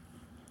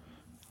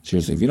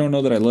 Seriously, if you don't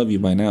know that I love you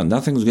by now,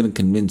 nothing's going to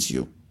convince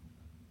you.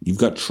 You've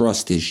got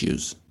trust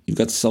issues. You've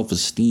got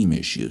self-esteem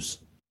issues.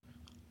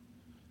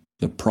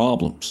 You've got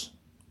problems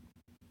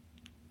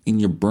in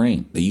your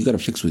brain that you got to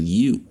fix with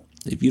you.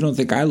 If you don't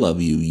think I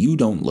love you, you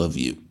don't love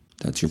you.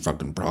 That's your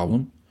fucking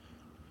problem.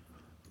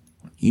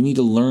 You need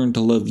to learn to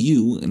love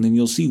you, and then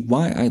you'll see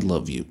why I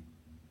love you.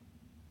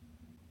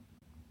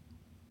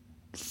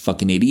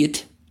 Fucking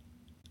idiot.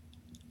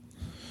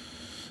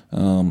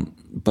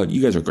 But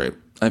you guys are great.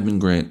 I've been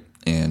great.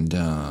 And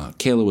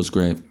Kayla was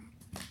great.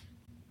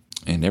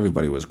 And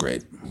everybody was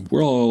great.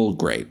 We're all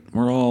great.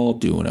 We're all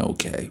doing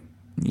okay.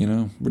 You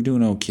know, we're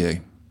doing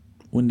okay.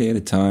 One day at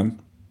a time.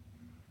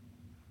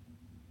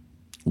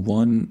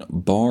 One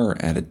bar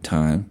at a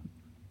time.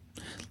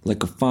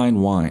 Like a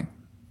fine wine.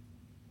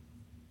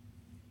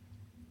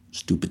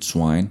 Stupid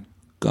swine.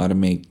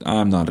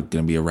 I'm not going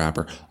to be a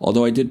rapper.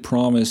 Although I did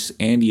promise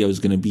Andy I was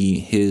going to be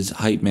his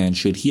hype man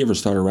should he ever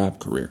start a rap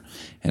career.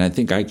 And I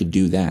think I could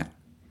do that.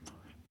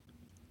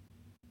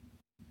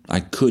 I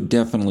could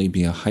definitely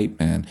be a hype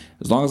man.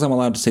 As long as I'm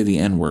allowed to say the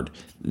N-word,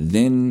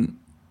 then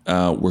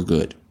we're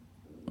good.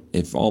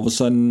 If all of a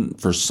sudden,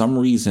 for some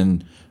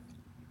reason,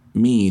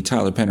 me,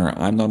 Tyler Penner,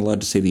 I'm not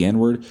allowed to say the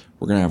N-word,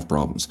 we're going to have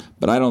problems.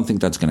 But I don't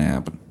think that's going to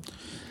happen.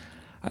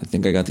 I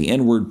think I got the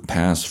N-word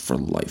pass for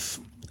life.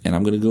 And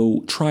I'm going to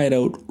go try it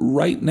out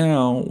right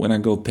now when I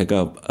go pick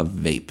up a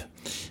vape.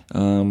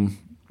 And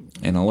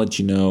I'll let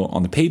you know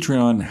on the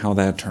Patreon how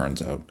that turns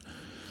out.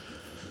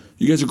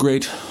 You guys are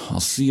great.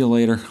 I'll see you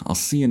later. I'll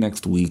see you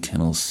next week.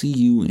 And I'll see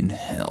you in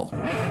hell.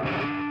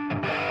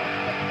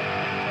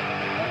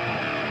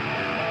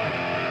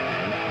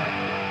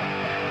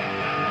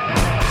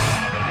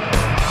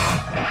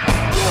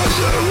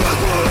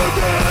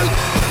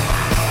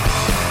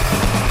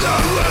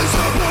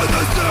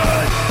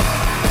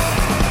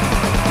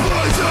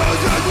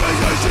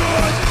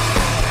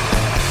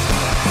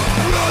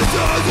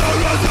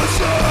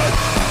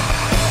 Resurrection!